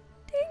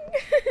 ding,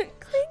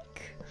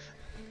 clink.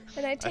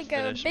 And I take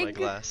I finished my a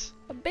glass.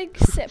 big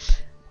sip.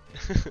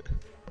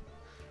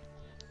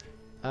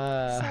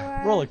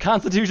 Roll a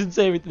Constitution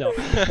saving. No.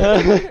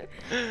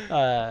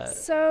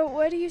 So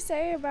what do you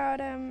say about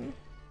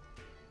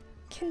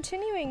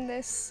continuing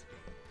this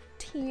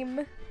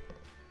team?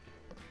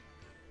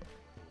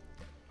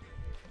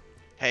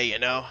 Hey, you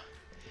know,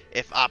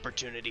 if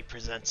opportunity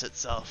presents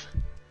itself,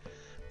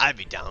 I'd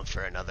be down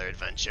for another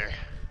adventure.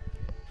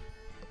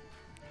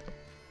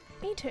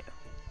 Me too.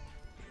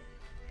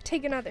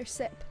 Take another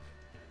sip.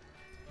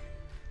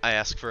 I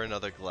ask for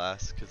another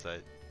glass because I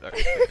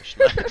already finished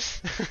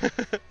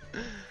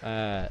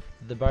mine.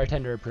 The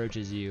bartender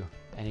approaches you,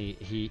 and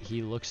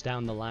he looks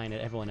down the line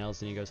at everyone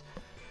else, and he goes,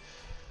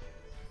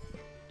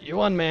 "You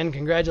won, man!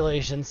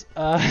 Congratulations!"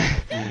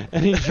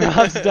 And he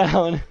drops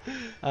down,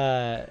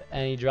 a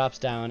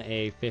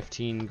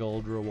 15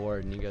 gold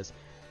reward, and he goes,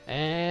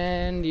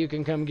 "And you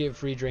can come get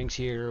free drinks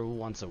here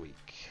once a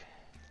week."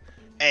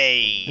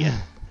 Hey,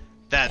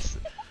 that's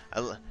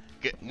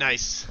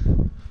nice,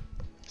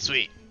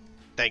 sweet.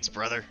 Thanks,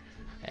 brother.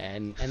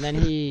 And then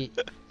he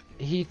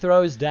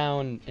throws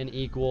down an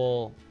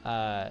equal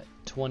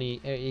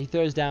 20. He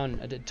throws down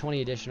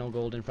 20 additional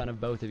gold in front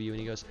of both of you, and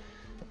he goes,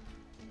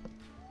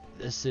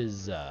 This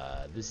is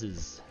wow,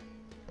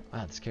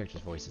 this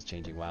character's voice is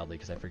changing wildly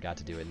because I forgot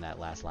to do it in that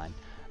last line.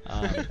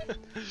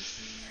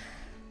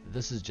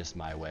 this is just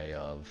my way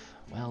of,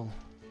 well,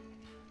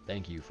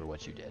 thank you for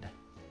what you did.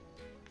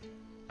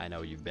 I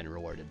know you've been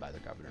rewarded by the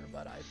governor,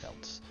 but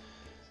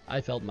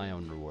I felt my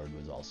own reward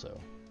was also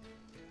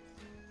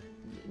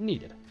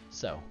needed.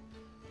 So,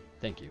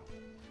 thank you.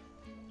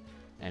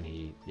 And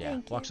he,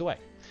 walks away.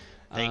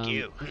 Thank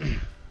you.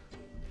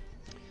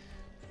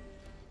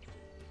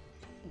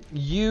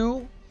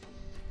 You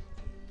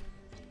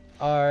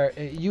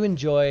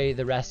enjoy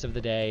the rest of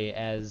the day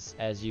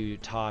as you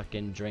talk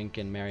and drink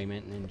and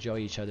merriment and enjoy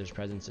each other's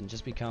presence and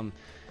just become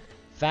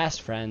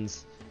fast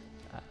friends.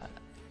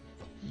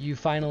 You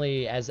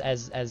finally, as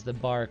the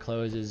bar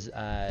closes,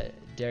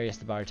 Darius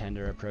the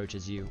bartender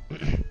approaches you,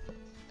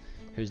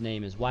 whose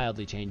name is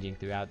wildly changing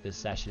throughout this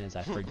session as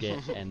I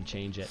forget and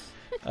change it.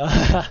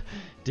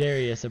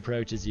 Darius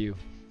approaches you.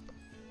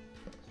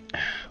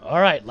 All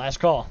right, last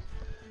call.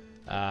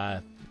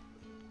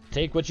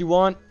 Take what you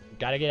want.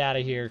 Gotta get out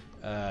of here.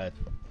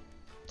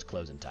 It's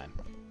closing time.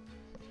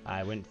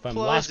 I went from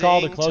last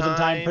call to closing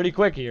time pretty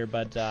quick here,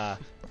 but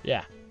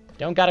yeah.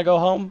 Don't gotta go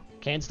home.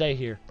 Can't stay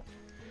here.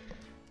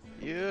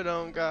 You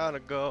don't gotta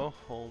go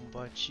home,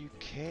 but you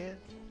can't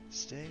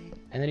stay.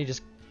 And then he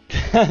just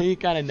he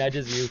kind of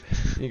nudges you,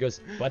 and he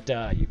goes, "But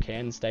you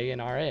can stay in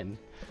our inn,"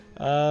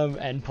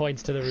 and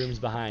points to the rooms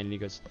behind. And he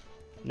goes,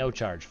 "No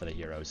charge for the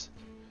heroes."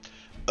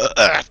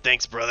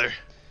 Thanks, brother.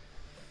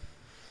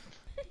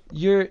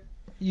 You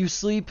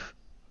sleep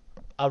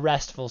a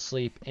restful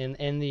sleep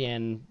in the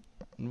inn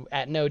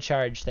at no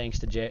charge, thanks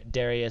to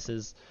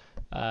Darius's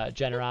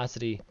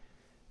generosity.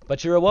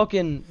 But you're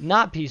awoken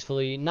not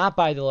peacefully, not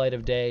by the light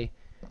of day,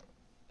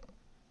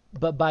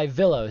 but by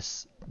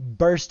Vilos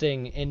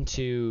bursting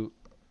into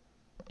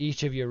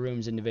each of your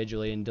rooms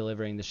individually and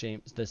delivering the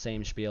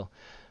same spiel.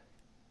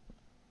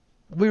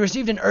 We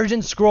received an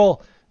urgent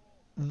scroll.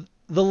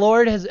 The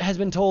Lord has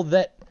been told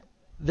that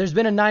there's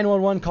been a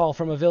 911 call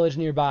from a village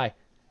nearby.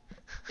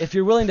 If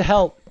you're willing to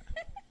help,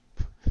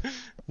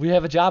 we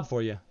have a job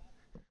for you.